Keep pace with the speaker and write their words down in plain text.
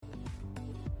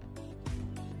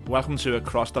Welcome to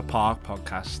Across the Park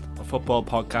podcast, a football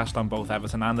podcast on both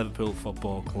Everton and Liverpool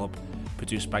Football Club,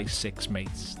 produced by six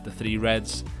mates, the three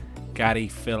Reds, Gary,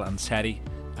 Phil and Terry,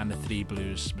 and the three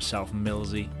Blues, myself,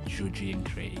 Millsy, Judgy and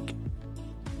Craig.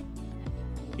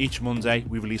 Each Monday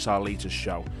we release our latest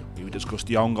show. We will discuss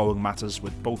the ongoing matters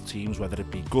with both teams, whether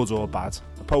it be good or bad,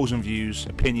 opposing views,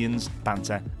 opinions,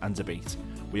 banter and debate.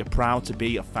 We are proud to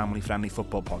be a family-friendly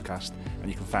football podcast,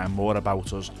 and you can find more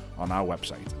about us on our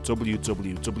website,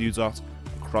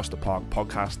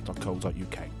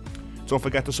 www.acrosstheparkpodcast.co.uk. Don't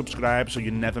forget to subscribe so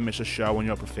you never miss a show on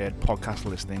your preferred podcast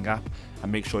listening app, and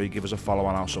make sure you give us a follow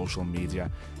on our social media.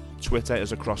 Twitter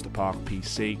is Across the Park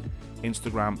PC,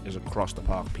 Instagram is Across the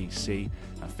Park PC,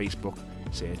 and Facebook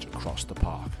search Across the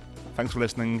Park. Thanks for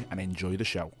listening and enjoy the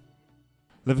show.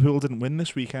 Liverpool didn't win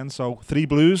this weekend, so three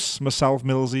Blues, myself,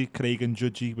 Millsy, Craig and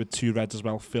Judgy, with two Reds as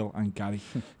well, Phil and Gary.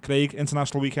 Craig,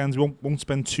 international weekends, we won't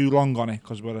spend too long on it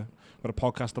because we're a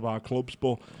podcast of our clubs,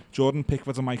 but Jordan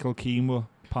Pickford and Michael Keane were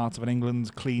part of an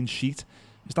England clean sheet.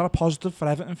 Is that a positive for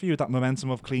Everton for you, that momentum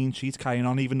of clean sheets carrying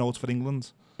on, even though it's for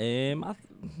England? I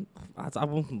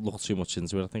won't look too much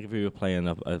into it. I think if we were playing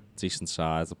a decent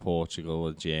side, a Portugal,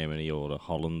 a Germany or a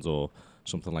Holland or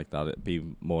something like that, it'd be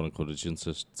more encouraging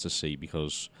to see,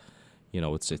 because you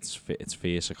know it's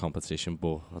fiercer competition.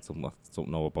 But I don't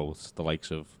know about the likes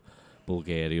of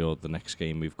Bulgaria or the next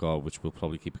game we've got, which we'll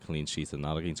probably keep a clean sheet in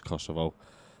that against Kosovo.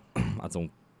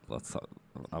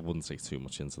 I wouldn't take too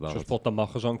much into that. Just put the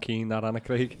mockers on Keane, that Anna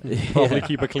Craig. Probably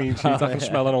keep a clean sheet. I can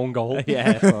smell an own goal.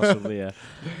 Yeah, possibly. Yeah.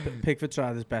 Pickford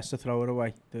tried his best to throw it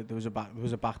away. There was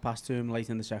a back pass to him late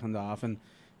in the second half, and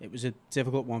it was a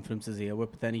difficult one for him to deal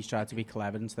with. But then he's tried to be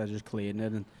clever instead of just clearing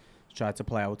it, and tried to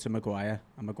play out to Maguire.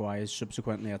 And Maguire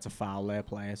subsequently had to foul their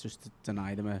players just to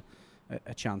deny them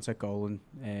a chance at goal. And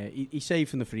he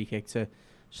saved from the free kick to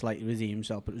slightly redeem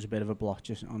himself, but it was a bit of a blotch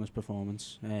on his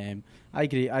performance. I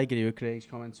agree with Craig's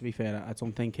comment. To be fair, I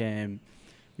don't think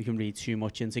we can read too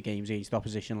much into games against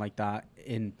opposition like that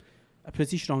in a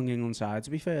pretty strong England side.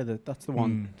 To be fair, that's the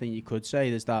one thing you could say,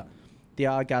 is that they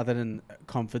are gathering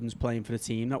confidence playing for a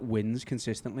team that wins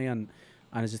consistently and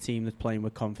is a team that's playing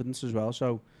with confidence as well.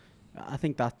 So I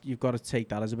think that you've got to take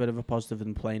that as a bit of a positive,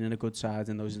 and playing in a good side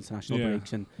in those international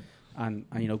breaks and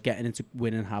you know, getting into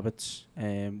winning habits,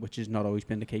 which has not always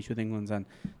been the case with England. And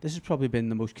this has probably been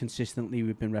the most consistently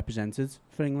we've been represented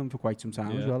for England for quite some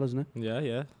time as well, isn't it?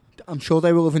 Yeah. I'm sure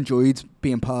they will have enjoyed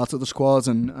being part of the squad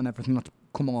and everything that's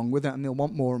come along with it, and they'll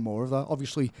want more and more of that.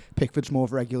 Obviously, Pickford's more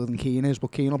of a regular than Keane is,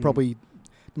 but Keane will probably,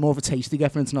 the more of a taste they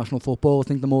get for international football, I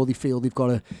think the more they feel they've got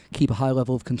to keep a high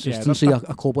level of consistency at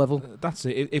club level. That's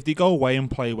it. If they go away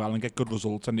and play well and get good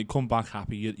results and they come back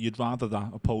happy, you'd rather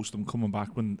that opposed to them coming back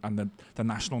and the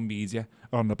national media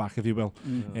are on the back, if you will.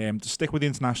 To stick with the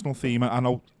international theme, I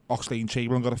know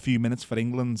Oxlade-Chamberlain got a few minutes for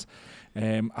England.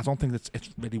 I don't think it's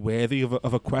really worthy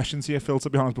of a question to you, Phil, to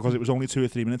be honest, because it was only 2 or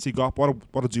 3 minutes he got. What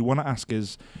I do want to ask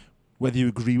is whether you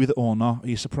agree with it or not. Are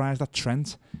you surprised that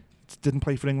Trent didn't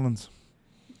play for England?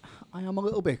 I am a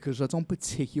little bit, because I don't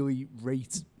particularly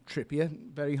rate Trippier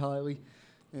very highly.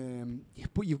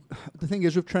 But the thing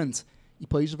is with Trent, he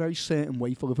plays a very certain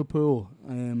way for Liverpool,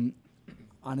 and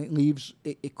it leaves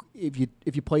if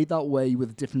you played that way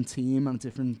with a different team and a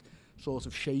different sort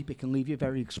of shape, it can leave you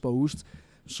very exposed.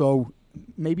 So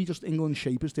maybe just England's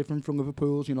shape is different from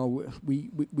Liverpool's. You know,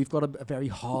 we've got a very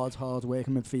hard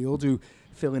working midfield who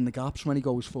fill in the gaps when he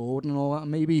goes forward and all that.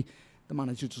 And maybe the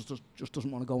manager just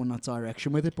doesn't want to go in that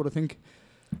direction with it. But I think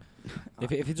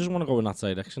if he doesn't want to go in that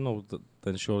direction,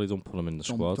 then surely don't put him in the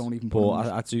squad. Don't even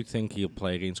but I do think he'll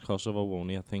play against Kosovo,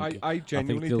 won't he? I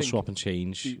genuinely think they'll swap and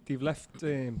change. They've left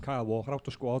Kyle Walker out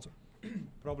the squad,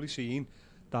 probably seeing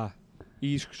that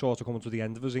he's sort of coming to the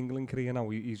end of his England career now.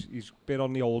 He's a bit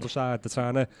on the older side. They're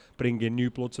trying to bring in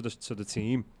new blood to the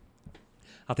team.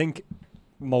 I think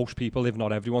most people, if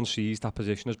not everyone, sees that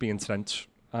position as being Trent's.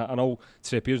 I know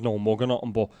Trippier's no mug or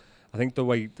nothing, but I think the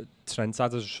way that Trent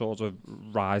had his sort of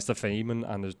rise to fame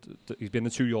and he's been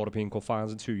in 2 European Cup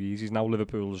finals in 2 years. He's now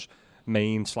Liverpool's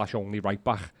main/only right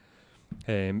back.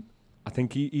 I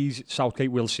think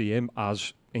Southgate will see him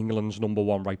as England's number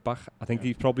one right back. I think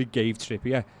he probably gave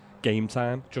Trippier game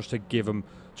time just to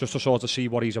sort of see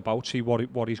what he's about, see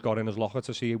what he's got in his locker,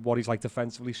 to see what he's like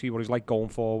defensively, see what he's like going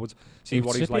forward, see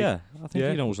what he's like. I think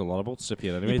he knows a lot about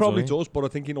Trippier anyway. He probably does, but I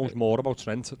think he knows more about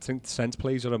Trent. I think Trent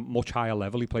plays at a much higher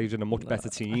level. He plays in a much better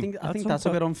team. I think that's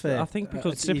a bit unfair. I think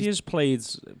because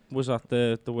Trippier's was at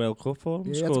the World Cup for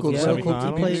him. Yeah, scored it's the good. World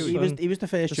semi-final. He was the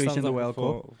first choice in the World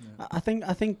Cup. Yeah.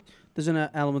 I think there's an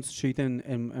element of truth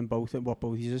in both what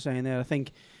both of you are saying there. I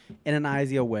think in an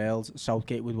ideal world,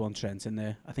 Southgate would want Trent in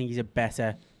there. I think he's a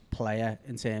better player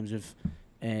in terms of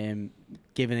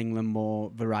giving England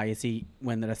more variety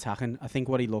when they're attacking. I think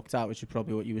what he looked at, which is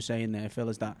probably what you were saying there, Phil,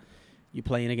 is that you're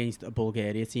playing against a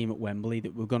Bulgaria team at Wembley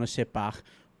that we're going to sit back,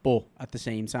 but at the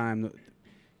same time,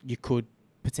 you could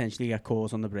potentially get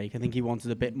caught on the break. I think he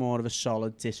wanted a bit more of a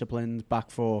solid, disciplined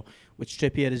back four, which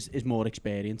Trippier is more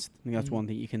experienced. I think that's one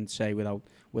thing you can say without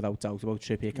doubt about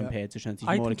Trippier compared to Trent.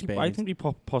 He's more experienced. I think he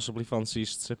possibly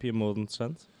fancies Trippier more than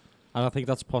Trent. And I think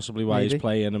that's possibly why Maybe. he's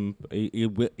playing him. He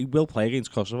will play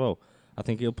against Kosovo. I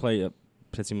think he'll play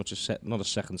pretty much not a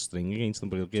second string against them,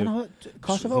 but he'll give...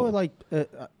 Kosovo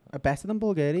are better than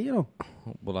Bulgaria, you know.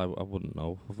 Well, I wouldn't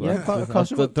know. Yeah,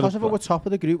 Kosovo were top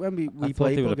of the group when we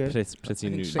played they were Bulgaria. a pretty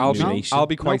new nation. I'll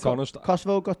be quite honest.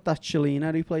 Kosovo got that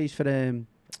Chelina who plays for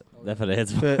Never heard.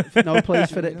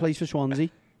 plays for Swansea.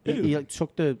 He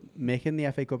took the mick in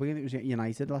the FA Cup again. It was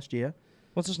United last year.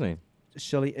 What's his name?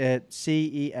 Celina,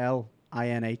 Celina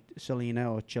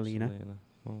or Chelina.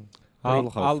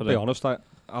 I'll be honest.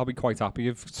 I'll be quite happy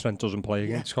if Trent doesn't play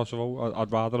against Kosovo.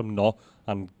 I'd rather him not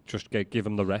and just give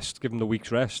him the rest, give him the week's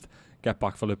rest, get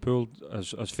back for Liverpool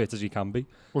as fit as he can be.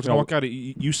 Well, you know what,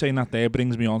 Gary? You saying that there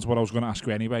brings me on to what I was going to ask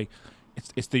you anyway.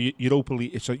 It's the Europa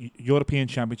League. It's a European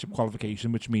Championship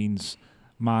qualification, which means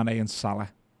Mane and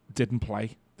Salah didn't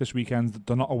play this weekend.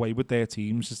 They're not away with their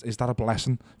teams. Is that a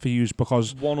blessing for you?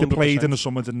 Because 100%. They played in the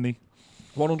summer, didn't they?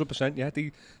 100%, yeah.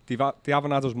 They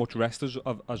haven't had as much rest as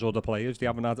other players. They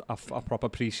haven't had a proper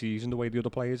pre-season the way the other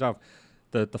players have.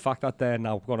 The fact that they're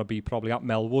now going to be probably at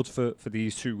Melwood for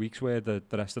these 2 weeks where the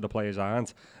rest of the players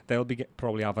aren't, they'll be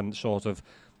probably having sort of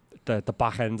the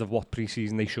back end of what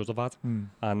pre-season they should have had,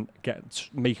 and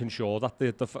making sure that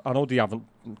I know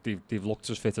they've looked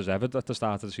as fit as ever at the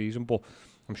start of the season, but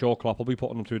I'm sure Klopp will be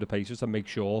putting them through the paces to make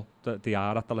sure that they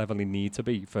are at the level they need to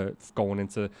be for going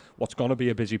into what's going to be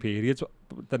a busy period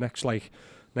the next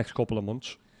couple of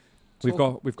months. We've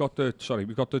got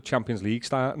the Champions League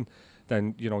starting.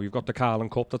 Then you've got the Carling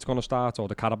Cup that's going to start, or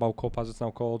the Carabao Cup as it's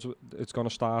now called. It's going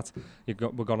to start. We're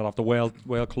going to have the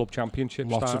World Club Championship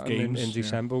Lots of games in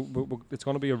December. Yeah. It's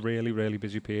going to be a really, really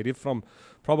busy period from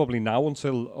probably now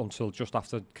until just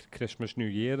after Christmas, New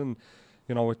Year, and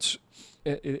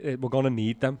we're going to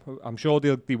need them. I'm sure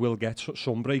they will get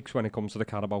some breaks when it comes to the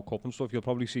Carabao Cup and stuff. You'll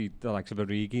probably see the likes of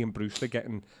Origi and Brewster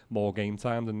getting more game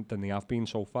time than they have been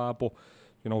so far, but.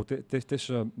 This is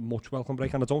a much welcome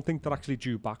break, and I don't think they're actually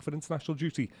due back for international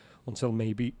duty until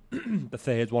maybe the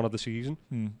third one of the season.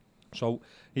 So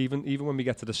even when we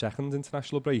get to the second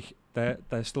international break,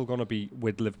 they're still going to be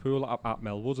with Liverpool at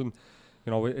Melwood, and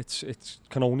it's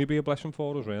can only be a blessing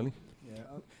for us, really. Yeah,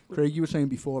 Craig, you were saying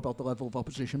before about the level of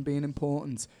opposition being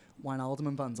important. Wijnaldum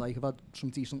and Van Dijk have had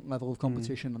some decent level of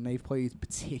competition, and they've played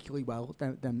particularly well.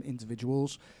 Them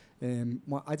individuals.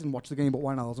 I didn't watch the game, but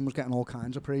Wijnaldum was getting all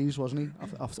kinds of praise, wasn't he?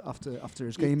 After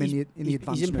his game in the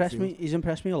advanced midfield. He's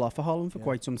impressed me a lot for Holland for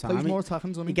quite some time. Plays more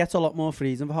attacking, doesn't he? He gets a lot more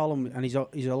freedom for Holland, and he's a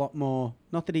lot more.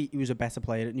 Not that he was a better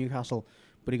player at Newcastle,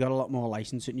 but he got a lot more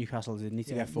license at Newcastle, didn't he,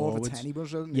 to get forwards? He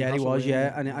was,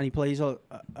 and he plays a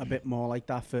bit more like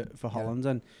that for Holland.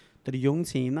 And they're a young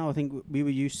team now. I think we were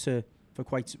used to for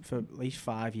at least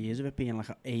 5 years of it being like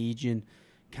an aging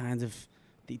kind of.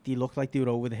 They looked like they were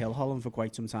over the hill, Holland, for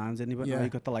quite some time, didn't they? But now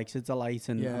you've got the likes of Delight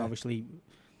and obviously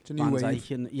Van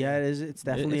Dijk, and it's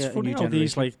definitely it's a funny new how generation.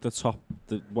 these like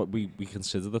what we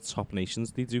consider the top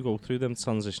nations, they do go through them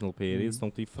transitional periods,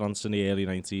 don't they? France in the early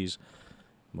 90s.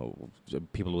 Well,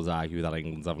 people would argue that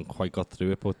England haven't quite got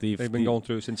through it, but they've been going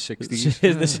through it since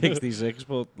 60s. the 66,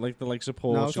 but like the likes of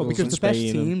Portugal because and the Spain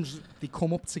best teams, they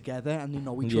come up together and they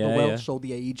know each other well, so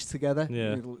they age together.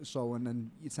 Yeah. So and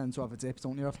then you tend to have a dip,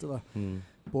 don't you, after that?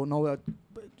 But no,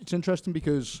 it's interesting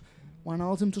because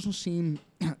Wijnaldum doesn't seem.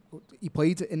 He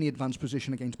played in the advanced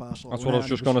position against Barcelona. That's what I was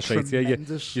just going to say to you.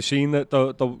 You've seen that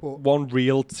the one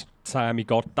real time he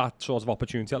got that sort of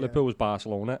opportunity at Liverpool was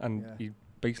Barcelona, and he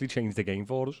basically changed the game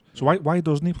for us. So why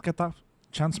doesn't he get that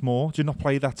chance more? Do you not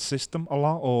play that system a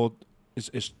lot, or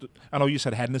is I know you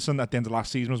said Henderson at the end of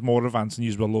last season was more advanced and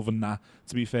you were loving that.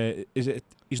 To be fair, is it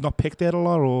he's not picked there a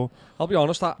lot, or? I'll be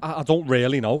honest, I don't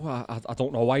really know. I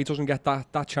don't know why he doesn't get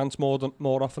that chance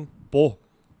more often. But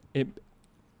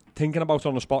thinking about it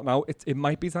on the spot now, it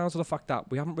might be down to the fact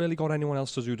that we haven't really got anyone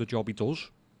else to do the job he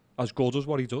does as good as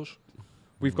what he does.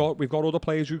 We've got other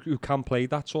players who can play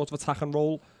that sort of attacking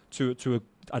role to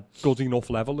a good enough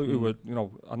level, who are,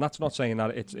 and that's not saying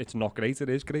that it's not great. It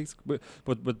is great, but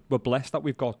we're blessed that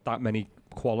we've got that many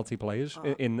quality players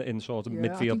in sort of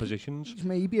midfield positions. He's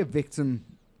maybe a victim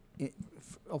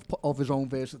of his own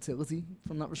versatility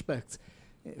from that respect.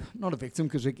 not a victim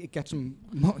because it gets him,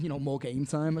 more game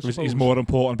time. I He's suppose. more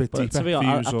important, a bit But deeper. to be for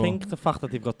honest, you, I so- think the fact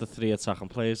that they've got the 3 attacking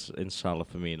players in Salah,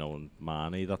 Firmino and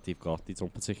Mane that they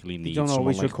don't particularly They need don't someone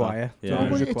always like require. that. Don't Yeah.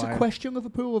 always But it's a require. question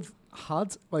Liverpool have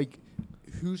had, like,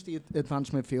 who's the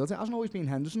advanced midfielder? It hasn't always been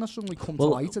Henderson. That's suddenly come to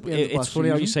light at the end of It's last funny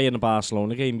how you season. say in the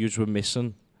Barcelona game you were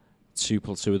missing two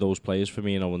of those players,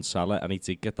 Firmino and Salah, and he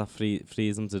did get that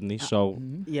freedom, didn't he? So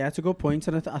Mhm. Yeah, it's a good point,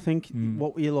 and I think Mm.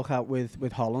 what you look at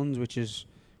with Holland, which is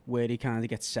where he kind of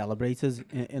gets celebrated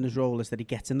in his role, is that he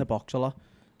gets in the box a lot,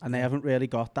 and they haven't really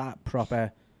got that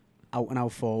proper out and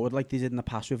out forward like they did in the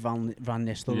past with Van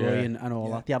Nistelrooy Yeah. and all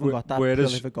Yeah. that. They haven't got that Whereas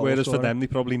prolific goal for scorer. them, they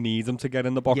probably need them to get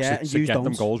in the box Yeah, to and yous get them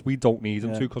don't. goals. We don't need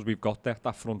them Yeah. to because we've got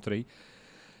that front three.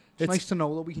 It's nice to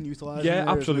know that we can utilise. Yeah,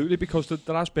 absolutely, because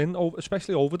there has been,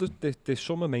 especially over this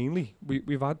summer mainly,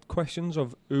 we've had questions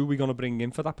of who we're going to bring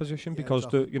in for that position, Yeah, because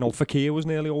exactly. Fekir was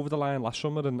nearly over the line last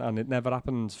summer and it never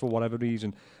happened for whatever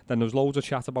reason. Then there was loads of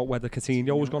chat about whether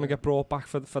Coutinho was going to get brought back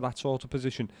for that sort of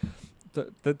position.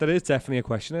 There is definitely a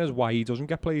question as why he doesn't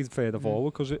get played further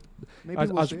forward, because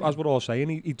as we're all saying,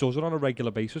 he does it on a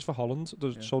regular basis for Holland.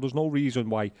 So there's no reason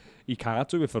why he can't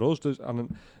do it for us.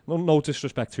 And no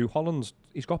disrespect to Holland,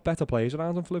 he's got better players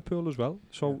around him for Liverpool as well.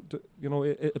 So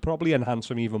it probably enhance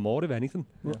him even more if anything.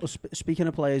 Well, speaking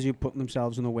of players who put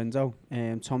themselves in the window,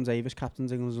 Tom Davies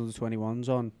captains England's under 21s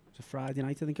on Friday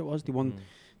night, I think it was. They won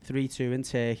 3-2 in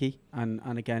Turkey,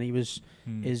 and again his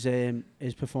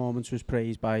performance was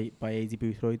praised by Eddie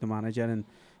Boothroyd, the manager, and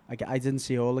I didn't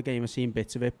see all the game, I seen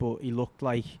bits of it, but he looked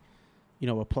like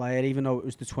a player, even though it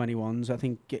was the 21s. I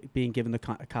think being given the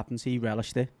captaincy, he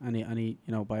relished it, and he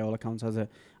by all accounts has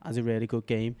a really good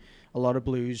game. A lot of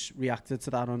Blues reacted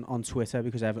to that on Twitter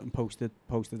because Everton posted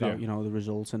out the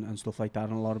results and stuff like that,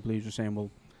 and a lot of Blues were saying, well,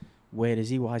 where is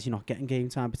he? Why is he not getting game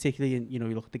time? Particularly in, you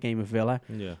look at the game of Villa,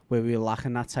 where we were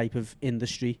lacking that type of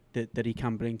industry that he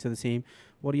can bring to the team.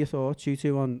 What are your thoughts, you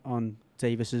two, on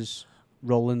Davis's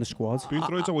role in the squad?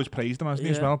 Boothroyd's always praised him, hasn't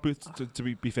he, as well? To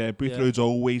be fair, Boothroyd's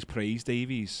always praised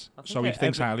Davies, so he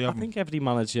thinks highly of him. I think every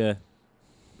manager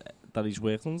that he's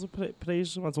worked under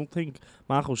praised him. I don't think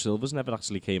Marco Silva's never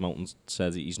actually came out and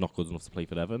said he's not good enough to play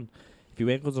for Everton. If he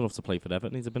weren't good enough to play for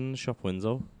Everton, he'd have been in the shop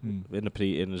window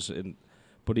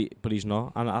but he's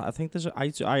not. And I think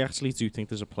I actually do think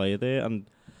there's a player there. And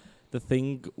the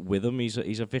thing with him, he's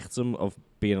a victim of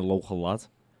being a local lad,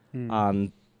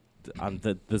 and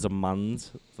there's a demand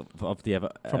of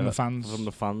From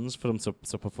the fans for him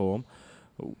to perform.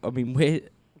 I mean,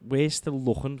 we're still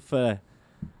looking for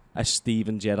a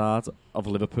Steven Gerrard of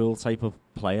Liverpool type of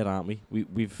player, aren't we?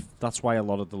 We've that's why a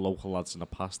lot of the local lads in the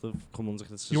past have come under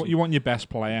criticism. You want your best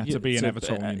player to be an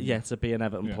Evertonian. To be an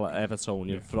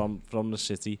Evertonian from the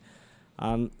city,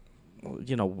 and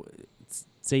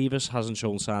Davis hasn't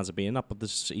shown signs of being that, but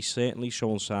he's certainly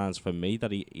shown signs for me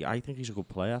that I think he's a good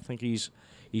player. I think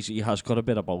he has got a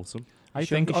bit about him. I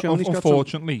think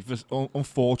unfortunately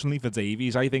for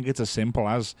Davies, I think it's as simple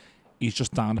as he's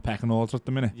just down the pecking order at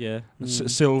the minute. Yeah.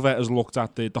 Silva has looked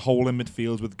at the hole in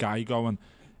midfield with Guy going,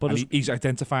 but and he's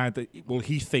identified that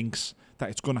he thinks that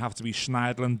it's going to have to be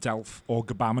Schneiderlin, Delph or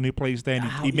Gabama who plays there. And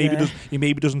he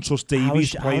maybe doesn't trust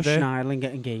Davies to play there. How's Schneiderlin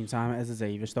getting game time as a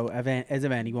Davies though? As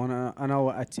of anyone, I know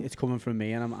it's coming from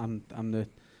me, and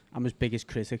I'm his biggest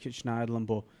critic at Schneiderlin,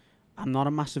 but I'm not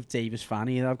a massive Davies fan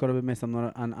either. I've got to admit, I'm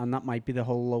not, and that might be the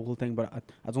whole local thing, but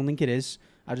I don't think it is.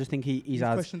 I just think he's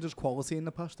had questioned his quality in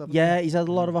the past. He's had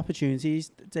a lot of opportunities,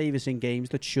 Davies, in games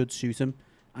that should suit him,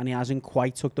 and he hasn't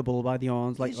quite took the bull by the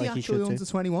horns like he should do. Under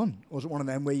 21, or was it one of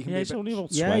them where you can? He's only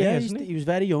about 20, isn't he? He was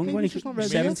very young when he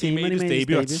was 17. He made his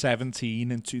debut at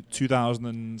 17 in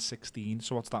 2016.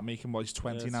 So what's that making? He's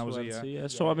 20 now, is he? Yeah.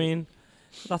 So I mean,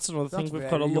 that's another thing we've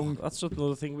got to look. That's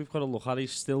another thing we've got to look at.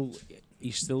 He's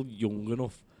still young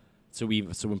enough to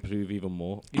improve even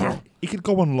more. He could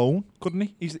go on loan, couldn't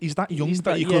he? He's that young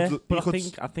that he could. But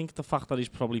I think the fact that he's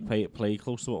probably played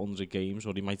close to 100 games,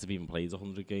 or he might have even played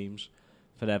 100 games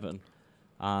for Everton,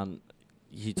 and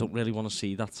you don't really want to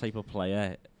see that type of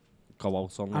player go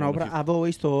out on loan. I know, but I've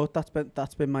always thought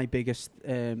that's been my biggest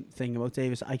thing about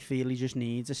Davis. I feel he just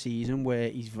needs a season where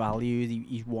he's valued,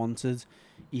 he's wanted,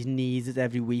 he's needed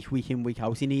every week in, week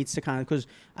out. He needs to because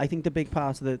I think the big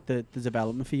part of the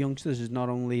development for youngsters is not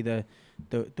only the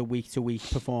week to week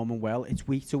performing well, it's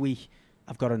week to week.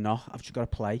 I've got to knock. I've just got to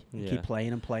play, keep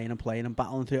playing and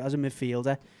battling through as a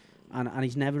midfielder, and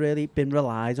he's never really been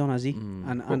relied on, has he?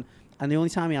 And the only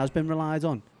time he has been relied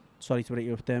on, sorry to break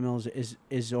you up there, Mills,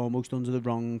 is almost in the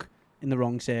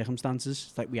wrong circumstances.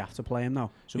 It's like we have to play him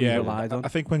now, so we relied on. I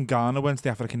think when Ghana went to the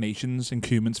African Nations in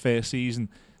Koeman's first season,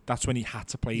 that's when he had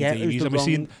to play Yeah, it was Davies. the And we've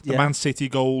seen wrong- the yeah. Man City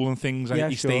goal and things, and Yeah,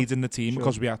 he sure. stayed in the team Sure.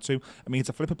 because we had to. I mean,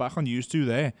 to flip it back on you two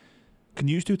there, can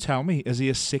you two tell me, is he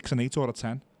a 6, an 8 or a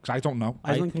 10? Because I don't know.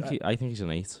 I think he's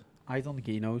an 8. I don't think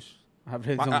he knows. I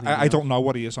really don't think I don't know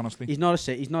what he is, honestly. He's not a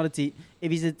 6. He's not a deep.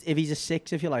 If he's a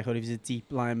 6, if you like, or if he's a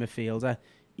deep line midfielder,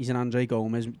 he's an Andre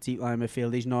Gomez deep line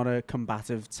midfielder. He's not a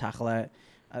combative tackler.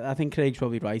 I think Craig's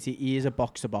probably right. He is a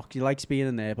box to box. He likes being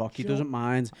in their box. He doesn't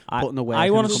mind putting the work. I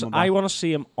want to to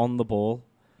see him on the ball,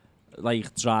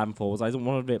 like driving forwards. I don't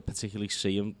want to particularly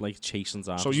see him like chasing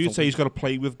down. So you'd say he's got to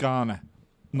play with Garner,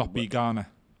 not be Garner,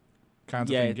 kind of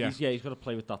thing. Yeah, he's got to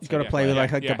play with that. He's got to Yeah, play with yeah,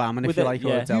 like a yeah. Gabaman, With if you it, like, or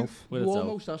yeah. a Delph. With You itself.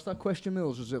 almost asked that question,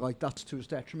 Mills. Was it like that's to his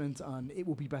detriment and it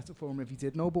would be better for him if he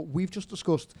did know? But we've just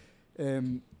discussed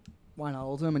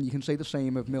Wijnaldum, and you can say the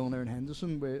same of Milner and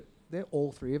Henderson, where they're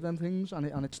all three of them things, and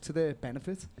it's to their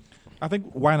benefit. I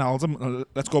think Wijnaldum,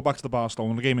 let's go back to the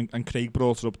Barcelona game, and Craig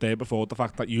brought it up there before, the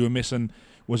fact that you were missing,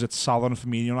 was it Salah and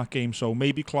Firmino in that game? So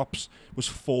maybe Klopp's was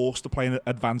forced to play an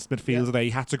advanced midfielder there. He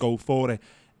had to go for it.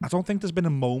 I don't think there's been a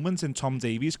moment in Tom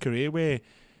Davies' career where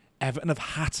Everton have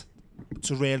had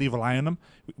to really rely on him.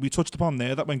 We touched upon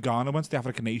there that when Garner went to the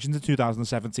African Nations in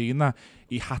 2017, that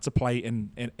he had to play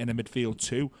in a midfield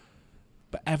too.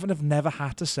 But Everton have never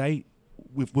had to say,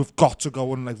 we've got to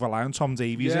go and like rely on Tom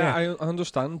Davies here. I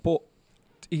understand, but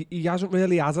he hasn't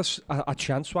really had a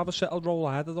chance to have a settled role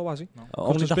either, though, has he?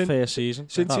 Only there's that been- first season.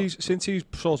 Since he's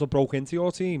sort of broke into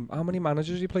your team, how many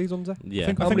managers he played under? Yeah. I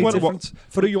think How many what- different,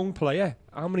 for a young player,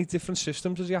 how many different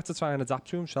systems does he have to try and adapt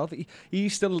to himself?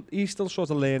 He's still sort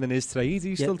of learning his trade.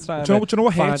 He's still trying Do you know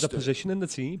what to find hurts? a position in the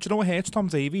team. Do you know what hurts Tom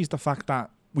Davies? The fact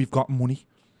that we've got money.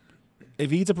 If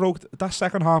he'd have broke that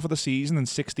second half of the season in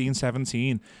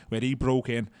 16-17, where he broke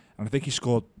in, and I think he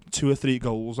scored 2 or 3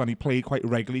 goals, and he played quite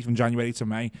regularly from January to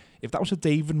May. If that was a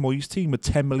David Moyes team with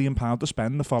 £10 million to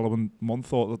spend the following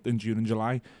month or in June and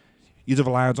July, you'd have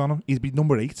relied on him. He'd be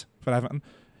number 8 for Everton.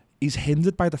 He's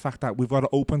hindered by the fact that we've got an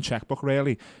open checkbook,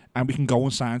 really, and we can go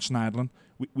and sign Schneiderlin.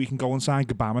 We can go and sign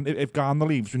Gabaman. If Garner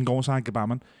leaves, we can go and sign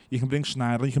Gabaman. You can bring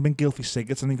Schneiderlin, you can bring Gylfi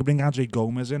Sigurdsson, and you can bring Andre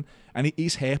Gomez in. And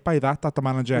he's hurt by that the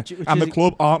manager Which and is the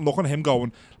club aren't looking at him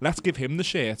going, let's give him the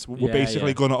shirt. We're Yeah, basically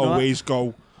yeah. going to No, always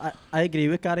go. I agree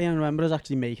with Gary. I remember us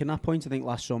actually making that point, I think,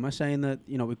 last summer, saying that,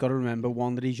 you know, we've got to remember,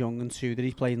 1, that he's young, and 2, that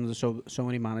he's played under so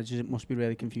many managers. It must be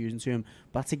really confusing to him.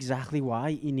 But that's exactly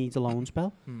why he needs a loan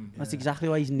spell. That's exactly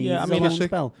why he needs Yeah, I a mean, loan Kissick-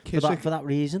 spell. For that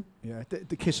reason. Yeah,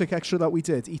 the Kissick extra that we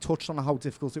did, he touched on how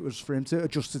difficult it was for him to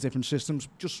adjust to different systems,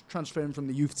 just transferring from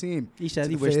the youth team. He said To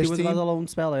he the wished he first would have had team. a loan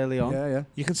spell early on. Yeah.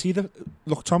 You can see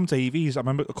look, Tom Davies, I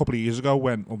remember a couple of years ago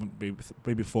when, or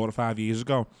maybe 4 or 5 years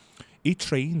ago, he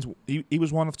trained, he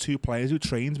was one of 2 players who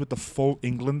trained with the full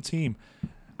England team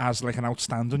as like an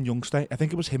outstanding youngster. I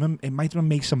think it was him and it might have been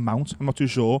Mason Mount, I'm not too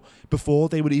sure. Before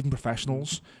they were even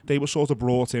professionals, they were sort of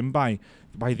brought in by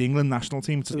the England national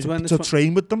team It was when to the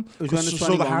train with them. It was when the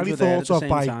So they're 21s highly were there at thought the of same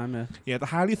by time, yeah. they're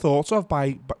highly thought of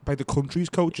by the country's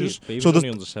coaches. He was So only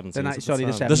there's, under 17. The sorry,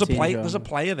 the there's a 17 play, as well. there's a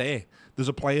player there. There's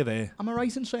a player there. Am I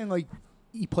right in saying, like,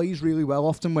 he plays really well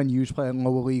often when you play in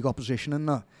lower league opposition and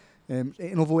that?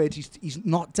 In other words, he's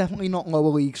definitely not lower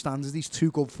league standards. He's too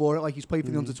good for it. Like, he's played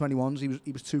for the under-21s.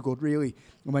 He was too good, really.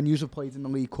 And when you have played in the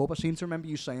League Cup, I seem to remember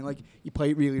you saying, like, he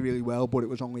played really, really well, but it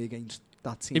was only against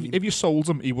that team. If you sold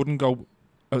him, he wouldn't go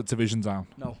a division down.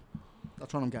 No.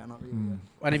 That's what I'm getting at, really.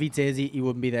 And if he did, he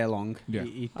wouldn't be there long. Yeah.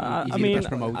 He'd I be the mean, best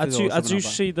promoted I or do something like that.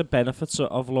 see the benefits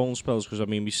of loan spells, because I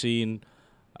mean, we've seen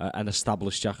an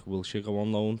established Jack Wilshere go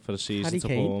on loan for a season Harry to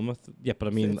Kane. Bournemouth. Yeah, but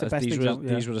I mean, It's the best these example,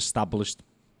 yeah. were established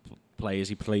players.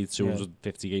 He played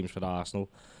 250 games for Arsenal,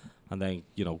 and then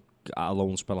at a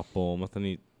loan spell at Bournemouth,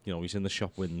 and he's in the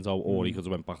shop window, or he could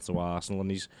have went back to Arsenal,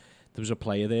 and there was a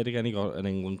player there again. He got an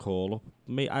England call up.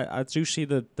 I do see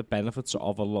the benefits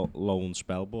of a loan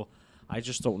spell, but I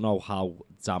just don't know how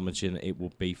damaging it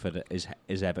would be for his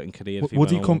Everton career. Would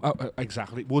he come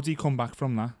exactly? Would he come back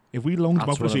from that? If we loaned him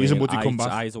out for a season, would he come back?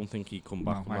 I don't think he'd come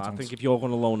back. No, I think if you're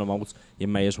going to loan him out, you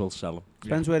may as well sell him.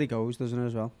 Depends where he goes, doesn't it,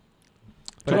 as well?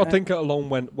 Do you not think alone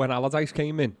when Allardyce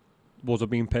came in would have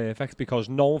been perfect, because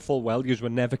knowing full well you were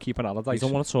never keeping I Allardyce.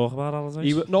 don't want to talk about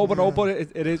Allardyce. But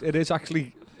it is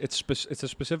actually it's a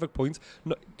specific point.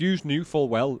 No, you knew full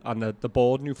well, and the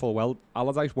board knew full well,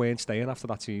 Allardyce weren't staying after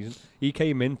that season. He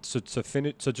came in to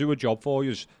finish, to do a job for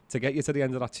you, to get you to the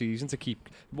end of that season, to keep,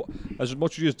 as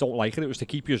much as you don't like it, it was to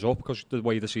keep you up because the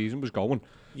way the season was going.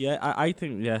 Yeah, I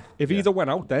think If he'd have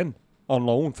went out then on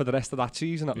loan for the rest of that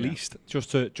season at least,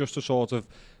 just to sort of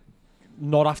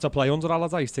not have to play under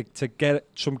Allardyce, to get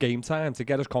some game time, to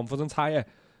get his confidence higher,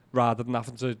 rather than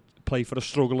having to play for a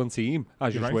struggling team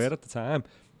as you You're were right. at the time.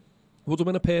 would have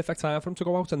been a perfect time for him to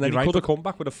go out, and then You're he right, could have but- come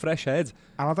back with a fresh head.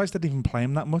 Allardyce didn't even play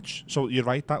him that much. So you're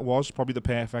right, that was probably the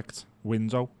perfect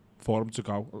window for him to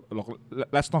go. Look,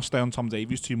 let's not stay on Tom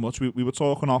Davies too much. We were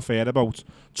talking off air about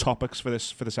topics for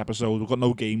this episode. We've got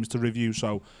no games to review,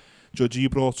 so Judge, you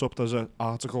brought up there's an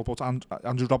article about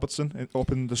Andrew Robertson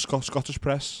up in the Scottish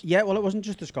press. Yeah, well, it wasn't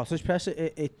just the Scottish press.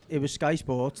 It was Sky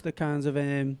Sports that kind of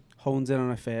honed in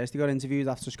on it first. He got interviewed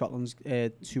after Scotland's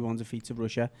 2-1 defeat of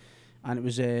Russia. And it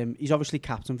was he's obviously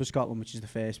captain for Scotland, which is the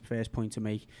first point to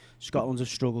make. Scotland have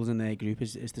struggled in their group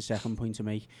is the second point to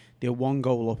make. They were 1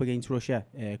 goal up against Russia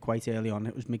quite early on.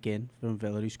 It was McGinn from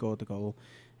Villa who scored the goal.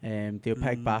 They were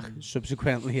pegged back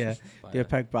subsequently. They were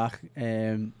pegged back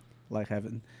like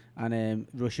Everton. And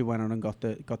Russia went on and got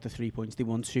the 3 points. They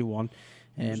won 2-1.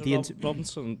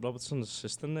 Robertson's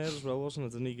assistant there as well, wasn't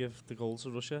it? Didn't he give the goal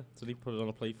to Russia? Did he put it on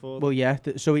a plate for them? Well, yeah.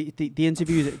 So the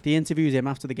interviewed him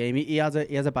after the game. He had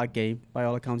a bad game by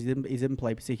all accounts. He didn't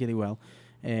play particularly well.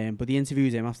 But the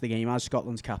interviewed him after the game as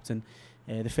Scotland's captain.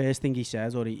 The first thing he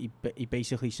says, or he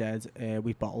basically said,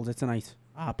 "We've bottled it tonight.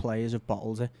 Our players have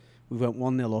bottled it. We went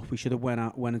 1-0 up. We should have went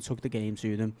and took the game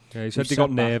to them." Yeah, he said they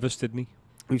got nervous, didn't he?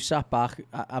 We've sat back,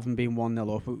 having been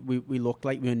 1-0 up. We looked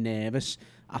like we were nervous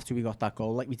after we got that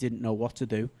goal, like we didn't know what to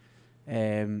do.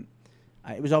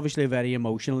 It was obviously a very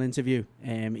emotional interview.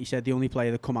 He said the only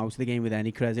player that come out of the game with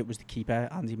any credit was the keeper,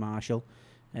 Andy Marshall.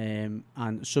 And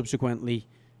subsequently,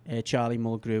 Charlie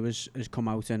Mulgrew has come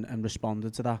out and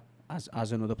responded to that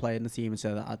as another player in the team and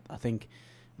said that I think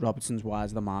Robertson's wide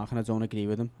of the mark, and I don't agree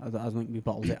with him. I don't think we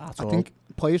bottled it at all. I think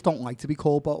players don't like to be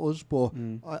called bottlers, but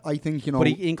I think, you know... But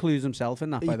he includes himself in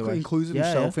that, by the way. He includes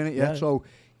himself in it, yeah. So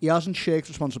he hasn't shirked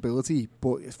responsibility,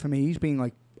 but for me, he's being,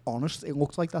 like, honest. It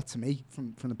looked like that to me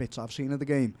from the bits I've seen of the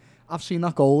game. I've seen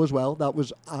that goal as well. That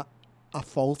was a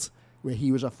fault, where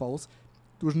he was at fault.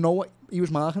 There was no... He was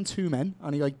marking 2 men,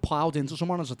 and he, like, ploughed into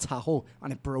someone as a tackle,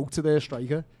 and it broke to their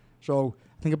striker. So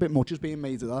I think a bit much is being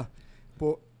made of that.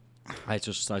 But... I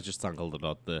just dangled it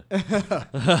out there.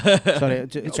 Sorry,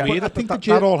 It's weird. I think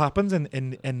that all happens in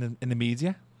the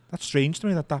media. That's strange to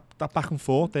me that back and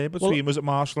forth there between was it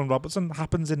Marshall and Robertson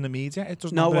happens in the media. It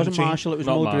doesn't. No, it wasn't Marshall. It was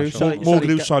Not Mulgrew. Marshall.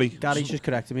 Mulgrew, sorry. Gary's just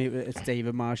corrected me. It's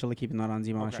David Marshall. They're keeping that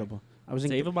Andy Marshall. Okay. But I was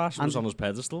David Marshall was on his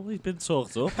pedestal. He's been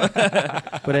talked up.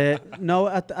 But no,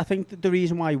 I think that the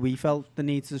reason why we felt the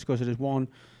need to discuss it is, one,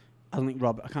 I don't think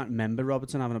I can't remember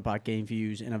Robertson having a bad game for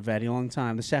you in a very long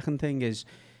time. The second thing is,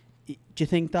 do you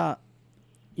think that,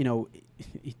 you know,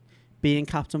 being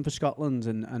captain for Scotland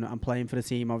and playing for the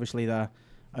team, obviously, that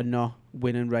are not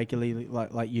winning regularly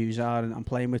like you are, and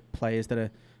playing with players that are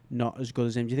not as good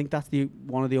as him, do you think that's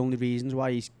one of the only reasons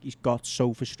why he's got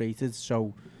so frustrated?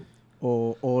 So,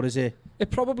 or is it?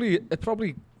 It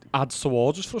probably adds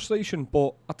towards his frustration,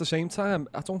 but at the same time,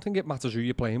 I don't think it matters who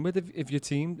you're playing with. If you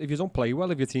don't play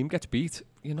well, if your team gets beat,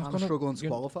 you're not going struggling to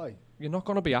qualify. You're not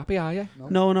going to be happy, are you?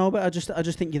 No, but I just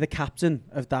think you're the captain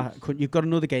of that. You've got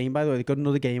another game, by the way. They've got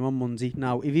another game on Monday.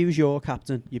 Now, if he was your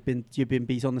captain, you've been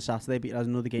beat on the Saturday, but has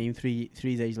another game three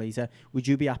days later. Would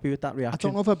you be happy with that reaction? I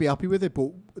don't know if I'd be happy with it,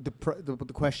 but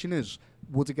the question is,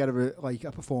 would it get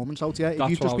a performance out? Yeah, if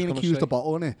you've just been accused of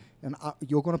bottling it, and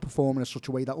you're going to perform in such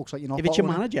a way that looks like you're not. If it's your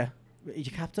manager. Is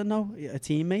your captain now? A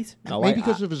teammate? No, maybe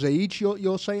because of his age,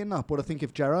 you're saying that. But I think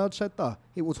if Gerrard said that,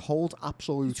 it would hold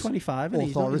absolute he's 25 and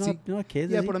authority. He's not a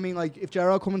kid. Yeah, but I mean, like, if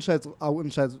Gerrard come and said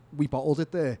we bottled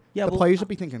it there, yeah, the players would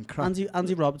be thinking, crap.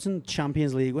 Andy Robertson,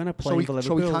 Champions League winner, playing for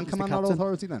Liverpool. So he can't command that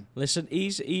authority then? Listen,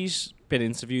 he's been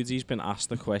interviewed, he's been asked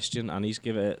the question, and he's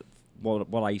given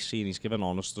what I see, and he's given an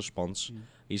honest response.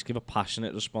 He's given a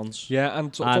passionate response. Yeah,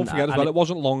 and don't forget as well, it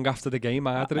wasn't long after the game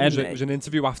either. It was an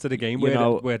interview after the game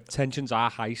where tensions are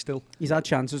high still. He's had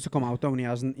chances to come out though, and he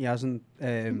hasn't.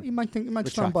 He might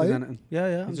stand by it.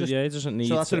 Yeah. He doesn't need.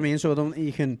 So that's what I mean. So I don't.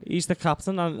 He can. He's the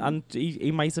captain, and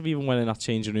he might have even went in that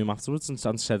changing room afterwards and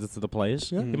said it to the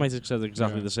players. Yeah. He might have said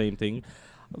exactly the same thing.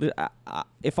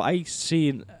 If I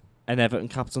seen an Everton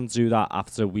captain do that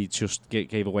after we just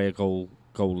gave away a goal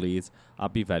lead,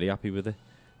 I'd be very happy with it.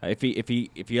 If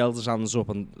he held his hands up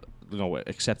and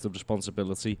accepted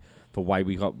responsibility for why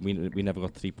we never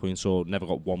got 3 points or never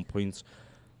got 1 point,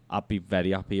 I'd be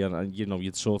very happy. And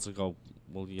you'd sort of go,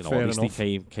 well, Fair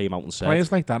obviously enough. came out and said.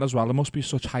 Players like that as well. There must be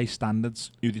such high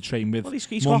standards who they train with. Well,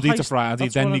 he's Monday to Friday,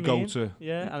 then they go to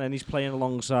and then he's playing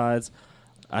alongside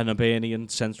an Albanian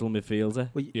central midfielder.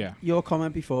 Well, your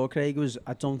comment before, Craig, was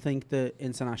I don't think the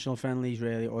international friendlies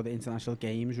really or the international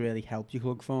games really help your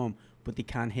club form, but they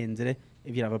can hinder it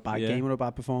if you have a bad game or a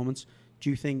bad performance. Do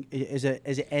you think is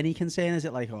it any concern? Is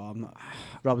it like,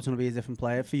 Robertson will be a different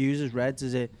player for you as Reds?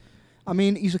 Is it? I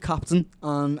mean, he's a captain,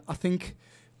 and I think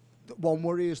one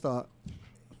worry is that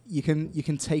you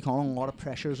can take on a lot of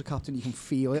pressure as a captain. You can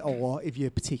feel it a lot if you're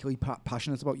particularly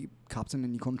passionate about your captain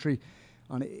in your country,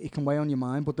 and it can weigh on your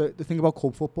mind. But the thing about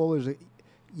club football is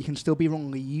you can still be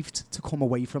relieved to come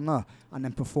away from that and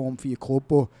then perform for your club.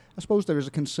 But I suppose there is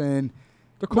a concern.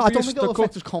 I don't think it'll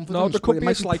affect his confidence. No, there but could it be a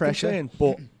might slight pressure.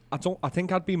 concern, but I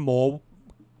think I'd be more.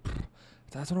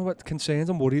 I don't know what concerns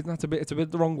and worried. It's a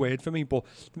bit the wrong word for me, but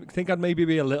I think I'd maybe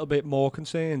be a little bit more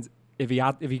concerned if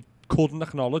he couldn't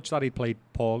acknowledge that he played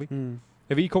poorly.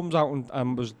 If he comes out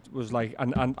and was like,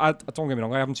 and I don't get me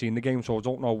wrong, I haven't seen the game, so I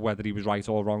don't know whether he was right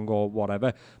or wrong or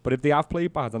whatever. But if they have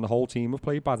played bad and the whole team have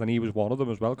played bad, and he was one of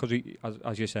them as well, because he,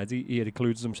 as you said, he had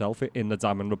included himself in the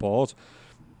damning report.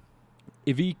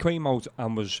 If he came out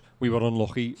and we were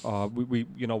unlucky, we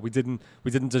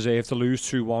didn't deserve to lose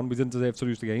 2-1, we didn't deserve to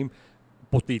lose the game,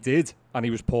 but they did, and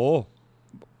he was poor.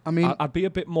 I mean, I'd be a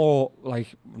bit more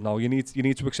like, no, you need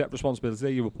to accept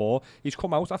responsibility. You were poor. He's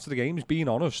come out after the game. He's being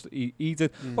honest. He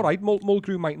did. All right,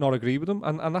 Mulgrew might not agree with him,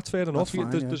 and that's fair enough.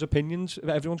 That's fine, there's opinions.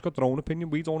 Everyone's got their own opinion.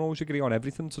 We don't always agree on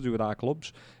everything to do with our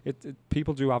clubs.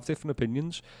 People do have different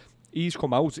opinions. He's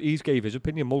come out. He's gave his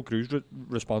opinion. Mulgrew's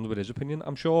responded with his opinion.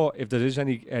 I'm sure if there is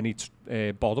any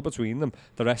bother between them,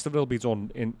 the rest of it will be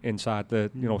done inside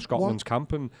the Scotland's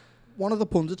camp. And one of the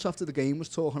pundits after the game was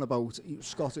talking about he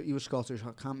was Scottish. I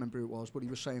can't remember who it was, but he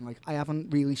was saying like, I haven't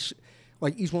really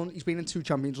he's been in 2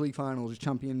 Champions League finals. He's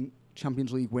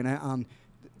Champions League winner, and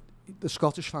the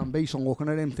Scottish fan base are looking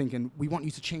at him thinking, we want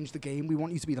you to change the game. We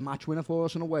want you to be the match winner for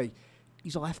us in a way.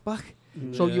 He's a left back.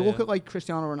 So you look at like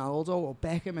Cristiano Ronaldo or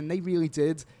Beckham, and they really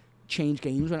did change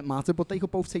games when it mattered, but they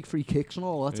could both take free kicks and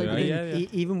all that type of thing.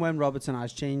 Even when Robertson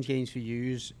has changed games for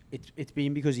yous, it's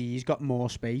been because he's got more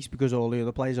space because all the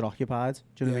other players are occupied.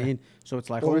 Do you know what I mean? So it's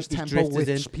like, or his he's tempo drifted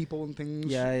lifts in. people and things.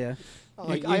 Yeah.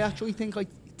 Like I actually think like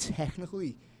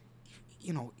technically,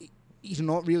 he's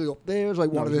not really up there as like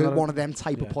one of them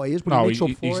type of players, but he makes up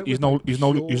for it.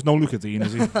 He's no Luca Dean,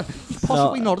 is he?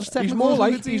 Possibly not as technical.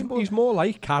 He's more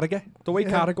like Carragher. The way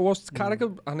Carragher was,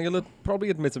 Carragher, and he'll probably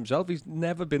admit himself, he's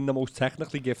never been the most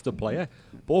technically gifted player.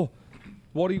 But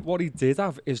what he did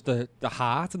have is the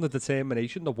heart and the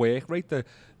determination, the work rate, the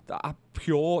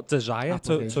pure desire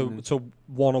to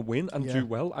want to win and do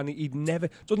well. And he'd never,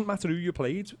 doesn't matter who you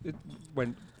played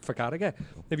for Carragher.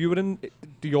 If you were in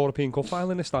the European Cup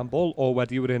final in Istanbul, or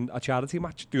whether you were in a charity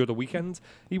match the other weekend,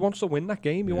 he wants to win that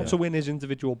game. He wants to win his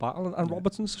individual battle, and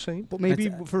Robertson's the same. But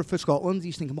maybe for Scotland,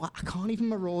 he's thinking, well, I can't even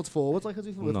maraud forwards like I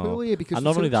do for Liverpool here, because and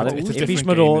not only that,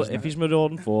 if he's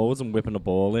marauding forwards and whipping the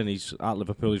ball in, he's at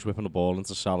Liverpool, he's whipping the ball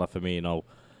into Salah, Firmino,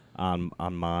 and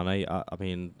Mane. I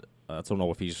mean, I don't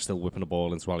know if he's still whipping the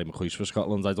ball into Ali McCoist for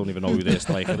Scotland. I don't even know who their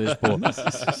striker is, but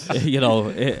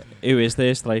who is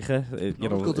their striker?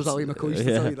 Not as good as Ali McCoist, to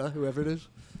tell you that, whoever it is.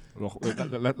 Look,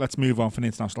 let's move on from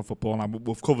international football now.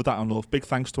 We've covered that enough. Big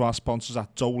thanks to our sponsors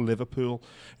at Dole Liverpool,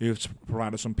 who've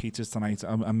provided some pizzas tonight.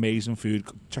 Amazing food.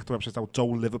 Check the website out,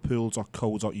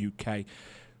 doleliverpool.co.uk.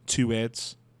 2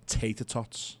 words, tater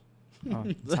tots.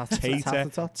 Tater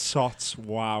tots.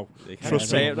 Wow.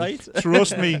 Trust me. Right?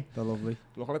 Trust me. They're lovely.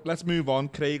 Look, let's move on.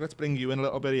 Craig, let's bring you in a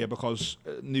little bit here, because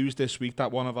news this week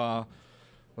that one of our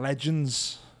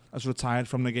legends has retired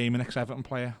from the game, an ex-Everton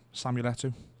player, Samuel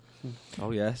Eto'o. Oh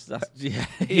yes, He had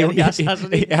 6.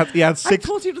 I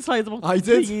thought he retired about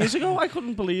 3 years ago. I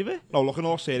couldn't believe it. No, look, in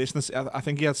all seriousness, I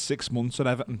think he had 6 months at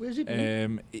Everton. Where's he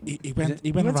been? He went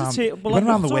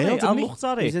around the world. I looked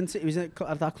at it. He was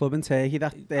at that club in Turkey.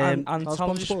 And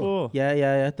Antalyaspor.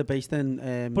 Yeah. They're based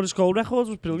in. But his goal record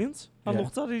was brilliant. I Yeah.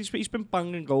 looked at it. He's been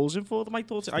banging goals in for them. I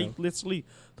literally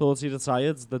thought he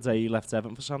retired the day he left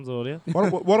Everton for Sampdoria.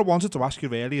 What I wanted to ask you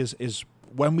really is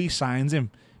when we signed him,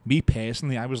 me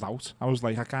personally, I was out. I was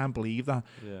like, I can't believe that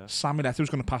Samuel Eto'o was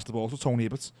going to pass the ball to Tony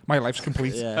Hibbert. My life's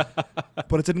complete.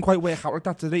 But it didn't quite work out like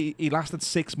that, did it? He lasted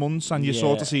 6 months, and you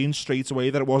sort of seen straight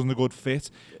away that it wasn't a good fit.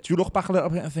 Do you look back a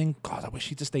little bit and think, God, I wish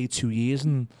he'd have stayed 2 years?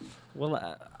 And Well,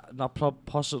 I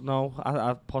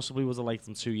possibly would have liked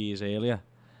him 2 years earlier.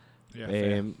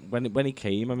 yeah, When he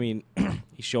came, I mean,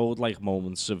 he showed like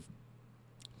moments of,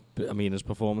 his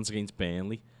performance against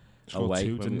Burnley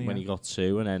away when he got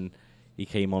 2, and then he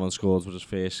came on and scored with his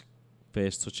first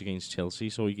touch against Chelsea.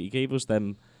 So he gave us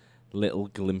them little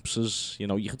glimpses.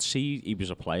 You could see he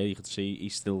was a player. You could see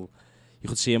you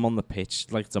could see him on the pitch,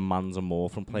 like demanding more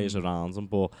from players around him.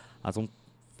 But I don't,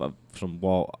 from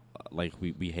what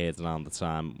we heard around the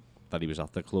time that he was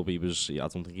at the club, I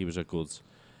don't think he was a good.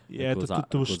 Yeah,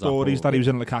 there were stories that he was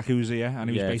in Lukaku's ear, and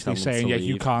he was basically saying,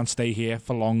 you can't stay here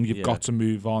for long. You've got to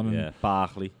move on. And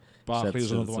Barkley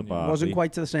was another one. It wasn't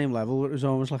quite to the same level. It was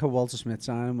almost like a Walter Smith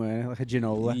sign, where like a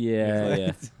Ginola.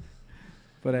 Yeah.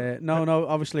 But no,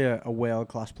 obviously a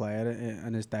world-class player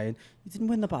in his day. He didn't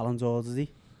win the Ballon d'Or, did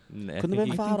he? Couldn't have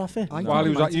been far off it. While he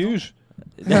was at Hughes.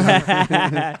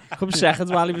 Come second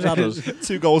while he was at us.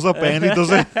 2 goals up Burnley, does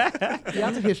it? He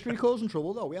had a history causing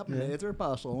trouble though. We had murder at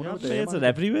Barcelona. He had it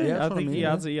everywhere. Yeah, I think he he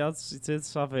did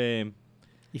have.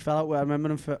 He fell out with, I remember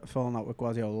him falling out with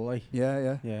Guardiola. Like.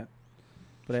 Yeah.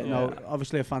 But no,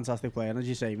 obviously a fantastic player. And as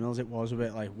you say, Mills, it was a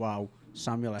bit like, wow,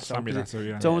 Samuel Eto'o.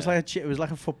 Yeah. It's almost like it was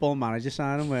like a football manager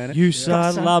signing, weren't it? You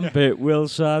signed Lambert, Will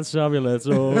signed Samuel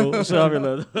Eto'o. Samuel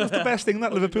Eto'o. That's the best thing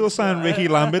that Liverpool signed Ricky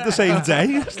Lambert the same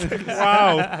day.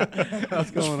 Wow.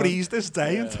 Just freeze this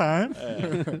day and time.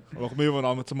 Look, moving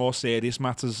on to more serious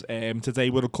matters. Today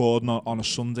we're recording on a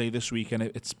Sunday this week, and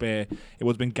it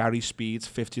would have been Gary Speed's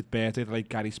 50th birthday. Like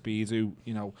Gary Speed, who,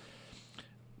 you know,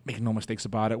 make no mistakes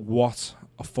about it, what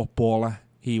a footballer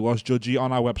he was. Judgy,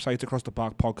 on our website,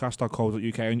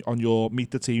 acrosstheparkpodcast.co.uk, on your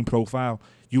Meet the Team profile,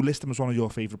 you list him as one of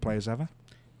your favourite players ever.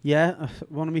 Yeah,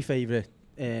 one of my favourite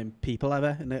people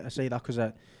ever. And I say that because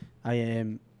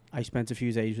I spent a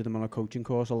few days with him on a coaching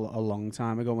course a long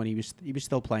time ago when he was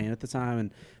still playing at the time and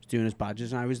was doing his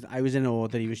badges. And I was in awe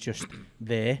that he was just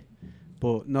there.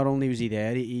 But not only was he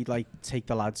there, he'd like take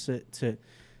the lads to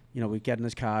you know, we'd get in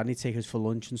his car and he'd take us for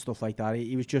lunch and stuff like that.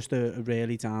 He was just a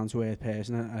really down-to-earth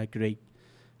person, a great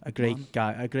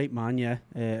guy, a great man, yeah,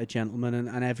 a gentleman.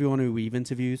 And everyone who we've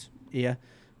interviewed here,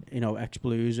 you know,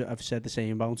 ex-Blues have said the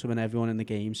same about him, and everyone in the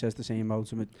game says the same about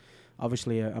him.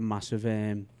 Obviously a massive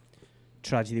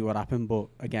tragedy what happened, but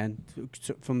again,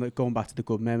 from going back to the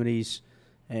good memories,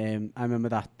 I remember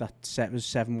that set was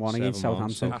 7-1 against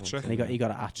Southampton, and he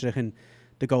got a hat-trick, and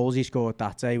the goals he scored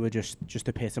that day were just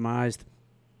epitomised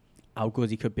how good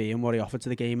he could be and what he offered to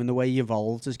the game, and the way he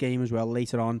evolved his game as well.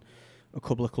 Later on, a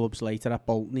couple of clubs later at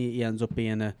Bolton, he ends up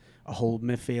being a hold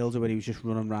midfielder where he was just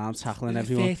running around tackling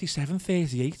everyone. 37,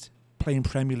 38, playing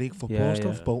Premier League football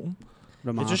stuff, Bolton.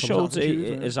 It just shows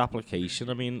his application.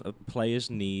 I mean, players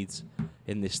in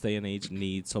this day and age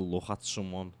need to look at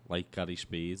someone like Gary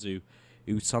Speed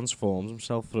who transforms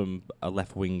himself from a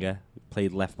left winger,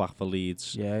 played left back for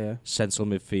Leeds, central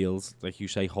midfield, like you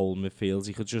say, hold midfield.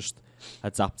 He could just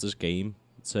adapt his game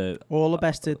to... All the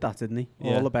best did that, didn't he?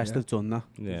 Yeah, all the best have done that.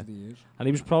 Yeah. And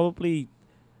he was probably,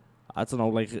 I don't know,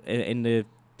 like in the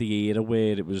era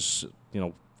where it was, you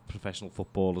know, professional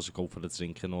footballers go for the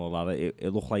drink and all that,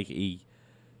 it looked like he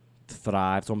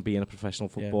thrived on being a professional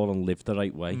footballer and lived the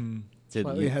right way.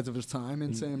 Slightly ahead of his time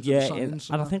in terms of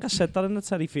science. And I think I said that in the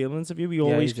Terry Phelan interview. He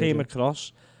always came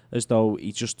across as though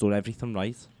he'd just done everything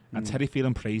right. And Terry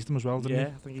Phelan praised him as well, didn't he?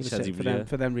 I think he said he was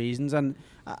for them reasons. And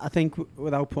I think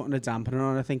without putting a dampener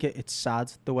on, I think it's sad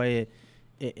the way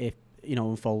it you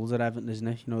know, unfolds at Everton, isn't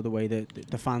it? You know, the way that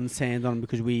the fans turned on him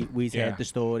because we'd heard the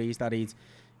stories that he'd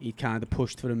kind of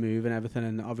pushed for a move and everything,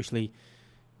 and obviously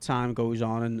time goes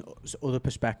on and other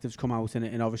perspectives come out, and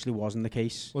it obviously wasn't the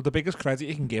case. Well, the biggest credit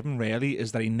you can give him really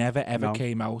is that he never ever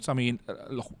came out. I mean,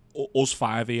 look, us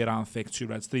 5 here aren't thick, 2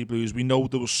 Reds, 3 Blues, we know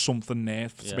there was something there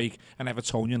to make an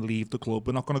Evertonian leave the club.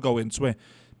 We're not going to go into it,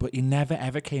 but he never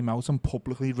ever came out and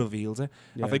publicly revealed it.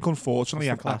 I think unfortunately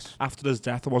after his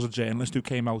death there was a journalist who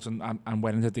came out and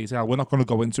went into detail. We're not going to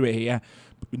go into it here,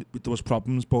 but there was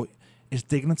problems, but his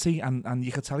dignity, and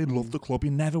you could tell he loved the club. He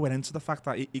never went into the fact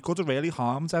that he could have really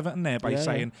harmed Everton there by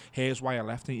saying, here's why I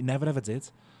left, and he never ever did.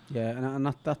 Yeah,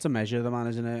 and that's a measure of the man,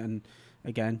 isn't it? And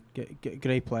again,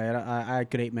 great player. I had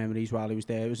great memories while he was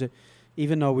there. It was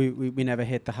even though we never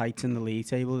hit the heights in the league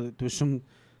table, there was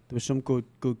some good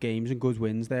games and good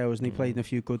wins there, wasn't he? Played in a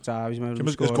few good times.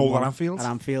 His goal at Anfield? At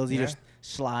Anfield, he just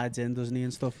slides in, doesn't he,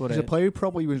 and stuff. But he's a player who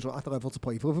probably was at the level to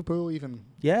play for Liverpool even.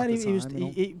 Yeah, I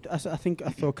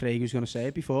thought Craig was going to say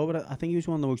it before, but I think he was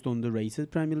one of the most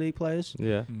underrated Premier League players.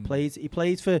 Yeah. He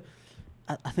played for...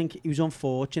 I think he was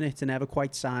unfortunate to never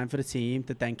quite sign for the team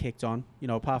that then kicked on. You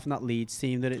know, apart from that Leeds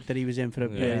team that he was in for a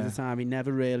period of time, he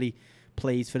never really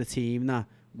played for the team that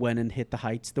went and hit the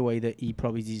heights the way that he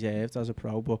probably deserved as a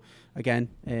pro. But again,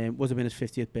 would have been his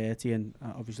 50th birthday, and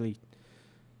obviously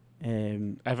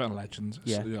Everton legend.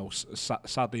 You know,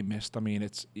 sadly missed. I mean,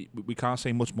 we can't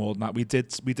say much more than that. We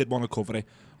did want to cover it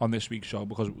on this week's show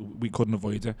because we couldn't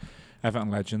avoid it.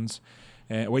 Everton legends.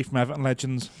 Away from Everton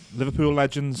legends, Liverpool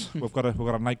legends. we've got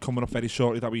a night coming up very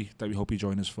shortly that we hope you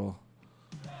join us for.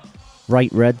 Right,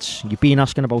 Reds, you've been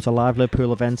asking about a live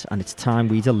Liverpool event, and it's time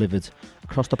we delivered.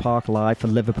 Across the Park Live for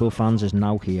Liverpool fans is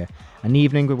now here. An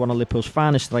evening with one of Liverpool's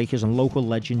finest strikers and local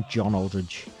legend John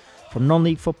Aldridge. From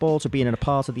non-league football to being in a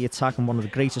part of the attack and one of the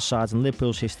greatest sides in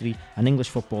Liverpool's history and English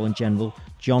football in general,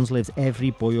 John's lived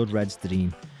every boyhood Reds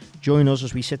dream. Join us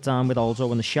as we sit down with Aldo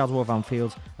in the shadow of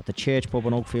Anfield at the Church Pub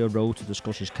on Oakfield Road to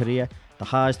discuss his career, the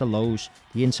highs, the lows,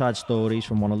 the inside stories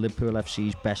from one of Liverpool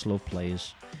FC's best loved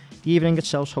players. The evening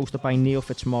itself is hosted by Neil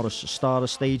Fitzmaurice, a star of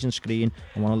stage and screen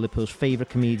and one of Liverpool's favourite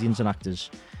comedians and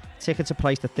actors. Tickets are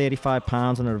priced at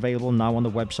 £35 and are available now on the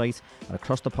website at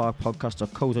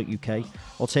acrosstheparkpodcast.co.uk.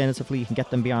 Alternatively, you can get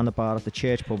them behind the bar at the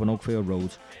Church Pub on Oakfield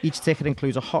Road. Each ticket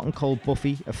includes a hot and cold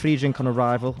buffet, a free drink on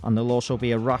arrival, and there'll also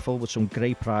be a raffle with some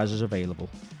great prizes available.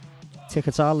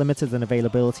 Tickets are limited in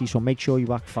availability, so make sure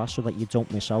you act fast so that you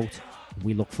don't miss out.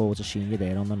 We look forward to seeing you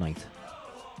there on the night.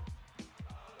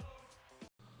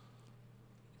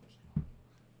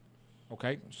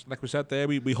 Okay, so like we said there,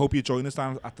 we hope you join us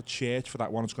down at the church for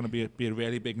that one. It's going to be a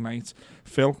really big night.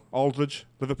 Phil Aldridge,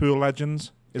 Liverpool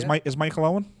legends. Is Michael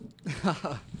Owen?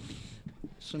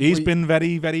 He's been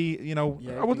very, very, you know,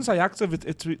 I wouldn't say active.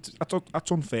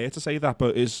 That's unfair to say that,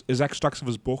 but his extracts of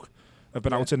his book have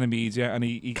been out in the media, and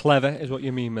he Clever is what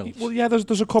you mean, Mills. Well, yeah,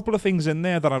 there's a couple of things in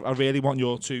there that I really want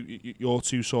your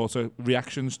two sort of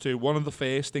reactions to. One of the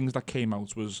first things that came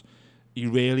out was he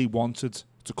really wanted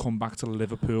to come back to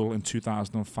Liverpool in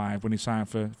 2005 when he signed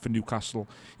for Newcastle.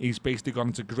 He's basically gone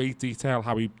into great detail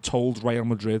how he told Real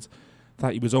Madrid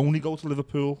that he was only go to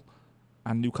Liverpool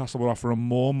and Newcastle would offer him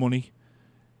more money.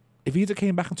 If he'd have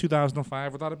came back in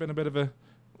 2005, would that have been a bit of a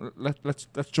let's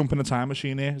jump in a time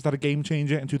machine here? Is that a game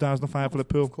changer in 2005 for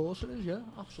Liverpool? Of course it is, yeah,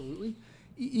 absolutely.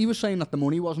 He was saying that the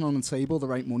money wasn't on the table, the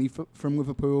right money from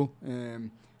Liverpool, and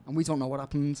we don't know what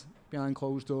happened behind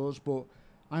closed doors, but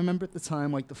I remember at the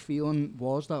time, like, the feeling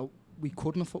was that we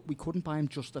couldn't buy him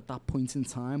just at that point in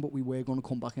time, but we were going to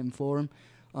come back in for him.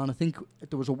 And I think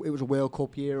it was a World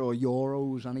Cup year or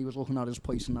Euros, and he was looking at his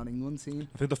place in that England team.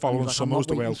 I think the following summer was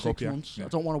the World Cup, yeah. I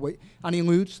don't want to wait. And he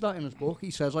alludes to that in his book.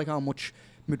 He says, like, how much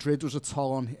Madrid was a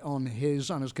toll on his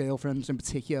and his girlfriend's in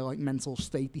particular, like, mental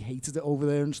state. He hated it over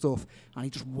there and stuff, and he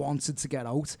just wanted to get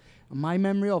out. And my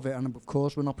memory of it, and of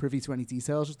course we're not privy to any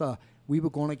details, is that we were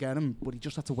going to get him, but he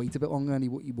just had to wait a bit longer, and he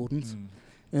wouldn't.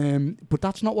 But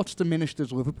that's not what's diminished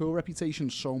his Liverpool reputation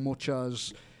so much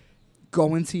as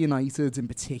going to United in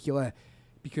particular,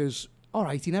 because, all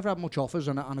right, he never had much offers,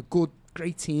 and a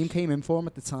great team came in for him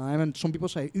at the time, and some people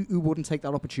say who wouldn't take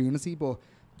that opportunity, but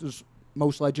there's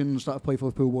most legends that have played for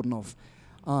Liverpool wouldn't have.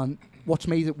 And what's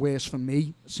made it worse for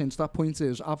me since that point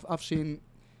is I've seen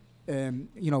him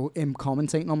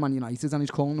commentating on Man United, and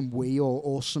he's calling them we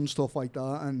or us and stuff like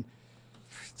that, and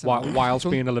whilst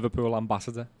being a Liverpool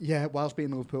ambassador. Yeah, whilst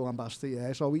being a Liverpool ambassador,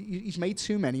 yeah. So he's made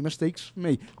too many mistakes for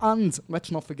me. And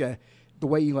let's not forget the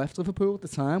way he left Liverpool at the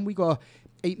time. We got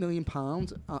 £8 million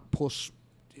plus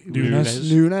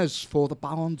Nunes for the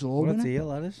Ballon d'Or winner. What a deal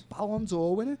that is. Ballon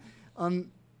d'Or winner. And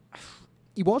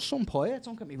he was some player,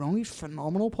 don't get me wrong, he's a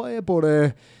phenomenal player,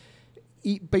 but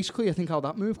he basically, I think how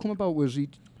that move come about was he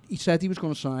said he was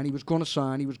going to sign, he was going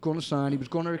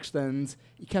to extend,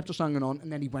 he kept us hanging on,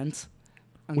 and then he went.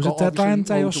 Was it deadline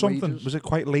day or something? Was it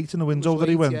quite late in the window that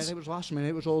he went? Yeah, it was last minute.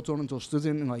 It was all done and dusted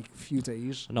in like a few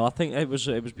days. No, I think it was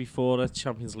before a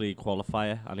Champions League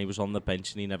qualifier, and he was on the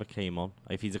bench and he never came on.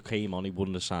 If he'd have came on, he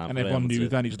wouldn't have signed. And everyone knew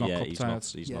then he's not cupped out.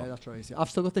 He's not. That's right. Yeah. I've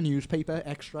still got the newspaper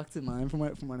extract in mind from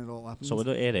when it all happened. So it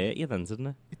hurt you then, didn't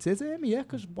it? It did hurt me, yeah,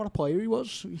 because what a player he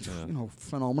was.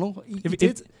 Phenomenal.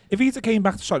 If he'd have came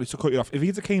back, sorry to cut you off, if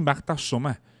he'd have came back that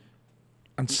summer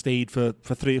and stayed for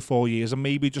 3 or 4 years and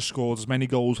maybe just scored as many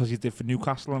goals as he did for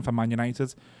Newcastle and for Man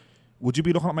United, would you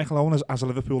be looking at Michael Owen as a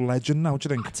Liverpool legend now, do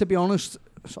you think? To be honest,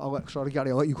 sorry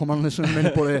Gary, I'll let you come on this in a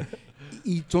minute, but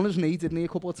he done his knee, didn't he, a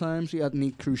couple of times? He had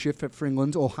knee cruciate for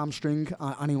England, or hamstring,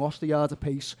 and he lost a yard of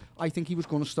pace. I think he was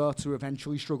going to start to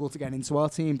eventually struggle to get into our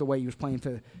team the way he was playing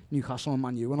for Newcastle and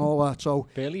Man U and all that. So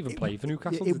barely even played for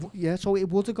Newcastle. So it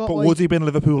would have got. But would he have been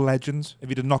Liverpool legends if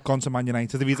he'd have not gone to Man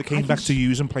United? If he'd have came back to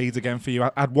use and played again for you?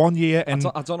 Had 1 year in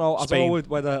I don't know. Spain. I don't know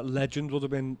whether legend would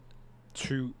have been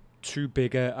too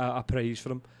big a praise for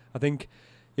him. I think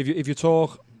if you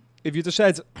talk. If you'd have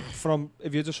said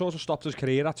if you'd have sort of stopped his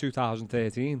career at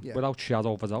 2013, without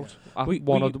shadow of a doubt,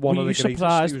 one of the greatest. Were you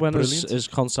surprised when his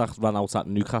contract ran out at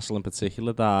Newcastle in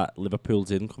particular that Liverpool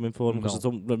didn't come in for him? Because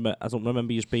I don't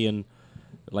remember you being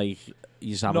like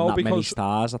he's having many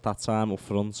stars at that time up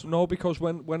front. No, because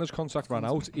when his contract ran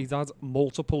out, he'd had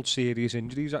multiple serious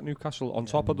injuries at Newcastle on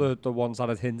top of the ones that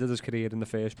had hindered his career in the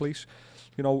first place.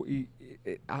 You know,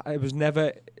 it was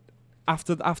never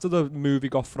after the move he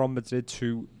got from Madrid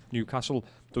to Newcastle,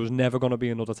 there was never going to be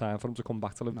another time for him to come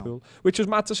back to Liverpool. Which is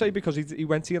mad to say because he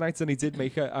went to United and he did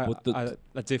make a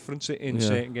difference in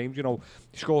certain games. You know,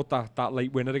 he scored that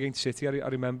late winner against City, I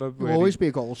remember. He'll always be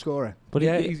a goal scorer. But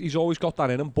yeah, he's always got that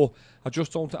in him. But I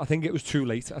just don't. I think it was too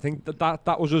late. I think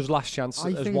that was his last chance.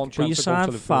 As one chance. But you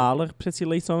signed Fowler pretty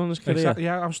late on in his career. Exactly,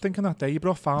 yeah, I was thinking that day. You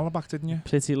brought Fowler back, didn't you?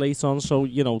 Pretty late on, so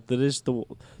you know there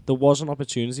was an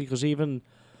opportunity because even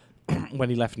when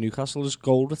he left Newcastle, his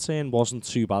goal return wasn't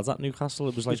too bad at Newcastle.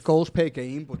 It was like his goals per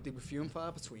game, but they were few and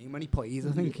far between when he played.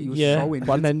 I think he was so injured.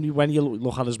 And then when you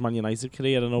look at his Man United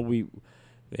career, I know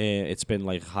it's been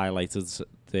like highlighted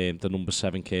the number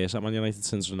 7 case at Man United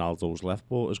since Ronaldo's left,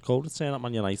 but his goal return at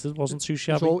Man United wasn't too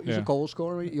shabby. He's a goal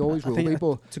scorer. He always will be.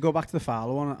 But to go back to the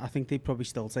Fowler one, I think they'd probably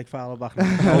still take Fowler back.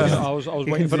 I was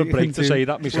waiting for a break to say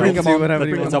that myself.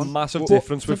 It's a massive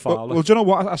difference with Fowler. Well, do you know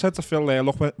what I said to Phil there?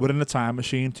 Look, we're in a time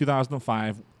machine.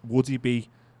 2005. Would he be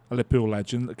a Liverpool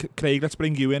legend? Craig, let's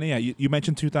bring you in here. You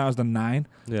mentioned 2009.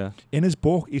 Yeah. In his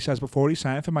book, he says before he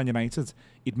signed for Man United,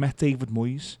 he'd met David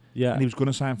Moyes. Yeah. And he was going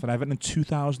to sign for Everton in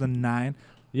 2009.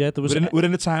 Yeah, there was. We're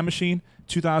in a time machine.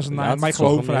 2009. Michael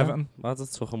Owen for Everton. That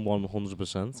took him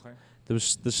 100%. Okay.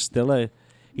 There's still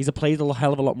he's played a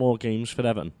hell of a lot more games for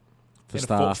Everton. For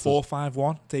starters.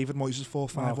 4-5-1. David Moyes'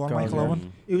 4-5-1. Michael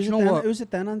Owen. Who was it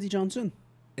then? Andy Johnson.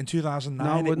 In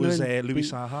 2009, it was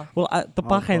Louis Saha. Well, at the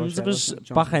back ends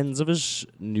of his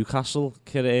Newcastle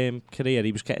career,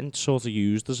 he was getting sort of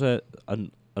used as a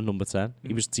number 10.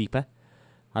 He was deeper,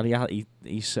 and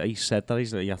he said that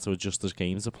he had to adjust his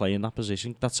game to play in that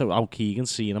position. That's how Keegan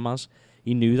seen him as.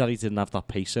 He knew that he didn't have that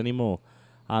pace anymore.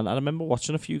 And I remember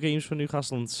watching a few games for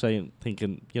Newcastle and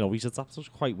thinking, you know, he's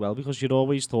adapted quite well because you'd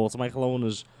always thought of Michael Owen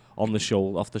as off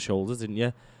the shoulder, didn't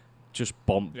you? Just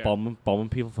bombing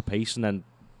people for pace, and then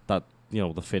that, you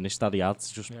know, the finish that he had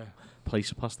to just place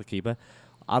it past the keeper.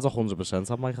 I'd 100%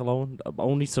 have Michael Owen.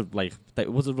 Only to, like, they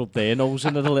would have rubbed their nose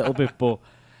in it a little bit, but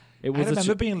it was. I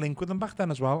remember being linked with them back then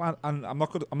as well, and I'm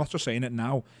not just saying it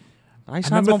now. I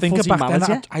remember thinking back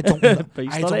then, I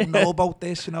don't know about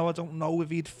this, you know, I don't know if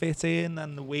he'd fit in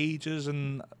and the wages,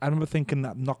 and I remember thinking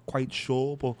that I'm not quite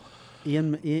sure, but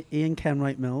Ian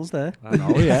Kenwright Mills there. I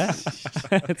know, yeah.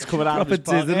 It's coming out of his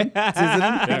pocket.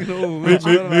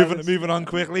 Moving on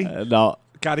quickly. No.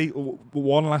 Gary,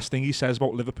 one last thing he says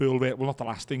about Liverpool, well, not the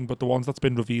last thing, but the ones that's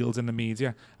been revealed in the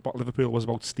media about Liverpool was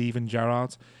about Steven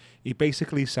Gerrard. He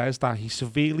basically says that he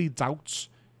severely doubts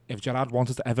if Gerrard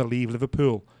wanted to ever leave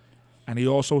Liverpool. And he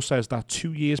also says that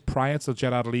 2 years prior to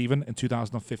Gerrard leaving in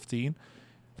 2015,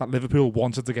 that Liverpool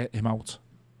wanted to get him out.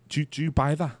 Do you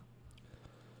buy that?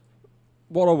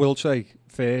 What I will say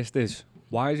first is,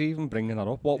 why is he even bringing that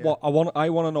up? I want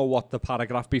to know what the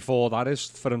paragraph before that is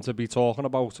for him to be talking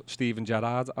about Steven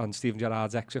Gerrard and Steven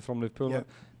Gerrard's exit from Liverpool. Yeah.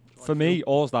 For me,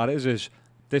 all that is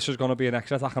this is going to be an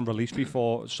exit I can release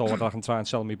before so that I can try and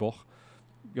sell me book.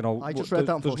 You know, I just read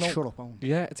that and thought, shut up, Owen.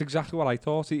 Yeah, it's exactly what I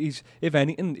thought. He's, if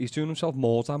anything, he's doing himself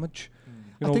more damage.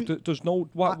 You know, there's no.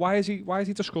 Why is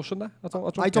he discussing that?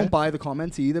 I don't buy the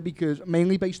comment either, because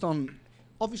mainly based on,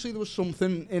 obviously there was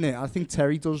something in it. I think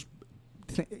Terry does.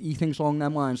 He thinks along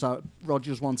them lines that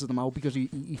Rodgers wanted them out because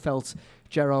he felt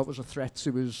Gerrard was a threat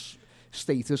to his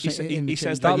status. He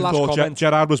says that he thought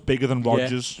Gerrard was bigger than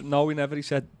Rodgers. Yeah. No, he never. He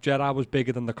said Gerrard was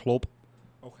bigger than the club.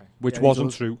 Okay, which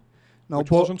wasn't true. No,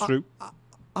 which wasn't true.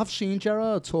 I've seen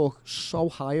Gerrard talk so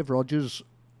high of Rodgers,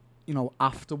 you know,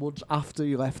 afterwards, after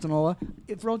he left and all that.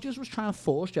 If Rodgers was trying to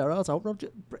force Gerrard out,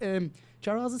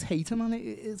 Gerrard is hating, and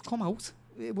it's come out.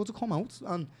 It would have come out,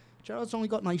 and Gerrard's only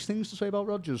got nice things to say about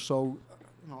Rodgers, so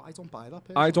no, I don't buy that.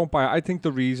 Personally. I don't buy it. I think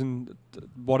the reason,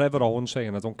 whatever Owen's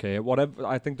saying, I don't care.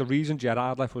 I think the reason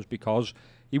Gerrard left was because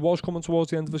he was coming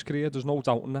towards the end of his career. There's no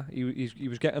doubt in that. He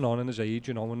was getting on in his age,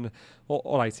 you know, and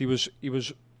all right, he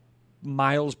was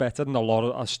miles better than a lot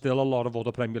of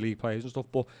other Premier League players and stuff,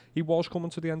 but he was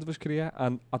coming to the end of his career,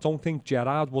 and I don't think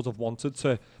Gerrard would have wanted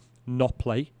to not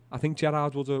play. I think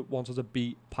Gerrard would have wanted to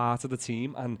be part of the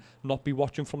team and not be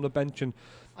watching from the bench. And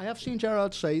I have seen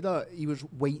Gerrard say that he was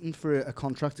waiting for a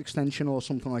contract extension or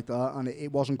something like that, and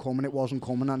it wasn't coming,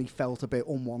 and he felt a bit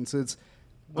unwanted.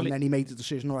 Well, and then he made the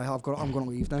decision, all right, I'm going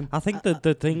to leave then. I think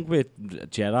the thing with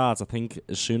Gerrard, I think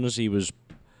as soon as he was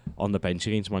on the bench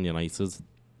against Man United,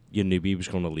 you knew he was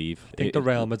going to leave. I think the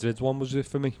Real Madrid one was it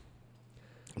for me.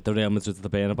 The Real Madrid, the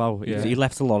Bernabeu. Yeah. He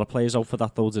left a lot of players out for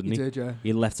that though, didn't he? He did, yeah.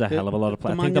 He left a hell of a lot of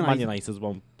players. I think the Man United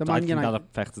one, I think that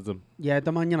affected them. Yeah,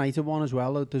 the Man United one as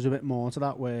well. There's a bit more to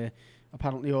that where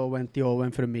apparently they all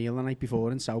went for a meal the night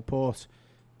before in Southport,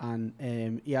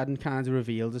 and he hadn't kind of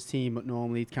revealed his team, but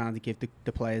normally he'd kind of give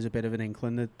the players a bit of an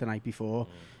inkling the night before.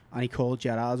 And he called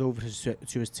Gerrard over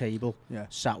to his table,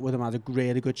 sat with him, had a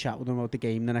really good chat with him about the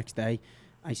game the next day.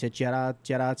 I said, Gerrard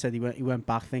said he went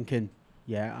back thinking,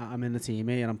 yeah, I'm in the team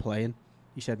here and I'm playing.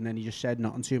 He said, and then he just said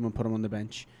nothing to him and put him on the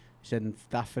bench. He said, and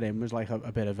that for him was like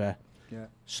a bit of a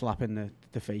slap in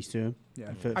the face to him.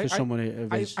 Yeah. For someone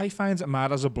of his... I find it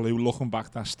mad as a Blue, looking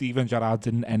back, that Steven Gerrard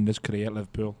didn't end his career at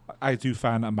Liverpool. I do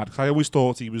find that mad, because I always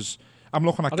thought he was... I'm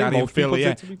looking at Gary and Phil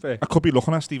here. I could be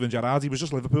looking at Steven Gerrard. He was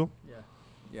just Liverpool.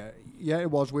 Yeah,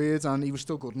 it was weird, and he was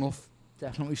still good enough.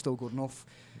 Definitely still good enough.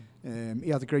 He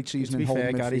had a great season in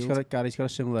holding midfield. Gary's got a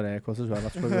similar haircut as well.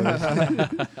 That's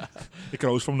what it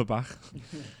grows from the back.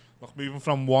 Look, moving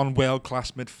from one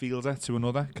world-class midfielder to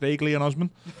another, Craig Leon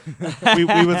Osman. we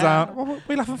were down... What are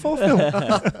we laughing for,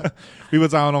 Phil? We were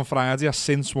down on Friday at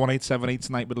Since 1878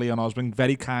 tonight with Leon Osman.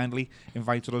 Very kindly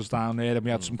invited us down there, and we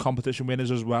had some competition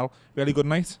winners as well. Really good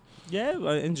night. Yeah,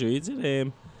 I enjoyed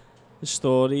it. The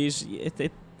stories,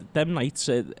 them nights,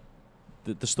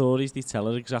 the stories they tell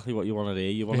are exactly what you want to hear.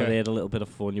 You want to hear a little bit of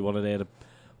fun. You want to hear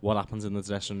what happens in the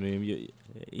dressing room.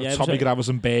 Tommy Gravers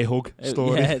and bear hug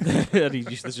story. He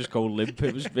used to just go limp.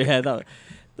 It was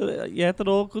they're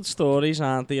all good stories,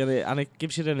 aren't they? And it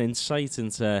gives you an insight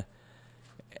into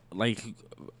like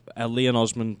Leon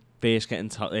Osman first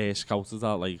getting scouted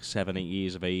at like 7-8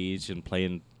 years of age and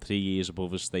playing 3 years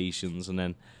above his stations, and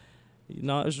then.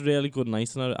 No, it was a really good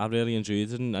night, and I really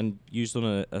enjoyed it. And you've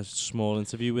done a small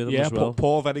interview with him as well. Yeah,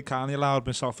 Paul very kindly allowed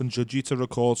myself and Judgy to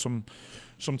record some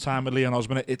time with Leon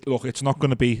Osman. Look, it's not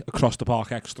going to be across the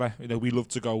park extra. You know, we love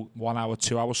to go 1 hour,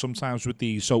 2 hours sometimes with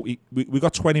these. So we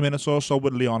got 20 minutes or so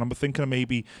with Leon, and we're thinking of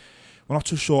maybe. We're not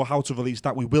too sure how to release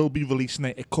that. We will be releasing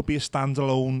it. It could be a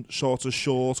standalone sort of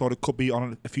short, or it could be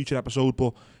on a future episode.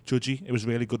 But Judgy, it was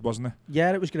really good, wasn't it?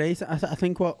 Yeah, it was great. I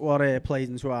think what plays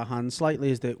into our hands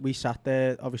slightly is that we sat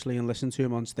there, obviously, and listened to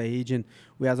him on stage, and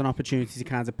we had an opportunity to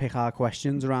kind of pick our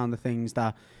questions around the things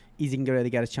that he didn't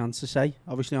really get a chance to say.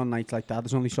 Obviously, on nights like that,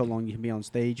 there's only so long you can be on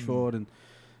stage for, and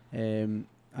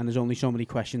there's only so many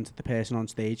questions that the person on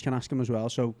stage can ask him as well.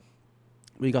 So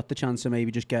we got the chance to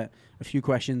maybe just get a few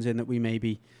questions in that we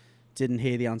maybe didn't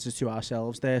hear the answers to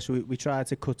ourselves there. So we tried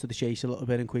to cut to the chase a little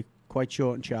bit and quite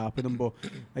short and sharp with him. But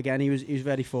again, he was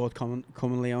very forthcoming,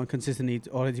 Leon, consistent. He'd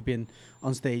already been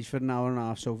on stage for an hour and a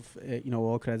half, so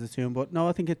all credit to him. But no,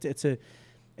 I think it's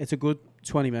a good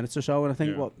 20 minutes or so, and I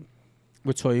think what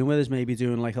we're toying with is maybe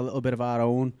doing like a little bit of our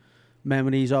own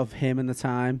memories of him and the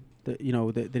time that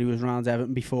that he was around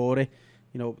Everton before it.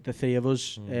 The three of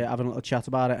us having a little chat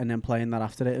about it and then playing that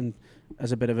after it, and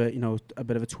as a bit of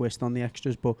a twist on the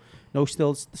extras. But no,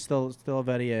 still a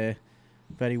very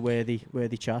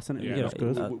worthy chat, and it was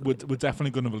good. We're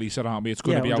definitely going to release it, aren't we? It's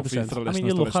going to be out for the listeners. I mean,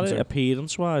 you look at it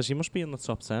appearance-wise, you must be in the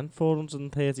top 10,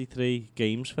 433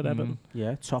 games for Everton.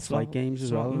 Yeah, top flight games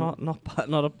as well. Not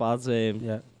a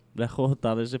bad record.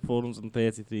 That is it,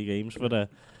 433 games for a.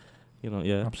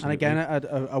 Absolutely. And again,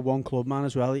 a one club man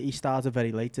as well. He started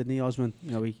very late, didn't he, Osman?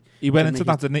 He went into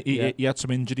that, didn't he? He had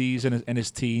some injuries in his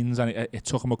teens, and it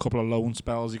took him a couple of loan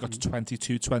spells. He got to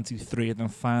 22, 23, and then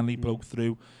finally broke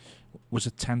through. Was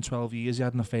it 10, 12 years he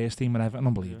had in the first team at Everton?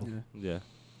 Unbelievable. Yeah.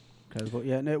 Incredible.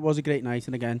 Yeah, no, it was a great night,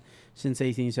 and again, since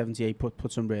 1878,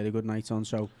 put some really good nights on.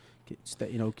 So,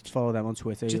 follow them on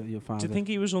Twitter. You'll find. Do you think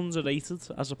he was underrated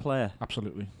as a player?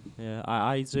 Absolutely. Yeah,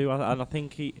 I do, and I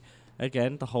think he.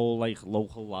 Again, the whole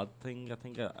local lad thing. I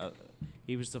think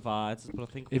he was divided, but I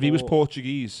think if he was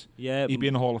Portuguese, he'd be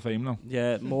in the Hall of Fame now.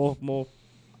 Yeah, more.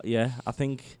 Yeah, I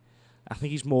think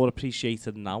he's more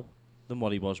appreciated now than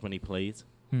what he was when he played.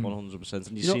 100%,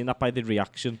 and you're seeing that by the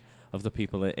reaction of the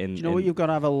people in. Do you know what you've got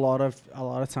to have a lot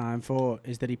of time for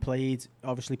is that he played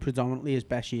obviously predominantly his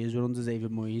best years were under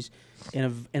David Moyes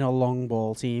in a long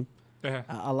ball team. Yeah.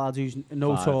 A lad who's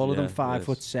taller than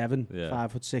 5'7",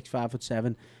 5'6",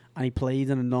 5'7". And he played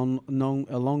in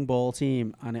a long ball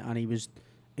team, and he was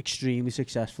extremely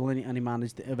successful, and he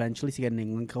managed eventually to get an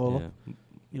England call up.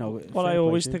 What I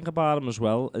always think about him as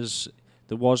well is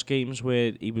there was games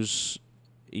where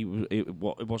it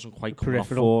wasn't quite coming off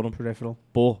for him. Peripheral.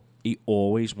 But he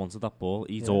always wanted that ball.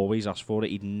 He'd always asked for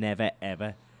it. He'd never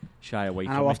ever shy away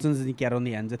from it. How often did he get on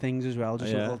the end of things as well?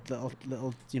 Just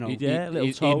little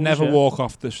He'd never walk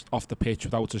off the pitch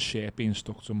without his shirt being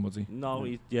stuck to somebody. No,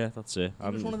 that's it. He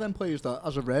was one of them players that,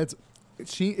 as a Red,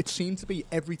 it seemed to be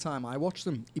every time I watched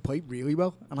him, he played really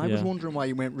well, and I was wondering why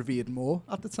he weren't revered more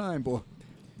at the time. But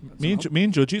me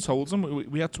and Judgy told him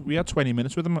we had 20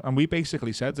 minutes with him, and we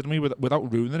basically said, didn't we,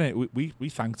 without ruining it, we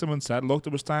thanked him and said, look,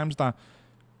 there was times that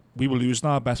we were losing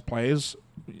our best players,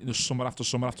 summer after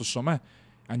summer after summer.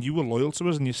 and you were loyal to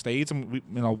us and you stayed, and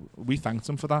we thanked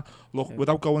him for that. Look,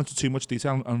 without going into too much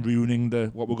detail and ruining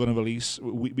what we're going to release,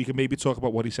 we can maybe talk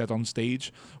about what he said on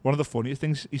stage. One of the funniest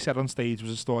things he said on stage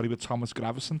was a story with Thomas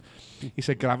Gravison. He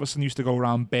said Gravison used to go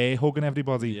around bear hugging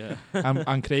everybody,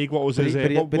 and Craig, what was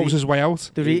his way out?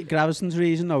 Gravison's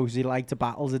reason though, because he liked to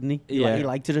battle, didn't he? He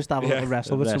liked to just have a little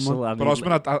wrestle with someone. But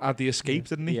Osman had the escape,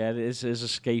 didn't he? Yeah, his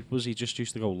escape was he just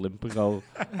used to go limp and go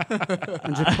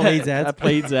and just play dead. I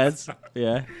played dead.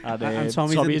 Yeah. And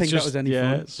Tommy didn't think that was any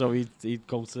fun. So he'd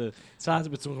go to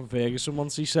started with Duncan Ferguson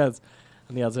once, he said,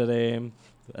 and he had a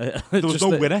there was no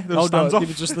winner. There was stands off. It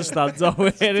was just the stands off.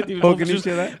 Both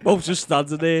just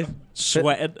standing there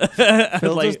sweating.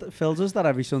 Phil does that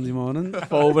every Sunday morning.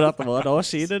 Foaming at the one. I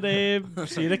seen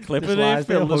a clip of it.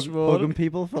 Phil this morning hugging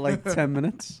people for like 10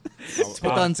 minutes. To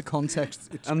put that into context,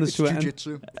 it's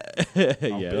jiu-jitsu.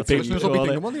 Yeah, listeners will be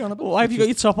thinking, what are you on about? Why have you got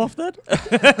your top off then?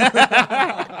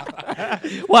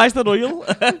 Why is there oil?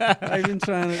 I've been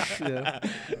trying to.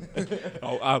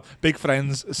 Big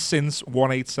friends since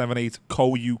 1878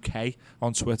 Co-UK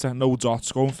on Twitter. No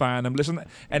dots. Go and find them. Listen,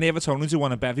 any Evertonians who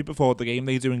want a bevy before the game,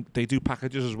 they do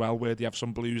packages as well, where they have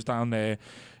some blues down there.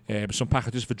 Some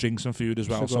packages for drinks and food as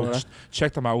well. So just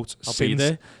check them out.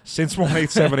 Since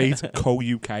 1878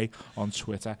 Co-UK on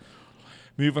Twitter.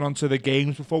 Moving on to the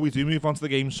games. Before we do move on to the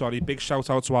games, big shout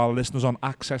out to our listeners on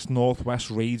Access Northwest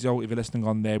Radio. If you're listening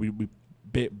on there, we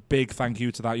big thank you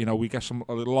to that. We get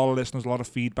a lot of listeners, a lot of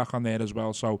feedback on there as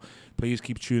well. So please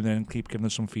keep tuning in and keep giving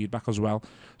us some feedback as well.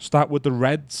 Start with the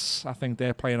Reds. I think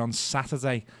they're playing on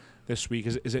Saturday this week.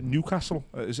 Is it Newcastle?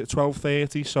 Is it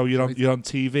 12:30? So you're on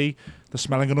TV. They're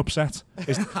smelling an upset.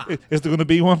 Is there going to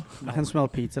be one? I can smell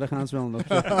pizza. I can't smell an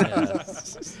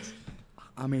upset.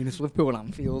 I mean, it's Liverpool and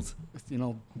Anfield.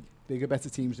 Bigger, better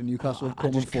teams than Newcastle have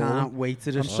come forward. I can't wait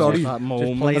to just. I'm sorry. That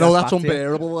moment. I know that's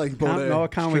unbearable. I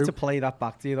can't wait to play that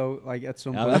back to you though. Like at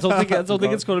some point. I don't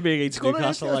think it's going to be against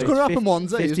Newcastle. It's going to happen one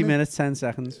day. 50 minutes, 10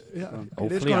 seconds. Yeah,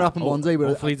 it is going to happen one day.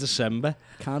 Hopefully December.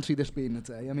 Can't see this being the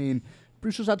day. I mean,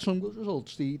 Bruce has had some good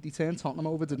results. They turned Tottenham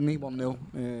over, didn't he?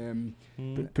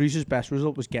 1-0. Bruce's best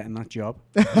result was getting that job.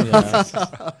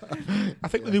 I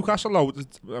think the Newcastle,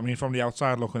 from the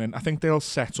outside looking in, I think they'll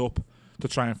set up to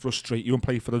try and frustrate you and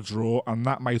play for the draw, and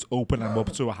that might open them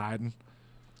up to a hiding.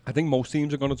 I think most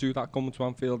teams are going to do that coming to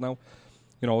Anfield now.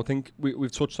 I think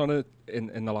we've touched on it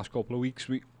in the last couple of weeks.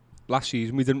 Last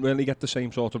season, we didn't really get the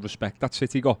same sort of respect that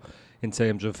City got in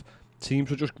terms of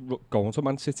teams were just going to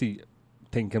Man City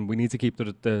thinking we need to keep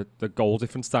the goal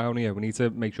difference down here. We need to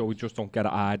make sure we just don't get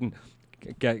it hiding,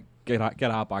 get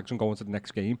our bags and go into the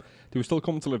next game. They were still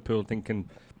coming to Liverpool thinking,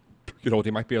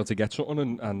 they might be able to get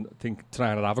something and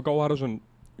trying to have a go at us, and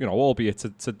albeit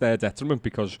to their detriment,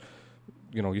 because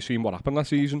you've seen what happened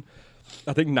last season.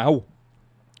 I think now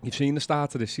you've seen the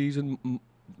start of this season,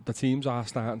 the teams are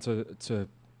starting to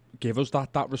give us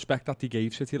that respect that they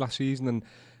gave City last season, and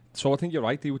so I think you're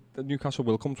right. Newcastle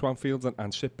will come to Anfield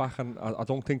and sit back, and I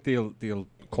don't think they'll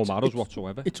come at us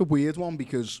whatsoever. It's a weird one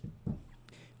because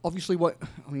obviously we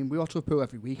watch Liverpool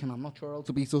every week, and I'm not sure how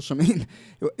to beat us. I mean,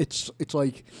 it's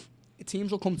like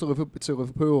teams will come to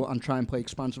Liverpool and try and play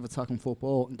expansive attacking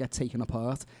football and get taken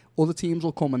apart. Other teams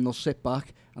will come and they'll sit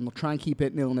back and they'll try and keep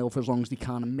it 0-0 for as long as they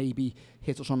can and maybe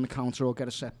hit us on the counter or get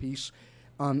a set piece.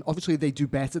 And obviously they do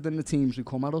better than the teams who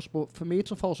come at us, but for me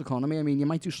it's a false economy. I mean, you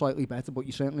might do slightly better, but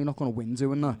you're certainly not going to win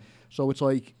doing that. So it's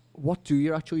like, what do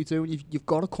you actually do? You've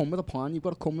got to come with a plan. You've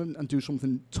got to come in and do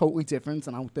something totally different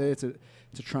and out there to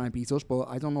try and beat us, but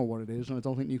I don't know what it is, and I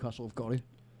don't think Newcastle have got it.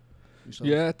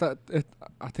 Yeah,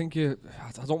 I think I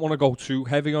don't want to go too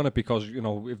heavy on it, because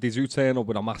if they do turn up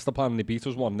with a master plan and they beat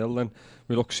us 1-0, then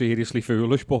we look seriously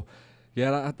foolish. But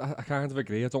yeah, I kind of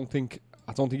agree. I don't think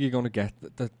you're going to get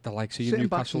the like seeing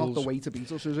Newcastle's. Not the way to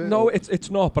beat us, is it? No, it's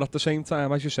not. But at the same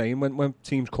time, as you're saying, when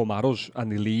teams come at us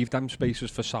and they leave them spaces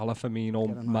for Salah,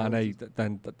 Firmino, Mane,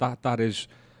 then that is.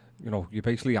 You're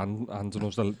basically handing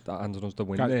us the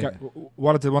win there.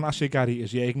 What I did want to ask you, Gary,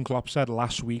 is Jurgen Klopp said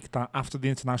last week that after the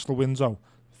international window,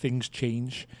 things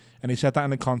change. And he said that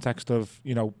in the context of,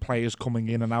 players coming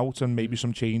in and out and maybe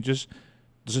some changes.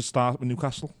 Does it start with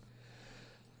Newcastle?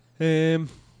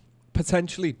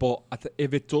 Potentially, but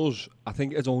if it does, I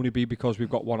think it'd only be because we've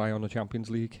got one eye on the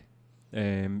Champions League.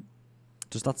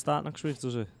 Does that start next week,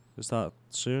 does it? Is that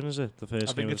soon, is it? The first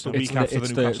I think game it's the week after the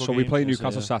Newcastle So game. we play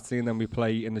Newcastle Saturday, and then we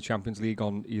play in the Champions League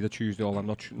on either Tuesday or I'm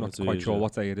not quite sure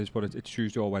what day it is, but it's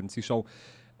Tuesday or Wednesday. So,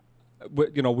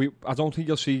 I don't think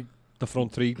you'll see the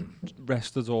front three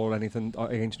rested or anything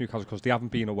against Newcastle, because they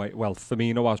haven't been away. Well,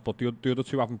 Firmino has, but the other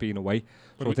two haven't been away.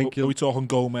 So are we talking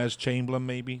Gomez, Chamberlain,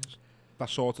 maybe? That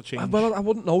sort of change? Well, I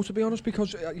wouldn't know, to be honest,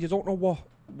 because you don't know what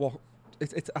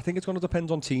I think it's going to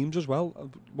depend on teams as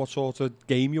well, what sort of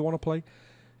game you want to play.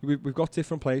 We've got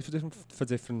different players for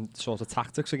different sort of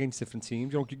tactics against different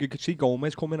teams. You know, you could see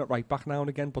Gomez come in at right back now and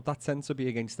again, but that tends to be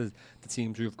against the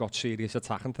teams who've got serious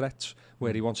attacking threats,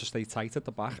 where he wants to stay tight at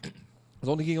the back. I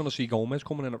don't think you're going to see Gomez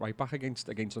coming in at right back against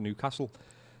a Newcastle.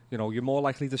 You know, you're more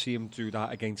likely to see him do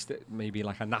that against maybe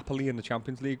like a Napoli in the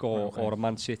Champions League or a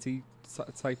Man City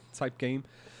type game.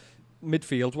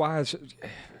 Midfield wise,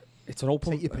 it's an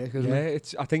open. Take your pick, isn't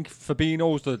it? I think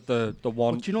Fabinho's the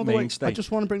one But do you know mainstay. I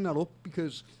just want to bring that up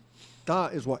because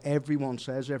that is what everyone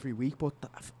says every week, but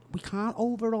we can't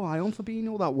over-rely on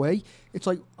Fabinho that way. It's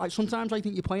like, sometimes I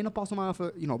think you're playing a bottom half,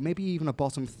 maybe even a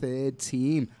bottom third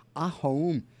team at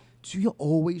home. Do you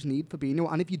always need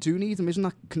Fabinho? And if you do need him, isn't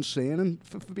that concerning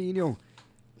for Fabinho?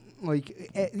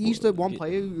 Like, he's the one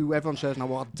player who everyone says,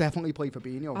 no, I'll definitely play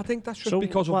Fabinho. I think that's just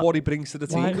because of what he brings to the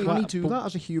team. Can he do that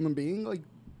as a human being, like,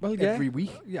 every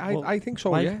week? Yeah, Well, I think so,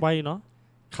 Why not?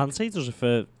 Kante does it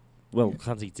for... Well,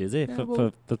 Kante did it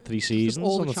for 3 seasons.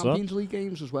 All on the the Champions League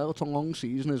games as well. It's a long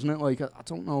season, isn't it? Like, I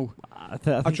don't know. I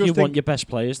think you want your best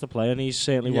players to play, and he's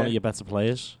certainly one of your better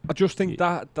players. I just think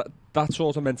that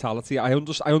sort of mentality, I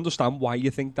understand why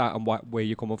you think that and where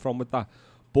you're coming from with that.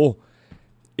 But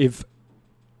if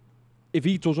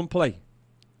he doesn't play,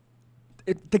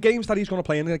 the games that he's going to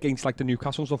play in against like the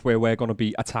Newcastle stuff, where we're going to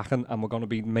be attacking and we're going to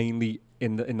be mainly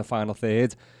in the final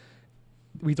third,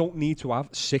 we don't need to have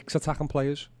 6 attacking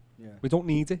players. Yeah. We don't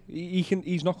need it.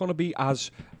 He's not going to be as,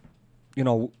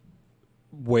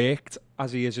 worked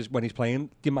as he is when he's playing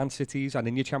your Man Cities and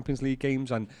in your Champions League games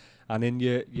and in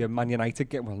your Man United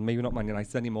game. Well, maybe not Man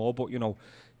United anymore, but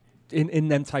in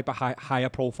them type of higher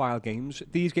profile games.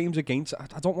 These games against,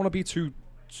 I don't want to be too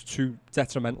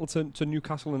detrimental to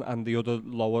Newcastle and the other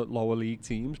lower league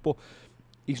teams, but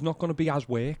he's not going to be as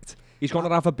worked. He's going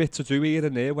to have a bit to do here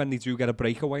and there when they do get a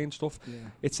breakaway and stuff. Yeah.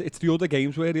 It's the other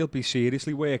games where he'll be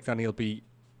seriously worked and he'll be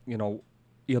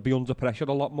under pressure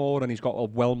a lot more and he's got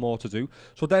well more to do.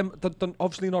 So they're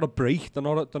obviously not a break. They're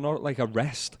not like a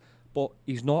rest. But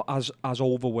he's not as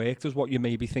overworked as what you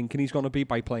may be thinking he's going to be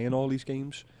by playing all these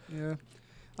games. Yeah.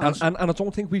 And I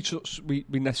don't think we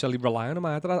necessarily rely on him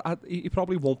either. He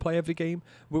probably won't play every game.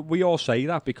 We all say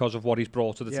that because of what he's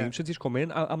brought to the team since he's come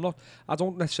in. I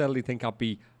don't necessarily think I'd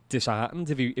be disheartened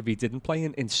if he didn't play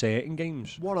in certain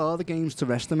games. What are the games to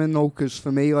rest him in though? Because for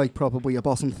me, like probably a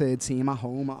bottom third team at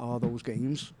home are those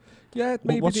games. Yeah,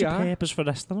 maybe what's they the are. purpose for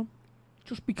resting him?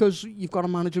 Just because you've got to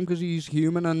manage him because he's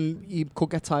human and he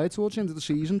could get tired towards the end of the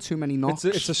season. Too many knocks.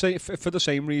 It's the same for the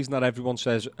same reason that everyone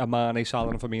says Mane, Salah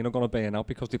and Firmino are going to burn out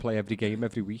because they play every game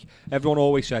every week. Everyone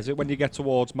always says it when you get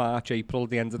towards March, April,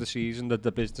 the end of the season,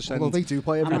 the business end. Well, they do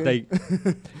play every game.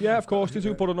 Yeah, of course they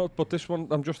do. But this one,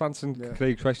 I'm just answering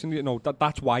Craig's question.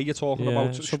 That's why you're talking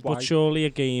about. But surely a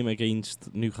game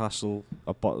against Newcastle,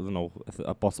 a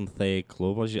bottom third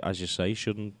club, as you say,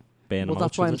 shouldn't. Well,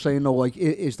 that's why I'm saying, though, like,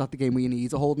 is that the game where you need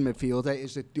to hold a midfielder?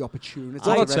 Is it the opportunity?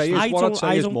 I don't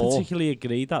particularly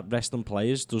agree that resting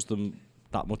players does them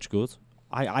that much good.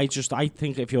 I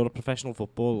think if you're a professional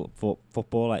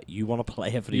footballer, you want to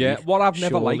play every week. Yeah, what I've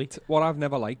never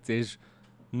liked is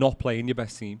not playing your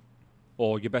best team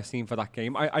or your best team for that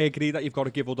game. I agree that you've got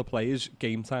to give other players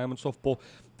game time and stuff, but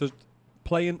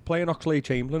playing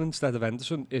Oxlade-Chamberlain instead of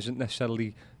Henderson isn't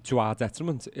necessarily to our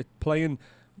detriment. Playing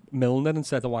Milner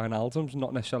instead of Wijnaldum's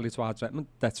not necessarily to our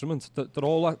detriment. They're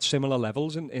all at similar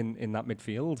levels in that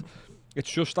midfield. It's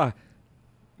just that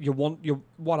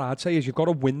what I'd say is you've got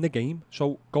to win the game.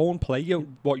 So go and play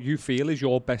what you feel is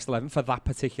your best 11 for that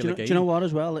particular game. Do you know what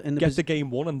as well? Get the game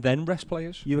won and then rest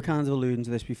players. You were kind of alluding to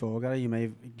this before, Gary. You may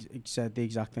have said the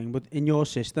exact thing. But in your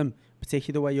system,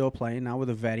 particularly the way you're playing now with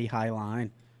a very high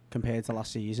line compared to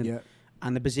last season,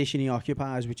 and the position he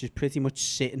occupies, which is pretty much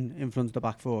sitting in front of the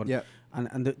back four. Yeah.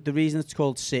 And the reason it's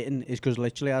called sitting is because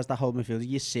literally as the whole midfielder,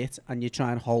 you sit and you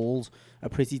try and hold a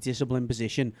pretty disciplined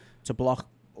position to block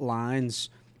lines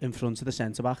in front of the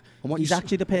centre-back. He's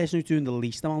actually the person who's doing the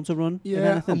least amount of run.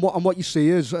 Yeah, and what you see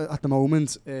is, at the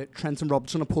moment, Trent and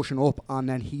Robertson are pushing up, and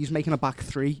then he's making a back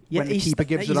three when the keeper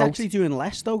gives it out. He's actually doing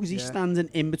less, though, because he's standing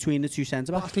in between the two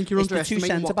centre-backs. I think you're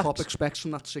underestimating what Klopp expects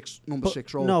from that number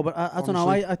 6 role. No, but I don't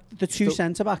know. The two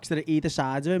centre-backs that are either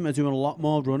side of him are doing a lot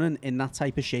more running in that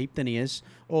type of shape than he is.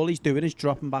 All he's doing is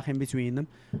dropping back in between them.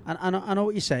 And I know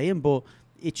what you're saying, but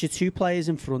it's your two players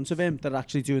in front of him that are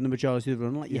actually doing the majority of the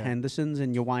run, like your Hendersons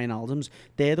and your Wijnaldums.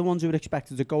 They're the ones who are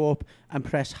expected to go up and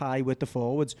press high with the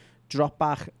forwards, drop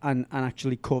back and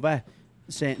actually cover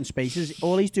certain spaces.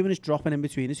 All he's doing is dropping in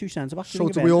between the two centre-backs. So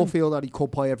do we all feel that he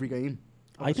could play every game?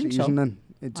 I think so. Then?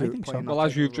 into I think so. playing that Well,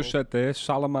 as type you've of just role. said there,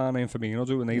 Salamane and Firmino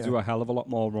do, and they Yeah. do a hell of a lot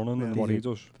more running than Yeah. what They he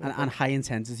do. does. And high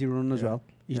intensity run as Yeah. well.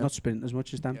 He's Yeah. not sprinting as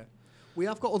much as them. Yeah. We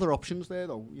have got other options there,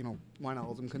 though. You know,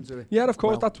 Wijnaldum can do it. Yeah, of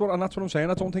course, Well. that's what I'm saying.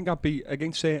 I don't think I'd be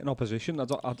against certain opposition.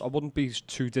 I wouldn't be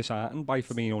too disheartened by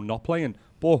Firmino not playing.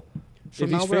 But So if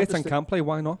now he's we're at fit the and can play,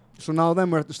 why not? So now then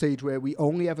we're at the stage where we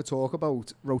only ever talk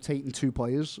about rotating two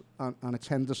players, and it's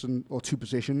Henderson, or two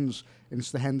positions, and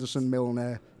it's the Henderson,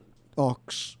 Milner,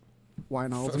 Ox,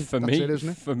 Wijnaldum. For That's me, it, isn't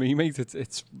it? for me, mate,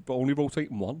 it's only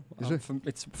rotating one. Is it?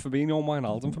 It's Firmino and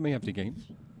Wijnaldum for me every game.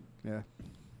 Yeah.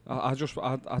 I just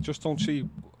don't see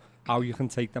how you can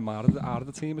take them out of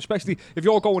the team, especially if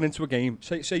you're going into a game.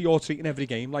 Say you're treating every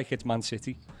game like it's Man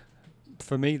City.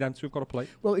 For me, them two have got to play.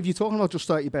 Well, if you're talking about just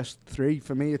start your best three,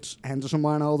 for me it's Henderson,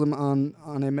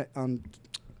 Wijnaldum, and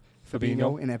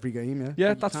Fabinho in every game. Yeah. Yeah,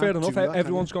 You that's can't fair do enough. that, can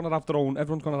Everyone's you? going to have their own.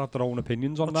 Everyone's going to have their own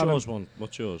opinions on What's that. yours, one?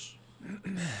 What's yours?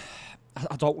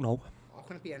 I don't know. How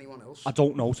can it be anyone else? I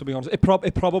don't know, to be honest. It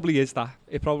probably is that.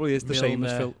 It probably is the same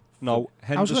as Milner. Phil. No,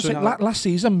 I was going to say, Henderson. last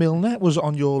season, Milner was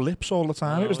on your lips all the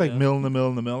time. Oh, it was like yeah.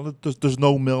 Milner. There's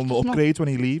no Milner It's not- upgrade when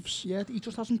he leaves. Yeah, he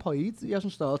just hasn't played. He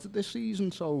hasn't started this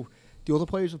season, so the other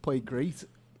players have played great.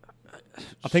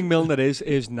 I think Milner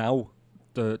is now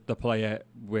the player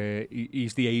where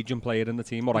he's the aging player in the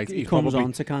team. All right, He he's comes probably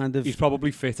on to kind of... he's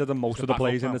probably fitter than most To of the back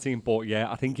players up in now. the team. But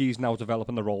yeah, I think he's now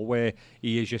developing the role where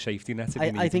he is your safety net. If you I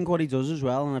need think what he does as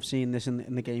well, and I've seen this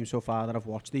in the game so far that I've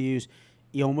watched the use,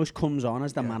 he almost comes on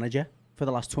as the manager for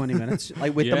the last 20 minutes,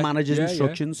 like with the Yeah, manager's yeah,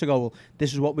 instructions to go, well,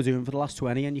 this is what we're doing for the last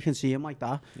 20, and you can see him like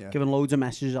that, Yeah. giving loads of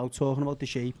messages out, talking about the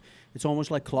shape. It's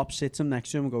almost like Klopp sits him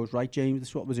next to him and goes, right, James, this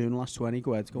is what we're doing the last 20,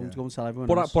 go ahead, go and tell everyone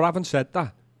else. But having said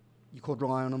that, You could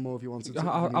rely on him more if you wanted to.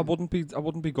 I wouldn't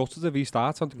be gutted if he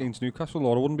started against Newcastle,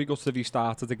 or I wouldn't be gutted if he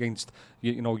started against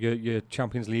your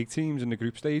Champions League teams in the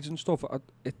group stage and stuff.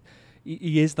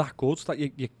 He is that good that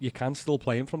you can still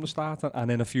play him from the start and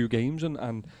in a few games, and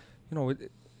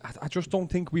I just don't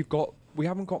think we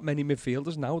haven't got many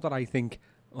midfielders now that I think,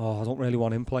 I don't really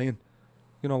want him playing.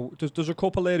 There's a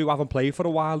couple there who haven't played for a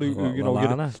while who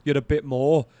Lallana. you're a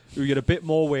bit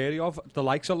more wary of. The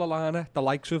likes of Lallana, the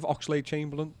likes of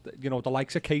Oxlade-Chamberlain, the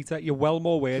likes of Keita. You're well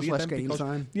more wary Just of less them game because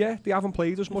time. they haven't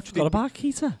played as much. Got about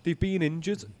Keita. They've been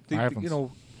injured. I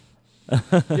haven't.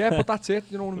 Yeah, but that's it.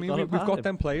 You know what I mean? Forgot We've about got him.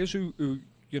 them players who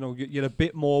you're a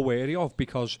bit more wary of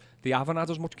because they haven't had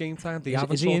as much game time. They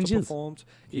haven't Is he sort of injured? performed.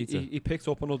 Keita? He picked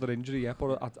up another injury, yeah,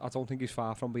 but I don't think he's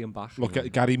far from being back. Look,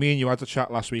 Gary, me and you had a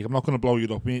chat last week. I'm not going to blow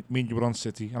you up. Me and you were on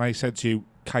City, and I said to you,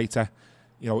 Keita,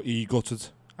 are you gutted?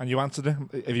 And you answered it.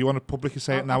 If you want to publicly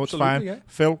say it now, it's fine. Absolutely, yeah.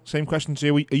 Phil, same question to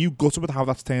you. Are you gutted with how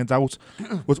that's turned out?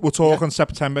 We're talking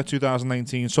September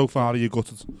 2019. So far, are you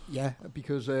gutted? Yeah,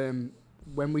 because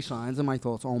when we signed him, I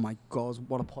thought, oh my God,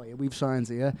 what a player we've signed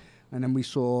here. And then we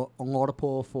saw a lot of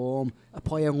poor form. A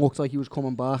player looked like he was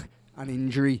coming back. An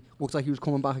injury. Looked like he was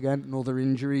coming back again. Another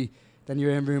injury. Then you're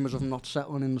hearing rumours of him not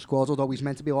settling in the squad, although he's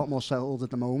meant to be a lot more settled at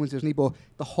the moment, isn't he? But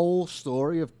the whole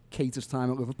story of Keita's time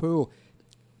at Liverpool,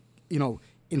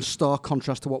 in stark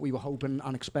contrast to what we were hoping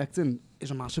and expecting,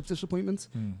 is a massive disappointment.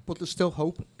 But there's still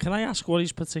hope. Can I ask what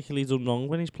he's particularly done wrong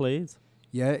when he's played?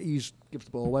 Yeah, he's gives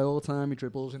the ball away all the time. He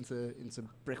dribbles into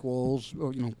brick walls.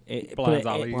 Or, Blind alleys. Blind That's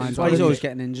why he's alleys. always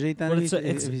getting injured then. But if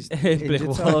it's he's brick injured,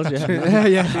 walls, so- yeah.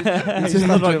 yeah. It's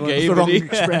not wrong It's game, the wrong is he?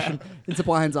 expression. Into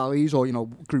blind alleys or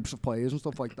groups of players and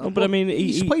stuff like that. No, but I mean,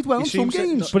 he's he- played well he in some seems to-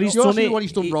 games. but he's You're done asking me it- what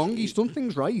he's done he- wrong. He's done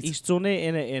things right. He's done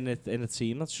it in a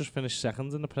team that's just finished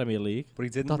second in the Premier League. But he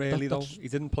didn't That- really, though. that's- He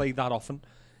didn't play that often.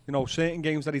 Certain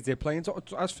games that he did play, and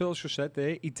as Phil just said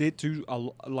there, he did do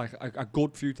a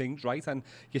good few things right, and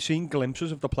you're seeing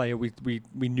glimpses of the player we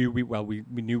knew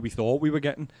we thought we were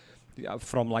getting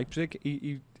from Leipzig.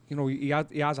 He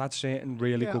has had certain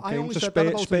really good I only games. The said that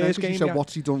about him then Spurs 'cause you game, said yeah.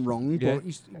 what's he done wrong, Yeah.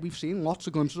 but we've seen lots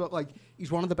of glimpses of he's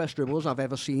one of the best dribblers I've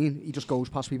ever seen. He just goes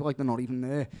past people like they're not even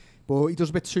there, but he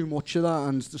does a bit too much of that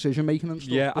and decision making and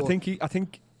stuff. Yeah, I but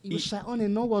think he was settling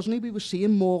in though, wasn't he? We were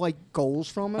seeing more goals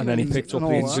from him, And then he picked up all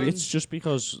the that. injury. It's just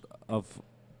because of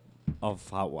how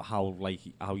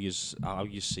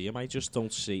you see him. I just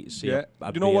don't see. Yeah,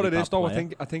 a you know what really it is bad though. player.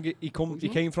 I think he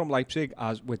came from Leipzig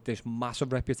as with this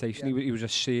massive reputation. Yeah. He was a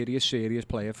serious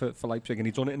player for Leipzig, and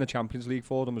he'd done it in the Champions League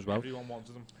for them as well. Everyone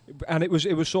wanted him. And it was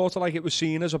sort of like it was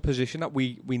seen as a position that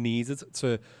we needed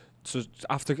to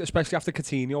especially after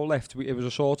Coutinho left. It was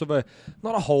a sort of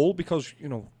not a hole because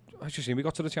as you see, we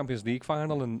got to the Champions League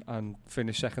final and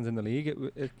finished second in the league.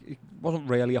 It wasn't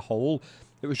really a hole.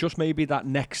 It was just maybe that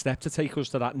next step to take us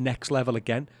to that next level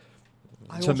again.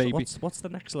 to maybe. What's the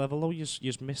next level though? You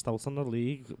just missed out on the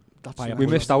league. We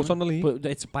missed out on the league. But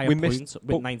it's by a point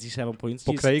with 97 points.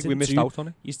 But Craig, we missed out on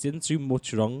it. You didn't do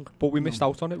much wrong. But we missed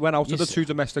out on it. Went out of the two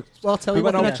domestic. Well, I'll tell you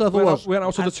what the next level was. We went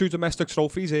out of the two domestic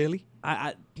trophies early.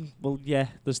 Well, yeah,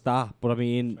 there's that. But I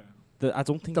mean, I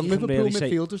don't think the you can Liverpool really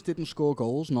midfielders didn't score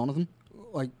goals. None of them.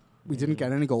 Like, we didn't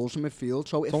get any goals from midfield,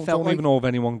 so it felt don't like... even know if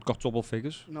anyone got double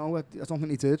figures. No, I don't think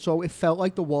they did. So it felt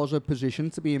like there was a position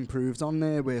to be improved on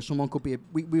there where someone could be...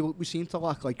 We seemed to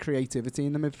lack like creativity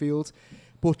in the midfield.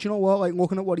 But you know what? Like,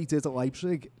 looking at what he did at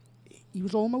Leipzig, he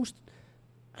was almost...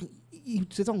 He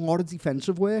did a lot of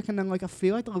defensive work, and then like I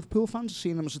feel like the Liverpool fans are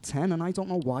seeing him as a 10, and I don't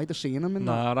know why they're seeing him in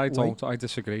that I way. don't. I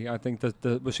disagree. I think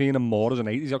that we're seeing him more as an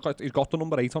 8. He's got the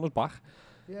number 8 on his back.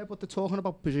 Yeah, but they're talking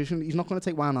about position. He's not going to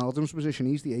take Wijnaldum's position.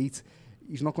 He's the 8.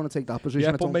 He's not going to take that position.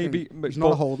 Yeah, but maybe he's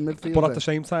not a holding midfielder. But at the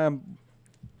same time,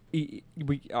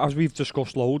 as we've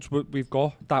discussed loads, we've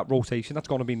got that rotation that's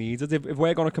going to be needed. If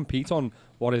we're going to compete on,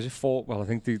 what is it, 4? Well, I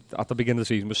think at the beginning of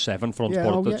the season was 7 fronts,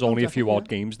 but there's only a few odd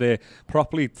games there.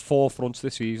 Properly 4 fronts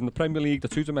this season: the Premier League, the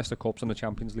 2 domestic cups, and the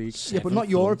Champions League. Yeah, but not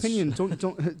your opinion.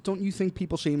 Don't you think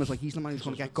people see him as like he's the man who's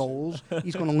going to get goals?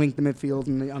 He's going to link the midfield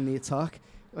and the attack.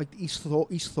 Like he's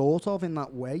thought of in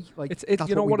that way. Like that's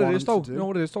you know what it is though. You know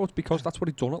what it is though. It's because that's what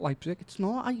he's done at Leipzig. It's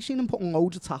not. I've seen him putting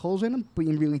loads of tackles in and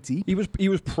being really deep. He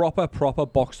was proper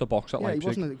box to box at Leipzig. He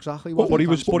wasn't exactly. But he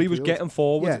was getting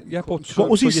forward. Yeah, but what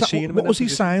was he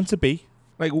signed to be?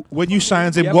 Like when you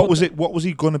signed him, what was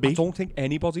he going to be? I don't think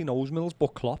anybody knows, Mills,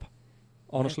 but Klopp.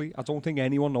 Honestly, I don't think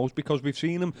anyone knows because we've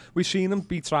seen him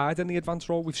be tried in the advanced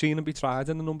role. We've seen him be tried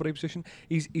in the number 8 position.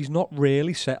 He's not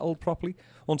really settled properly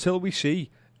until we see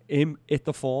him at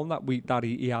the form that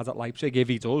he had at Leipzig. If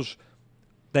he does,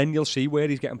 then you'll see where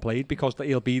he's getting played because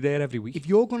he'll be there every week. If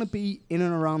you're going to be in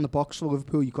and around the box for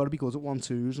Liverpool, you've got to be good at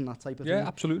 1-2s and that type of thing. Yeah,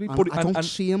 absolutely. But I don't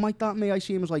see him like that, mate. I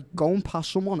see him as like going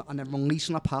past someone and then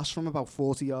releasing a pass from about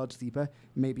 40 yards deeper,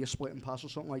 maybe a splitting pass or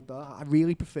something like that. I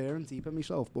really prefer him deeper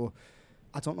myself, but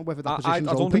I don't know whether that position's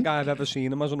I don't open. think I've ever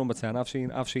seen him as a number 10. I've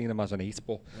seen him as an 8,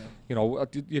 but you know,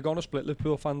 you're going to split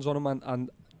Liverpool fans on him, and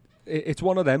it's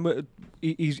one of them.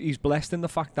 He's blessed in the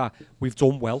fact that we've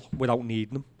done well without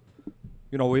needing him.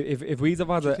 You know, if we'd have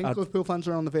had Do you think Liverpool fans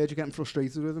are on the verge of getting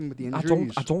frustrated with him with the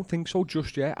injuries? I don't think so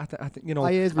just yet. I think you know.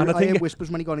 I heard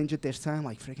whispers when he got injured this time,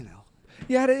 like freaking hell.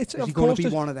 Yeah, it's of course be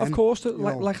one of them. Of course,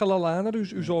 like a Lallana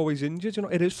who's always injured. You know,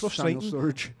 it is frustrating.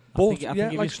 But I think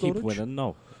if you keep winning,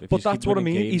 no. But that's what I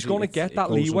mean. He's going to get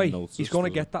that leeway. He's going to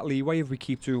get that leeway if we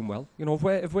keep doing well. You know,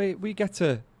 if we get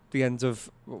to the end of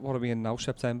what are we in now,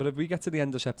 September? If we get to the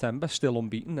end of September still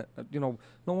unbeaten, you know,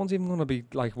 no one's even going to be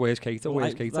like, "Where's Keita?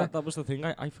 Where's Keita?" That was the thing.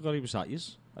 I forgot he was at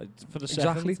yours for the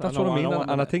exactly. That's what I mean,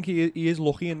 and I think he is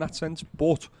lucky in that sense.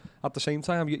 But at the same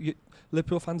time,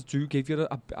 Liverpool fans do give you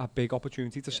a big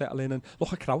opportunity to settle in. And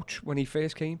look at Crouch when he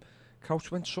first came.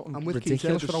 Crouch went something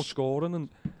ridiculous without scoring, and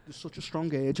there's such a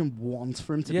strong urge and want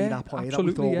for him to be that player that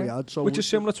we thought we had. So which is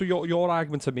similar to your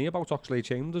argument to me about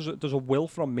Oxlade-Chamberlain. There's a will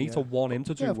from me to want him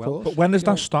to do well. But when does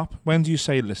that stop? When do you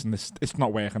say, listen, it's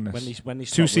not working? This when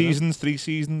 2 seasons, 3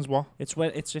 seasons, what?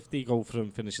 It's if they go from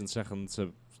finishing second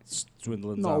to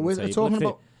dwindling down the table. No, we're talking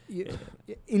about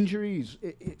injuries.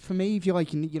 For me, if you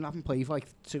haven't played for like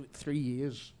 2-3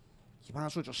 years, you might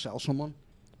as well just sell someone.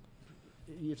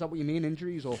 Is that what you mean,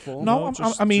 injuries or form? No,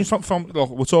 I mean from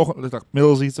look, we're talking like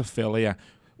Millsy to Phil here.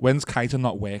 When's Keita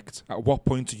not worked? At what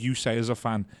point do you say as a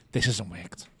fan, this hasn't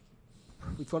worked?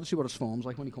 We've got to see what his form's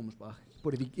like when he comes back.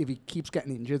 But if he keeps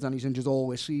getting injured and he's injured all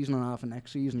this season and half of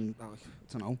next season, I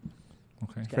don't know.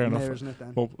 Okay, fair enough. There, isn't it,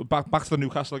 then? Well, back to the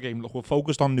Newcastle game. Look, we're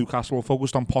focused on Newcastle. We're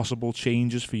focused on possible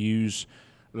changes for yous.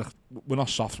 Look, we're not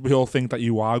soft. We all think that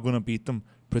you are going to beat them.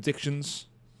 Predictions?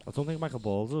 I don't think Michael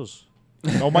Ball does.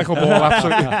 No, Michael Ball,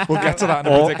 absolutely. We'll get to that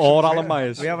in the predictions. Or Alan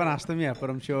Myers. We haven't asked him yet, but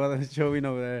I'm sure we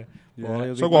know.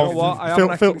 So go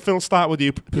on, Phil, start with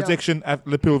you. Prediction at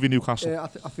Liverpool v Newcastle.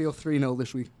 I feel 3-0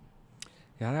 this week.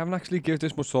 Yeah, I haven't actually given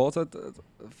this much thought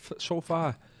so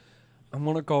far. I'm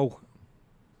going to go...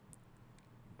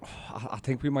 I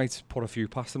think we might put a few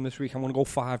past them this week. I'm going to go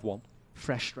 5-1.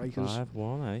 Fresh strikers.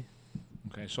 5-1, eh?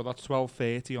 Okay, so that's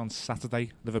 12:30 on Saturday,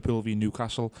 Liverpool v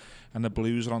Newcastle, and the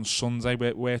Blues are on Sunday.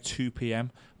 We're 2 p.m.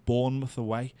 Bournemouth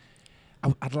away.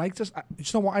 I'd like to... you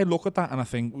know what? I look at that and I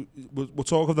think... We'll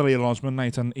talk of the Leon Osman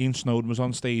night, and Ian Snowden was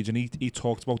on stage and he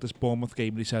talked about this Bournemouth game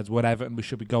and he said, whatever, and we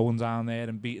should be going down there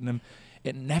and beating them.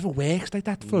 It never works like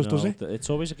that for us, does it? It's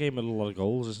always a game with a lot of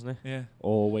goals, isn't it? Yeah.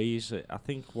 Always. I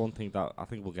think one thing that... I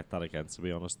think we'll get that again, to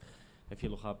be honest. If you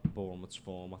look at Bournemouth's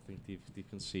form, I think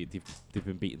they've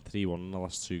been beaten 3-1 in the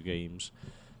last 2 games.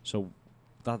 So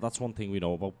that's one thing we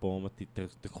know about Bournemouth. They're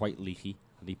quite leaky.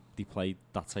 and they play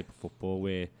that type of football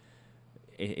where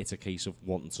it's a case of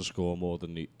wanting to score more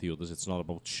than the others. It's not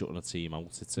about shutting a team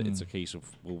out. It's a case of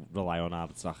we'll rely on our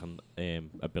attacking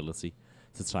ability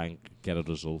to try and get a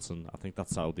result, and I think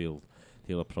that's how they'll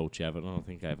approach Everton. I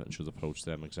think Everton should approach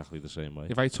them exactly the same way.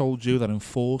 If I told you that in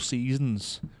 4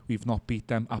 seasons we've not beat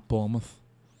them at Bournemouth,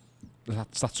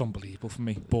 that's unbelievable for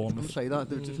me. I Bournemouth. say that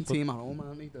they're a different team at home,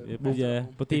 aren't they?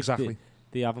 But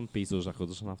they haven't beat us at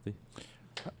Goodison, have they?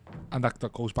 And that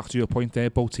goes back to your point there,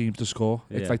 both teams to score.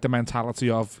 It's like the mentality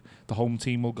of the home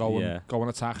team will go and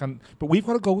attack. But we've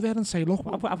got to go there and say, look,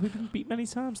 have we been beat many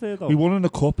times there though? We won in the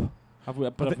cup. Have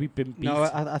we been beat? No,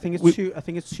 I think it's two. I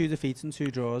think it's 2 defeats and 2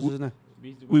 draws, isn't it?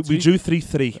 We drew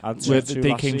 3-3 where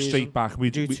they came season. straight back. We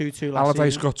drew 2-2 last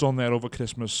Allardyce season. got done there over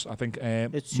Christmas. I think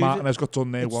Martinez got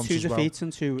done there once as well. It's 2 defeats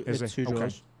and 2 draws.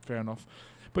 Okay, fair enough.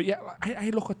 But yeah, I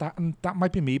look at that, and that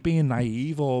might be me being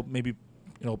naive or maybe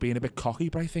being a bit cocky,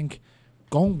 but I think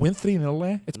go and win 3-0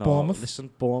 there. It's Bournemouth.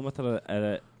 Listen, Bournemouth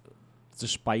are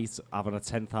despite having a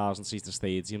 10,000 seater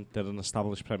stadium, they're an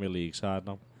established Premier League side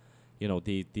now.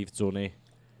 They've done it.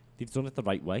 They've done it the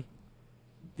right way.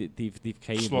 They've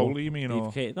came slowly, you mean?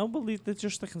 No, but they're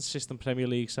just a consistent Premier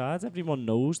League side. Everyone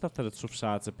knows that they're a tough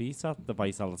side to beat at the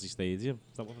Vitality Stadium.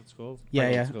 Is that what it's called?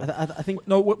 Yeah. I think.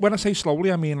 No, when I say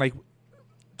slowly, I mean like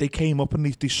they came up and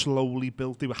they slowly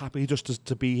built. They were happy just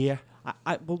to be here.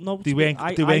 They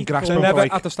weren't grasping.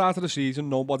 At the start of the season,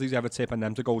 nobody's ever tipping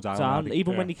them to go down.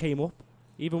 Even when they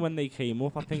came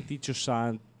up, I think they just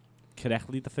signed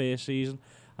correctly the first season.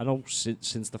 I know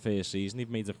since the first season they've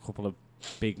made a couple of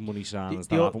big money signings.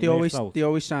 They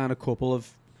always sign a couple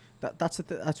of. That's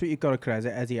what you've got to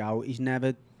credit Eddie Howe. He's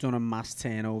never done a mass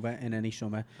turnover in any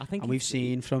summer. And we've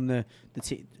seen from the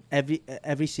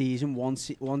every season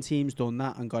one team's done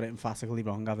that and got it emphatically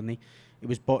wrong, haven't they? It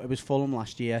was Fulham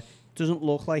last year. Doesn't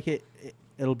look like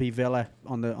it'll be Villa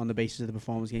on the basis of the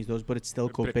performance against us, but it still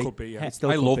could be. Yeah.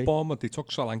 I love Bournemouth. They took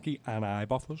Solanke and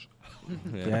Ibe off us.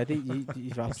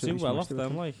 He's absolutely well off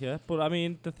them, But I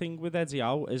mean, the thing with Eddie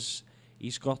Howe is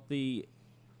he's got and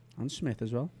Smith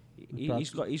as well.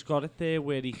 He's got it there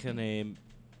where he can he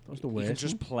can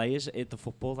just play the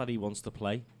football that he wants to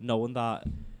play, knowing that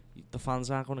the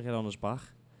fans aren't going to get on his back.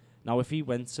 Now, if he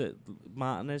went to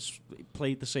Martinez,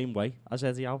 played the same way as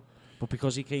Eddie Howe, but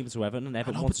because he came to Everton and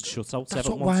Everton wanted shutouts, that's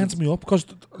what winds me up. Because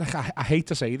I hate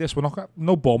to say this,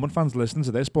 no Bournemouth fans listening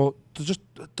to this, but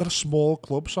they're a small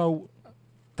club, so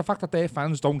the fact that their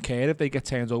fans don't care if they get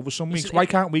turned over some weeks, why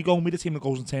can't we go and be the team that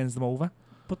goes and turns them over?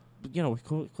 But it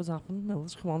could happen.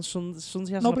 Mills, come on, Sunday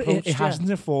hasn't. No, but it hasn't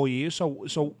in 4 years.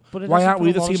 So why aren't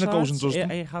we the team that goes and does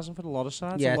them? It hasn't for a lot of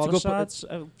sides. Yeah, a lot of sides.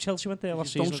 Chelsea went there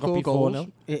last season and got beat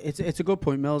 4-0. It's a good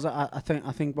point, Mills. I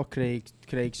think what Craig's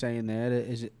saying there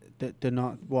is that they're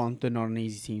not an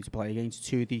easy team to play against.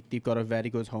 2, they've got a very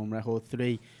good home record.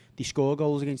 3, they score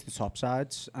goals against the top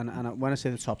sides. And when I say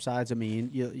the top sides, I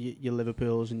mean your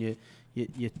Liverpools and your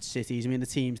Cities. I mean the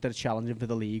teams that are challenging for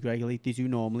the league regularly. They do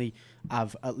normally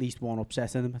have at least one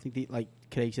upset in them. I think like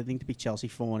Craig said, they beat Chelsea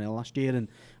 4-0 last year,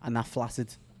 and that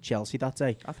flattered Chelsea that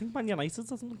day. I think Man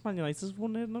United's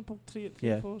won it in about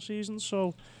 3-4 seasons.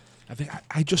 So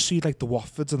I just see like the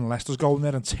Watfords and Leicesters going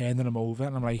there and turning them over,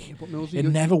 and I'm like, it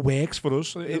never works for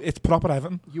us. It's proper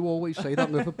Everton. You always say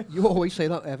that you always say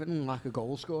that Everton lack a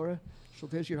goal scorer. So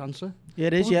there's your answer. Yeah,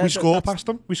 it is. We scored past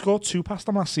them. We scored 2 past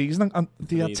them last season, and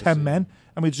they had 10 men,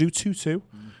 and we drew 2-2.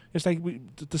 It's like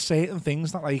there's certain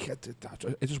things that like it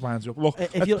just winds you up. Look,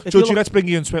 Judgy, let's bring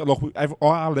you into it. Look, all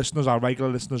our listeners, our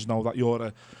regular listeners, know that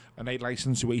you're an A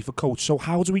licensed UEFA coach. So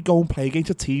how do we go and play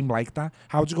against a team like that?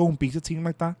 How do you go and beat a team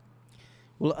like that?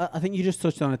 Well, I think you just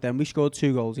touched on it then. We scored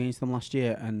 2 goals against them last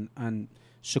year and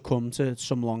succumbed to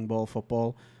some long ball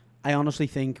football. I honestly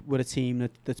think we're a team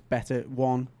that's better,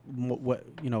 more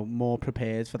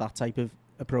prepared for that type of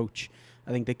approach.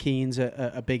 I think that Keane's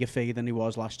a bigger figure than he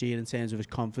was last year in terms of his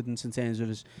confidence, in terms of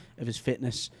his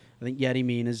fitness. I think Yerry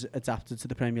Mina's adapted to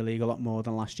the Premier League a lot more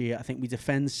than last year. I think we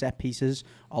defend set pieces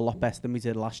a lot better than we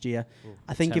did last year.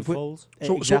 I think if we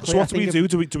so what do we do?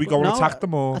 Do we go and attack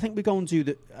them, or I think we go and do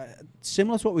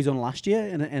similar to what we've done last year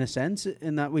in a sense,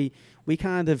 in that we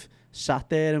kind of sat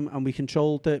there and we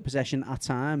controlled the possession at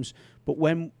times, but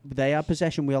when they had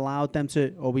possession, we allowed them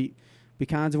to, or we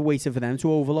kind of waited for them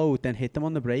to overload, then hit them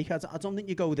on the break. I don't think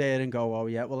you go there and go, oh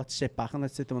yeah, well let's sit back and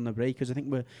let's hit them on the break, because I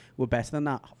think we're better than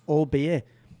that. Albeit,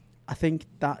 I think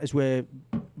that is where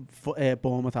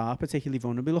Bournemouth are particularly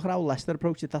vulnerable. Look at how Leicester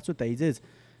approached it. That's what they did.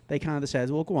 They kind of said,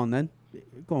 well, go on then,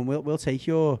 we'll take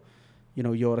your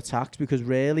attacks, because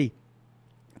really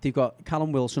they've got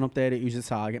Callum Wilson up there who's the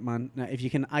target man. Now, if you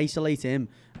can isolate him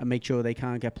and make sure they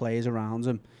can't get players around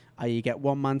him, you get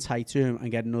one man tight to him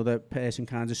and get another person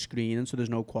kind of screening so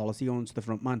there's no quality going to the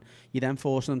front man, you then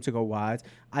force them to go wide.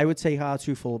 I would take our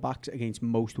 2 full-backs against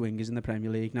most wingers in the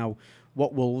Premier League. Now,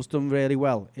 what Wolves done really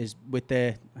well is with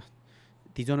their...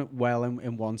 They done it well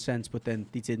in one sense, but then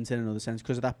they didn't in another sense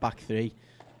because of that back 3.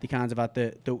 They kind of had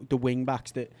the wing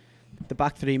backs that... The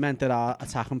back 3 meant that our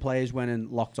attacking players went and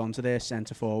locked onto their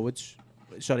centre backs,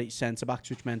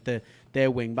 which meant that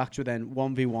their wing backs were then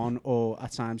 1v1 or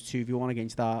at times 2v1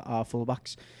 against our full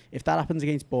backs. If that happens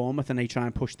against Bournemouth and they try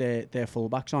and push their full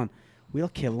backs on, we'll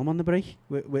kill them on the break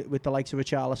with the likes of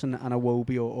Richarlison and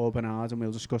Iwobi or Bernard, and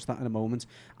we'll discuss that in a moment.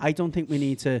 I don't think we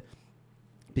need to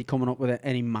be coming up with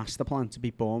any master plan to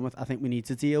beat Bournemouth. I think we need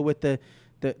to deal with the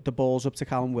balls up to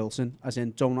Callum Wilson, as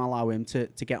in don't allow him to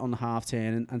get on the half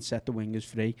turn and set the wingers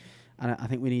free. And I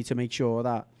think we need to make sure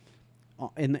that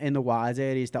in the wide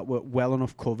areas that we're well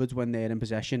enough covered when they're in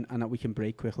possession and that we can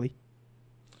break quickly.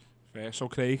 Fair. So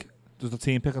Craig, does the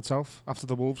team pick itself after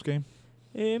the Wolves game?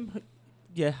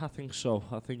 Yeah, I think so.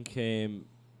 I think the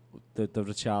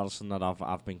Richarlison that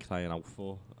I've been crying out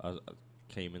for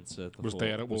came into the was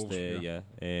there at Wolves.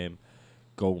 Yeah.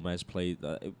 Gomez played.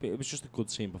 It was just a good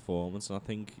team performance, and I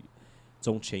think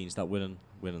don't change that winning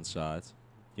side.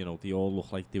 You know, they all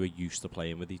look like they were used to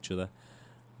playing with each other.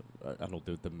 I know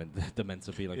they're meant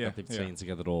to be like that. They've trained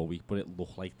together all week, but it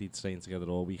looked like they'd trained together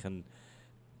all week. And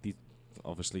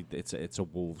obviously, it's a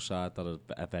Wolves side that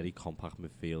are very compact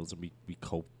midfields, and we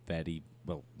cope very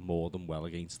well, more than well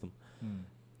against them.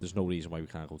 There's no reason why we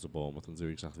can't go to Bournemouth and do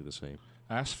exactly the same.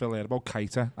 I asked Phil here about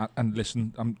Keita, and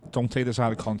listen, don't take this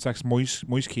out of context.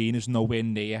 Moise Keane is nowhere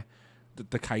near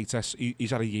the Keita.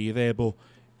 He's had a year there, but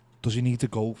does he need to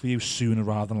go for you sooner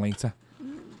rather than later?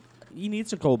 He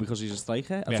needs a goal because he's a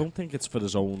striker. I don't think it's for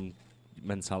his own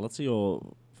mentality or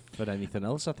for anything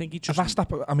else. I think he just...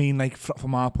 I mean, like,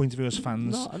 from our point of view as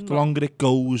fans, the longer it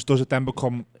goes, does it then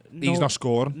become he's not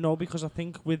scoring? No, because I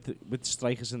think with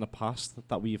strikers in the past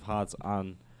that we've had,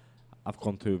 and I've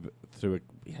gone through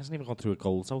he hasn't even gone through a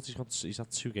goal out. He's had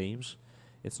 2 games.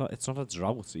 It's not a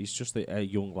drought. He's just a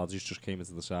young lad who's just came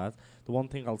into the side. The one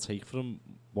thing I'll take from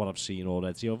what I've seen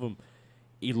already of him,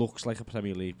 he looks like a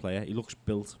Premier League player. He looks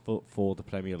built for the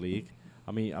Premier League.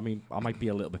 I mean, I might be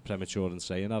a little bit premature in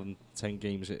saying that. In 10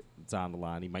 games down the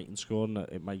line, he mightn't score, and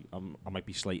I might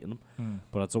be slating him.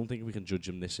 But I don't think we can judge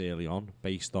him this early on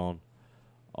based on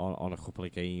a couple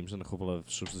of games and a couple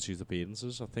of substitute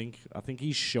appearances. I think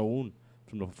he's shown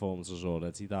from the performances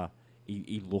already that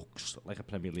he looks like a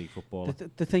Premier League footballer.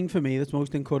 The thing for me that's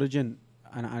most encouraging,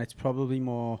 and it's probably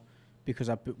more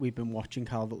because we've been watching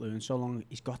Calvert-Lewin so long,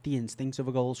 he's got the instincts of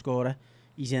a goal scorer.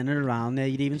 He's in and around there.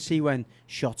 You'd even see when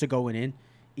shots are going in,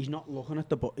 he's not looking at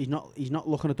the he's not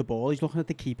looking at the ball. He's looking at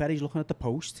the keeper. He's looking at the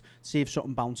post to see if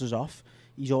something bounces off.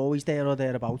 He's always there or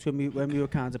thereabouts. When we were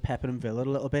kind of peppering Villa a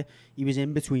little bit, he was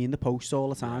in between the posts all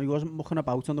the time. He wasn't mucking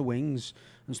about on the wings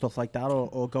and stuff like that,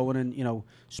 or going and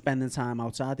spending time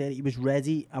outside there. He was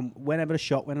ready, and whenever a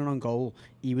shot went in on goal,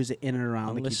 he was in and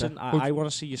around the listen, keeper. I want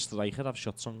to see your striker have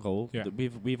shots on goal. Yeah.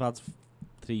 We've had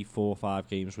 3, 4, 5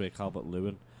 games where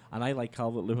Calvert-Lewin, and I like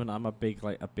Calvert-Lewin. I'm a big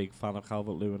fan of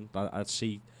Calvert-Lewin. I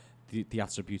see the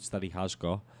attributes that he has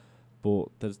got. But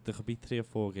there could be 3 or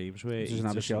 4 games where he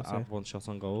doesn't have one shot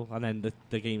on goal, and then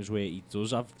the games where he does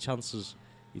have chances,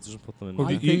 he doesn't put them in.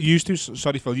 Well, you used to,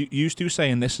 sorry Phil, you used to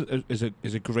saying this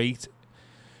is a great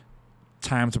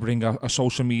time to bring a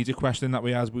social media question that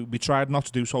we had. We tried not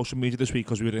to do social media this week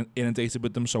because we were inundated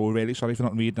with them, so we're really sorry for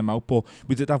not reading them out. But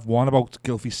we did have one about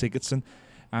Gylfi Sigurdsson,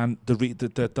 and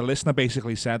the listener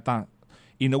basically said that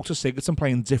he noticed Sigurdsson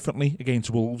playing differently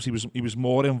against Wolves. He was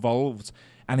more involved,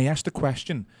 and he asked a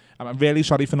question. I'm really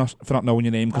sorry for not knowing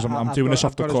your name because I'm doing this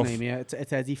off the cuff. His name, yeah.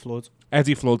 It's Eddie Flood.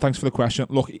 Eddie Flood, thanks for the question.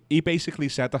 Look, he basically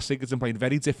said that Sigurdsson played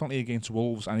very differently against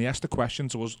Wolves, and he asked the question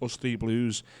to us 3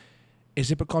 Blues: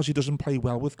 is it because he doesn't play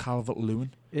well with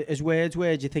Calvert-Lewin? His words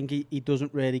were, do you think he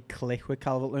doesn't really click with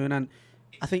Calvert-Lewin? And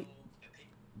I think...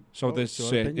 So there's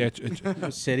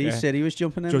City was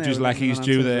jumping in Judge's there. like he's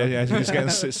due there. Yeah, he's getting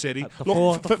City.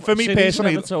 Look, for me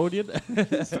personally,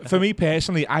 for me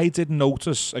personally, I did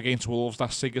notice against Wolves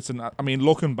that Sigurdsson. I mean,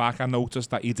 looking back, I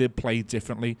noticed that he did play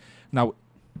differently. Now,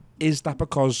 is that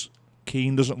because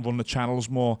Keane doesn't run the channels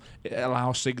more? It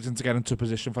allows Sigurdsson to get into a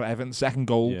position for Everton's second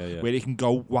goal, where he can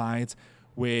go wide.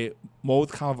 Where more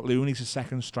with Calvert-Lewin, he's a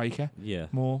second striker. Yeah.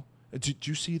 More. Do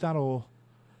you see that or?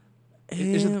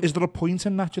 Is there a point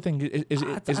in that, do you think?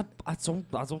 I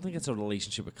don't think it's a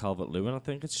relationship with Calvert-Lewin. I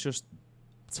think it's just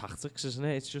tactics, isn't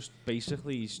it? It's just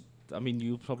basically I mean,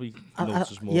 you'll probably I-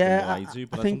 notice more yeah, than what I do,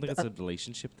 but I don't think it's a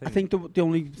relationship thing. I think the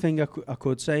only thing I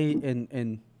could say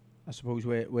in I suppose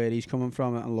where he's coming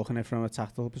from and looking at it from a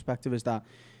tactical perspective is that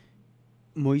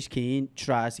Moise Keane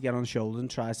tries to get on the shoulder and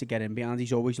tries to get in behind.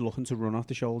 He's always looking to run off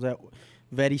the shoulder.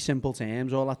 Very simple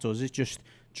terms. All that does is just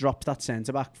drop that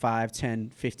centre back 5,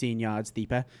 10, 15 yards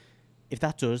deeper. If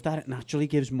that does that, it naturally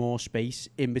gives more space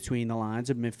in between the lines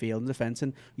of midfield and defence.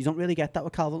 And you don't really get that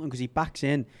with Calvert-Lewin because he backs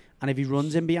in. And if he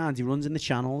runs in behind, he runs in the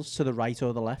channels to the right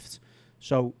or the left.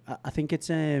 So I think it's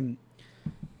the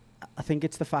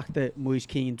fact that Moise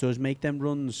Keane does make them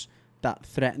runs that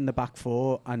threaten the back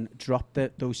four and drop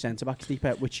those centre-backs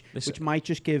deeper, which might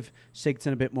just give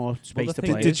Sigurdsson a bit more space to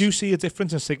play. Did you see a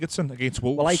difference in Sigurdsson against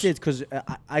Wolves? Well, I did, because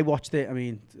I watched it. I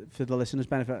mean, for the listeners'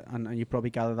 benefit, and you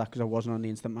probably gathered that because I wasn't on the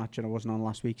instant match and I wasn't on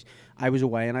last week's. I was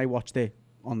away and I watched it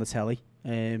on the telly.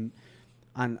 And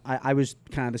I was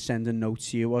kind of sending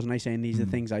notes to you, wasn't I, saying these are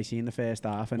the things I see in the first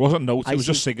half. And it wasn't notes, it was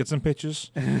just Sigurdsson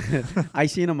pictures. I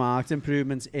seen a marked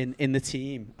improvement in the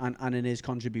team and in his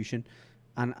contribution.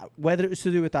 And whether it was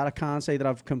to do with that, I can't say that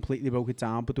I've completely broke it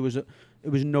down, but it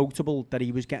was notable that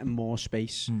he was getting more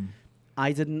space.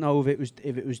 I didn't know if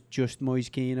it was just Moise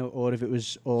Keane or if it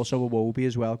was also Iwobi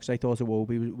as well, because I thought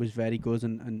Iwobi was very good,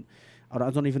 and I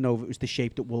don't even know if it was the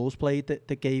shape that Wolves played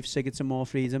that gave Sigurdsson more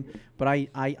freedom. But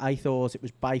I thought it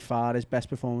was by far his best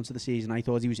performance of the season. I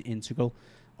thought he was integral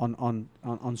on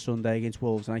Sunday against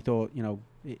Wolves, and I thought, you know,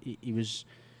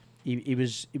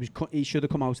 he should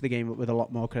have come out of the game with a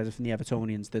lot more credit from the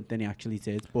Evertonians than he actually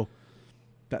did. But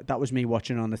that was me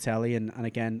watching on the telly, and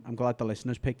again, I'm glad the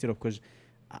listeners picked it up because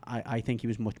I think he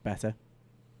was much better.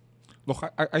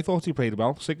 Look, I thought he played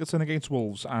well, Sigurdsson against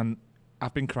Wolves, and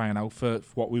I've been crying out for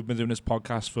what we've been doing this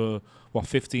podcast for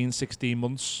 15, 16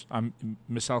 months.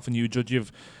 Myself and you, Judge,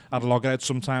 you've had a loggerhead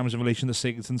sometimes in relation to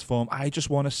Sigurdsson's form. I just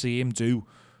want to see him do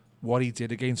what he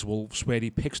did against Wolves, where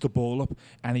he picks the ball up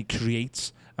and he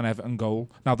creates an Everton goal.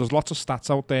 Now, there's lots of stats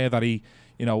out there that he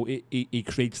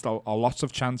creates lots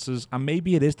of chances, and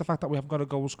maybe it is the fact that we haven't got a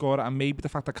goal scorer, and maybe the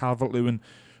fact that Calvert-Lewin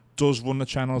does run the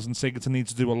channels and Sigurdsson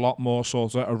needs to do a lot more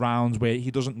sort of around where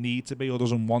he doesn't need to be or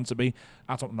doesn't want to be.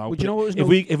 I don't know. Well, do you know what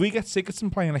if we get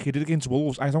Sigurdsson playing like he did against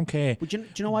Wolves, I don't care. Do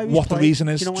you know why he was what playing? The reason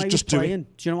is. Do you know why just he was do playing?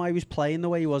 it. Do you know why he was playing the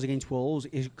way he was against Wolves?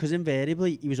 Is because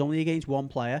invariably he was only against one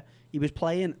player. He was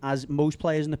playing as most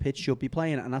players on the pitch should be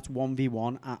playing, and that's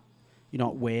 1v1 at, you know,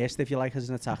 worst, if you like, as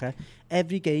an attacker.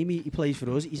 Every game he plays for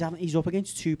us, he's up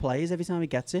against two players every time he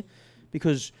gets it,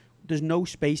 because there's no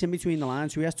space in between the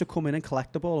lines, so he has to come in and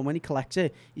collect the ball, and when he collects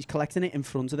it, he's collecting it in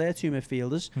front of their two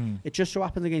midfielders. It just so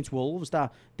happened against Wolves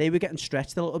that they were getting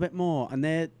stretched a little bit more, and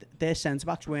their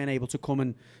centre-backs weren't able to come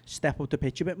and step up the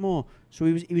pitch a bit more, so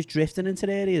he was drifting into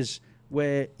the areas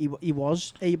where he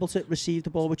was able to receive the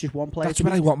ball with just one player. That's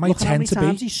what I want my 10 to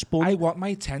be. Spun. I want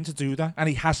my 10 to do that, and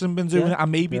he hasn't been doing it.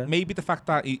 And maybe the fact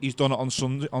that he's done it on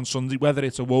Sunday, whether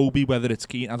it's Iwobi, whether it's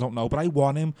Keane, I don't know. But I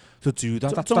want him to do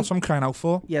that. That's what I'm crying out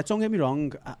for. Yeah, don't get me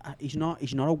wrong. He's not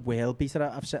a world beater.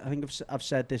 I've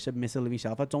said this admittedly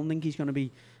myself. I don't think he's going to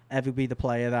ever be the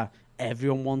player that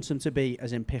everyone wants him to be,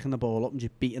 as in picking the ball up and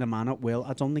just beating a man at will.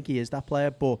 I don't think he is that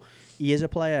player, but he is a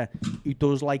player who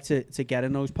does like to get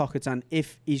in those pockets, and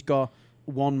if he's got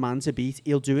one man to beat,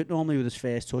 he'll do it normally with his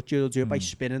first touch. He'll do it by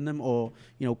spinning them or,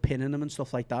 you know, pinning them and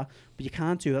stuff like that. But you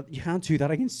can't do that. You can't do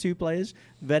that against two players.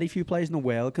 Very few players in the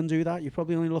world can do that. You're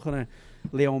probably only looking at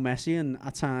Leo Messi and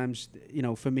at times, you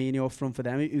know, Firmino up front for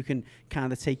them, who can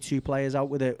kind of take two players out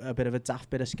with a bit of a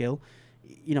daft bit of skill.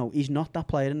 You know, he's not that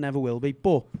player and never will be.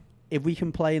 But if we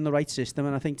can play in the right system,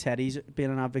 and I think Terry's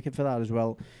been an advocate for that as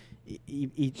well,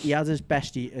 he had his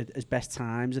best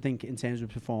times, I think, in terms of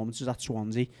performances at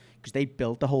Swansea, because they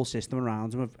built the whole system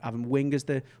around him of having wingers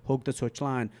that hug the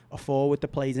touchline, a forward that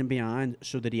plays in behind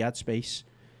so that he had space.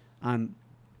 And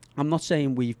I'm not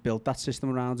saying we've built that system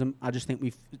around him. I just think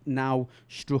we've now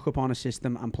struck upon a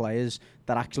system and players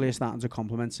that actually are starting to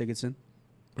complement Sigurdsson.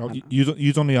 Well,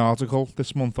 you done the article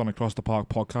this month on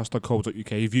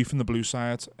acrosstheparkpodcast.co.uk, View from the Blue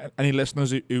Side. Any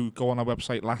listeners who go on our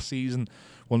website last season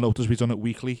will notice we've done it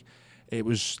weekly. It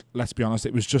was, let's be honest,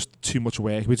 it was just too much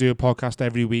work. We do a podcast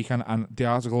every week, and the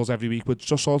articles every week were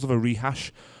just sort of a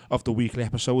rehash of the weekly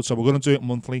episode. So we're going to do it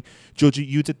monthly. Judgy,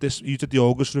 you did the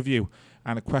August review,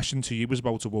 and a question to you was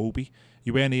about Iwobi.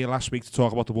 You weren't here last week to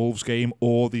talk about the Wolves game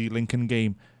or the Lincoln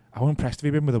game. How impressed have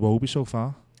you been with Iwobi so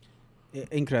far?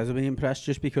 Incredibly impressed,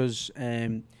 just because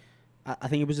I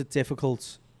think it was a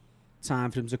difficult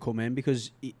time for him to come in,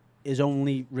 because his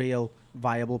only real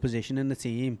viable position in the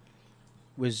team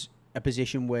was a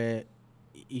position where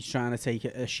he's trying to take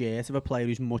a share of a player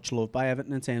who's much loved by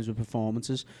Everton in terms of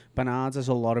performances. Bernard has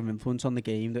a lot of influence on the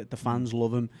game. The fans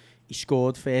love him. He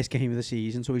scored first game of the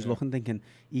season, so he's looking, thinking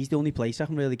he's the only place I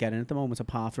can really get in at the moment,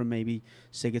 apart from maybe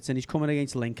Sigurdsson. He's coming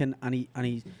against Lincoln, and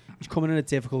he's coming in a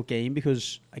difficult game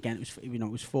because again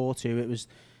it was 4-2.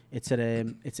 It's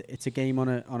a game on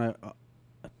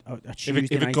a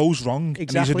Tuesday if night. it goes wrong,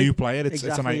 Exactly. and he's a new player, it's a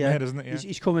nightmare, yeah. isn't it? Yeah.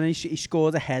 He's coming in. He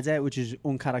scored a header, which is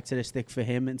uncharacteristic for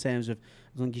him in terms of.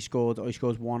 I think he scores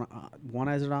one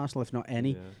header at Arsenal, if not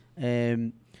any. Yeah.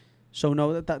 So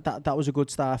no, that was a good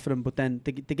start for him. But then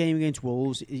the game against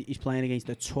Wolves, he's playing against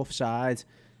a tough side,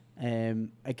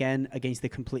 again against a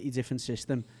completely different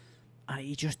system, and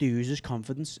he just oozes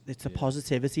confidence. It's the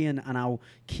positivity and how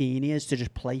keen he is to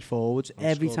just play forwards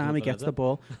every time he gets the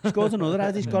ball. He scores another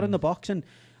header. He's got in the box and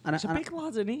he's a big lad,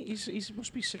 isn't he? He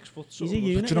must be 6 foot. He's a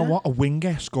unit. But do you know what? A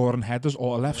winger scoring headers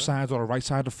or a left side or a right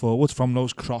side of forwards from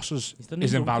those crosses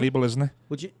is invaluable, isn't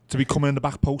it? To be coming in the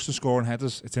back post and scoring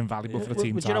headers, it's invaluable for the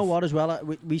team. But you know what as well?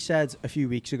 We said a few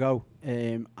weeks ago,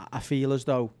 I feel as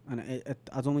though, and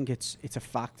I don't think it's a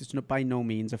fact, it's not by no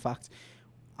means a fact,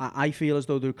 I feel as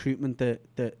though the recruitment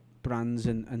that Brands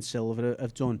and Silva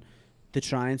have done, they're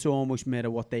trying to almost mirror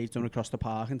what they've done across the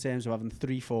park in terms of having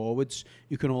 3 forwards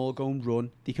who can all go and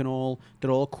run. They're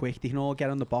all quick. They can all get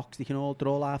on the box. They're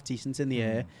all half decent in the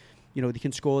air. You know, they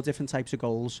can score different types of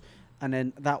goals. And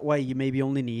then that way you maybe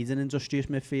only need an industrious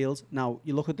midfield. Now,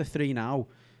 you look at the 3 now,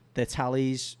 the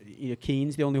Tallies,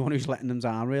 Keane's the only one who's letting them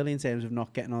down really in terms of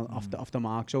not getting off the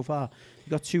mark so far.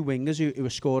 You've got 2 wingers who are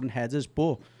scoring headers,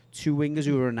 but 2 wingers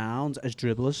who are renowned as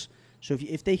dribblers. So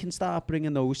if they can start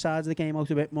bringing those sides of the game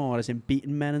out a bit more, as in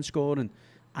beating men and scoring,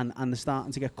 and they're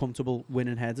starting to get comfortable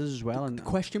winning headers as well. And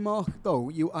question mark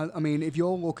though, I mean, if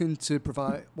you're looking to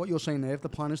provide what you're saying there, if the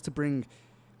plan is to bring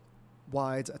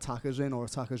wide attackers in or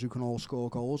attackers who can all score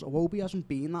goals, Iwobi hasn't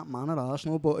been that man at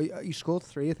Arsenal, but he scored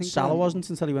 3, I think. Salah wasn't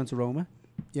until he went to Roma.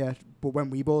 Yeah, but when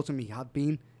we bought him, he had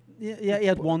been. Yeah, he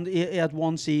had one. He had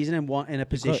one season in a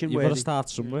position where you've got to start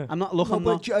somewhere. I'm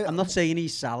not saying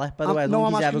he's Salah. By the way, I no,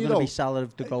 don't think he's ever going to be Salah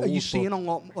of the goals. Are you seeing a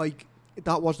lot like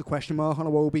that? Was the question mark on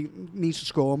Iwobi needs to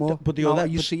score more? But the other, are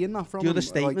you seeing that from the other him?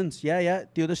 statements?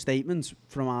 The other statements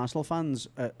from Arsenal fans,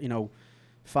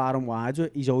 far and wide.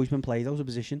 He's always been played out of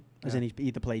position, as in he's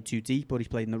either played too deep or he's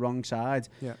played in the wrong side.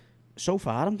 Yeah. So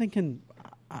far, I'm thinking,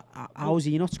 how has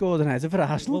he not scored an header for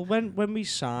Arsenal? Well, when we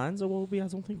signed Iwobi, I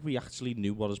don't think we actually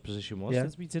knew what his position was. Yeah.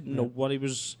 We didn't know what he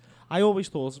was. I always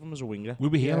thought of him as a winger. We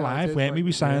were here live, weren't we?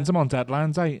 We signed him on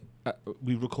deadline day.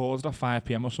 We recorded at 5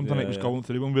 PM or something. It was going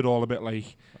through, and we were all a bit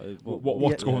like,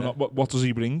 "What's going on? What does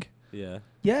he bring?" Yeah.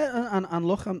 Yeah, and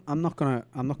look, I'm not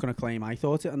gonna claim I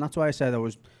thought it, and that's why I said I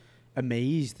was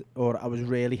amazed or I was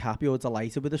really happy or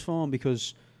delighted with his form,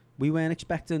 because we weren't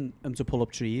expecting him to pull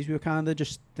up trees. We were kind of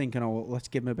just thinking, let's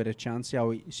give him a bit of chance, see how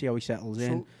he settles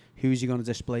in. Who's he going to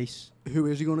displace? Who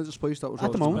is he going to displace? That was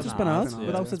at the moment it's Bernard, yeah,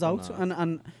 without a doubt,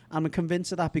 and I'm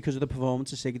convinced of that because of the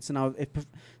performance of Sigurdsson. Now, if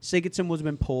Sigurdsson would have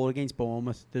been poor against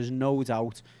Bournemouth, there's no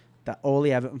doubt that all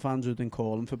the Everton fans would have been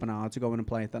calling for Bernard to go in and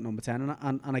play at that number 10,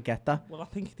 and I get that. Well, I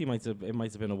think it might have been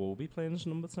Iwobi playing as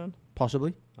number 10.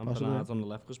 Possibly. Bernard's on the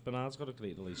left, because Bernard's got a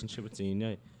great relationship with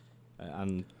Tine,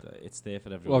 and it's there for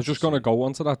everyone. Well, I was just going to go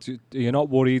on to that. You're not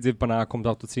worried if Bernard comes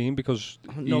out the team, because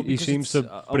he seems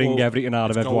to bring everything out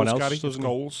of everyone else. Gary, it's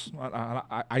goals.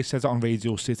 I said it on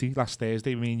Radio City last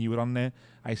Thursday. Me and you were on there.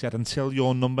 I said, until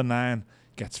your number 9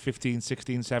 gets 15,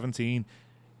 16, 17,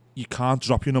 you can't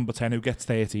drop your number 10 who gets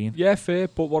 13. Yeah, fair.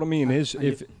 But what I mean is,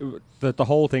 if the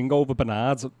whole thing over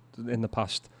Bernard in the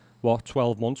past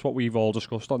 12 months, what we've all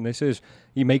discussed on this is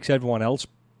he brings everyone else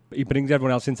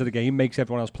into the game, makes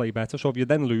everyone else play better. So if you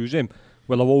then lose him,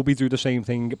 will Iwobi do the same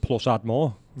thing plus add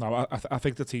more? No, I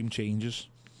think the team changes.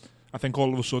 I think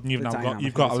all of a sudden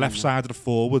you've got a left-sided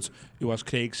forward who, as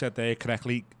Craig said there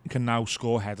correctly, can now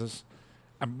score headers.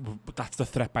 But that's the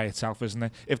threat by itself, isn't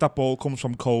it? If that ball comes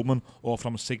from Coleman or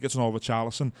from Sigurdsson or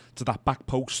Richarlison to that back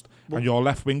post, and your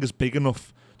left wing is big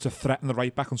enough to threaten the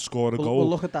right back and score a goal, well,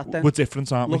 look at that then. We're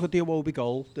different, aren't we? Look at the Iwobi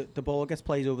goal. The ball gets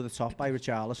played over the top by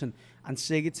Richarlison, and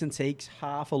Sigurdsson takes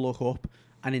half a look up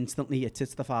and instantly it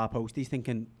hits the far post. He's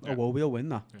thinking, Iwobi will win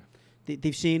that. Yeah.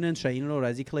 They've seen him in training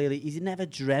already, clearly. He's never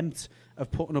dreamt of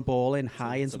putting a ball in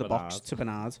high into the box to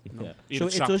Bernard. Yeah. So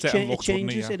it does change. It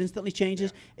changes. It instantly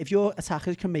changes. Yeah. If your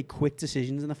attackers can make quick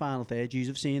decisions in the final third,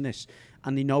 you've seen this,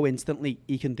 and they know instantly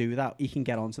he can do that, he can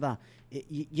get onto that.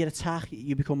 Your attack,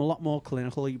 you become a lot more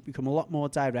clinical, you become a lot more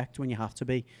direct when you have to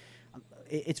be.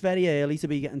 It's very early to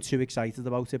be getting too excited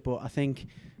about it, but I think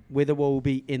with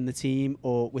Iwobi in the team,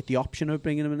 or with the option of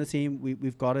bringing him in the team,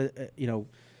 we've got to,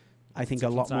 I think a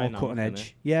Different lot more dynamic, cutting innit?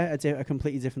 edge. Yeah, a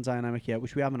completely different dynamic, yeah,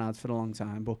 which we haven't had for a long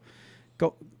time.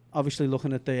 But obviously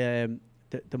looking at the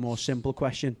more simple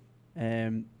question,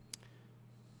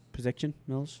 prediction,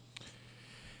 Mills?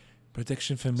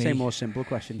 Prediction for me. Say more simple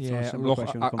question. It's not a Yeah, simple look,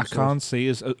 question when it I comes to can't see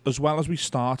as well as we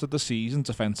started the season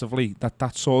defensively.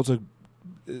 That sort of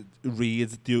read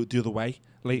the other way.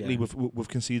 Lately, Yeah. we've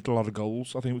conceded a lot of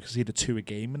goals. I think we conceded 2 a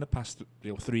game in the past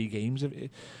 3 games.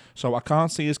 So I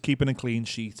can't see us keeping a clean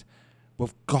sheet.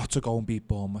 We've got to go and beat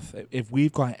Bournemouth. If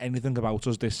we've got anything about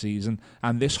us this season,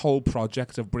 and this whole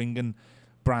project of bringing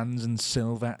Brands and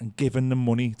Silva and giving them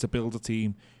money to build a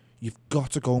team, you've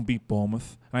got to go and beat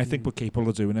Bournemouth. And I think we're capable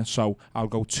of doing it. So I'll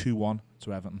go 2-1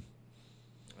 to Everton.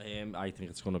 I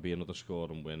think it's going to be another score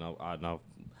and win. I know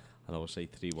I say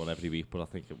 3-1 every week, but I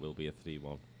think it will be a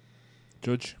 3-1.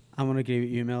 Judge? I'm going to agree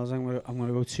with you, Mills. I'm going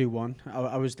to go 2-1.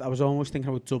 I was almost thinking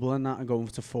about doubling that and going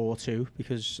to 4-2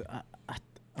 because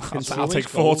I'll take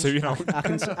 4-2, you know.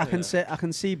 I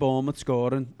can see Bournemouth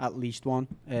scoring at least one.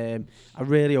 I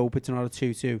really hope it's not a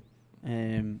 2-2.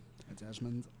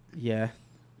 Desmond. Yeah.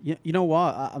 You know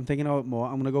what? I'm thinking about it more.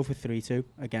 I'm going to go for 3-2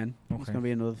 again. It's Okay. going to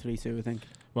be another 3-2, I think.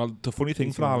 Well, the funny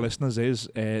thing for our listeners is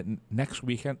next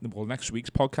week's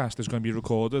podcast is going to be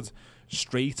recorded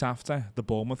straight after the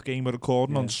Bournemouth game. We're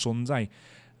recording on Sunday,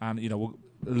 and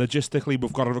logistically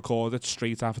we've got to record it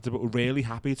straight after. But we're really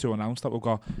happy to announce that we've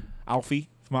got Alfie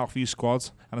from Alfie's squad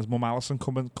and his mum Alison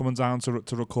coming down to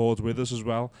record with us as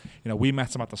well. We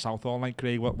met him at the Southall night,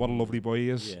 Craig. What a lovely boy he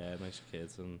is. Yeah, nice kid,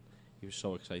 and he was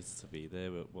so excited to be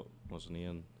there, wasn't he?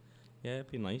 And yeah,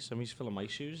 it'd be nice. I mean, he's filling my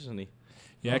shoes, isn't he?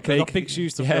 Yeah, I've Craig. got big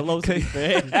shoes to fill, though, to be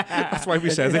fair. That's why we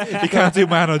said it. You can't do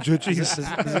man or judges.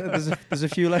 There's a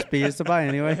few less beers to buy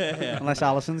anyway, unless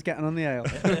Alison's getting on the ale.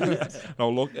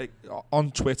 No, look, on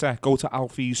Twitter, go to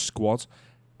Alfie's squad,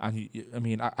 and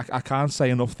I can't say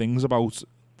enough things about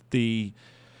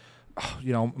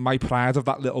my pride of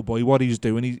that little boy, what he's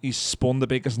doing. He's spun the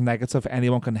biggest negative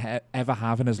anyone can ever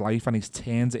have in his life, and he's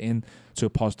turned it into a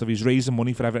positive. He's raising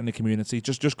money for everyone in the community.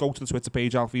 Just go to the Twitter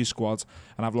page, Alfie's squad,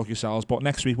 and have a look yourselves. But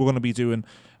next week, we're going to be doing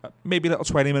maybe a little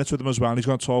 20 minutes with him as well, and he's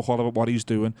going to talk all about what he's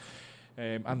doing.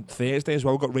 And Thursday as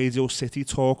well, we've got Radio City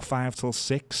Talk 5 till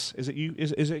 6. Is it you?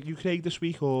 Is it you, Craig, this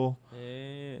week, or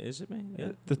Is it me?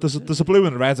 Yeah. There's a blue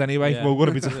and a red anyway. Yeah. We're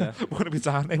going to be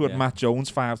down there with Matt Jones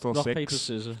 5 till Rock, 6. paper,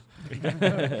 scissors.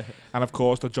 And of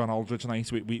course the John Aldridge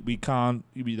night. We can't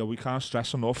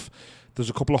stress enough. There's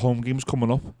a couple of home games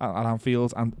coming up at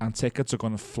Anfield, and tickets are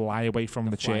going to fly away from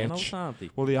the church. Well,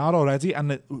 they are already.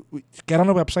 And get on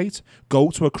the website. Go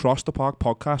to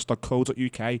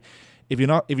acrosstheparkpodcast.co.uk. If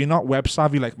you're not web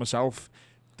savvy like myself,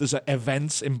 there's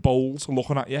events in bold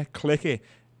looking at you. Click it.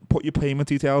 Put your payment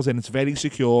details in. It's very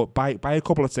secure. Buy a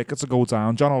couple of tickets to go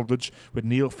down. John Aldridge with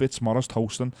Neil Fitzmaurice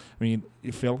hosting. I mean,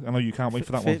 Phil, I know you can't wait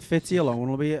for that one. Fitzy alone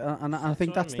will be, and I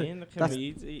think that's you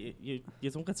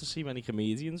don't get to see many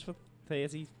comedians for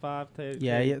 35, 30.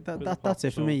 Yeah, that's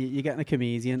it for me. You're getting a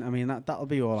comedian. I mean, that'll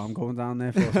be all I'm going down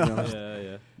there for. To be honest.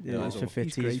 Yeah. It's for He's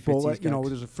Fitzy's. great, but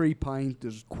there's a free pint,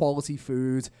 there's quality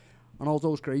food, and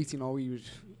Aldo's great.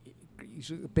 He's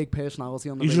a big personality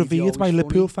on the He's radio. revered by He's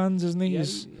Liverpool funny. fans, isn't he? Yeah,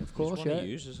 He's of course, He's one of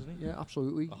yous, isn't he? Yeah,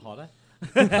 absolutely. A horror.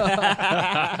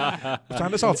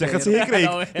 trying to sell tickets here,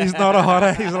 Craig. He's not a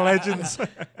horror, he's a legend.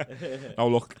 Oh,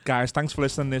 look, guys, thanks for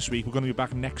listening this week. We're going to be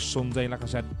back next Sunday, like I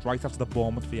said, right after the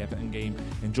Bournemouth v Everton game.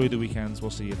 Enjoy the weekends.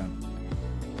 We'll see you then.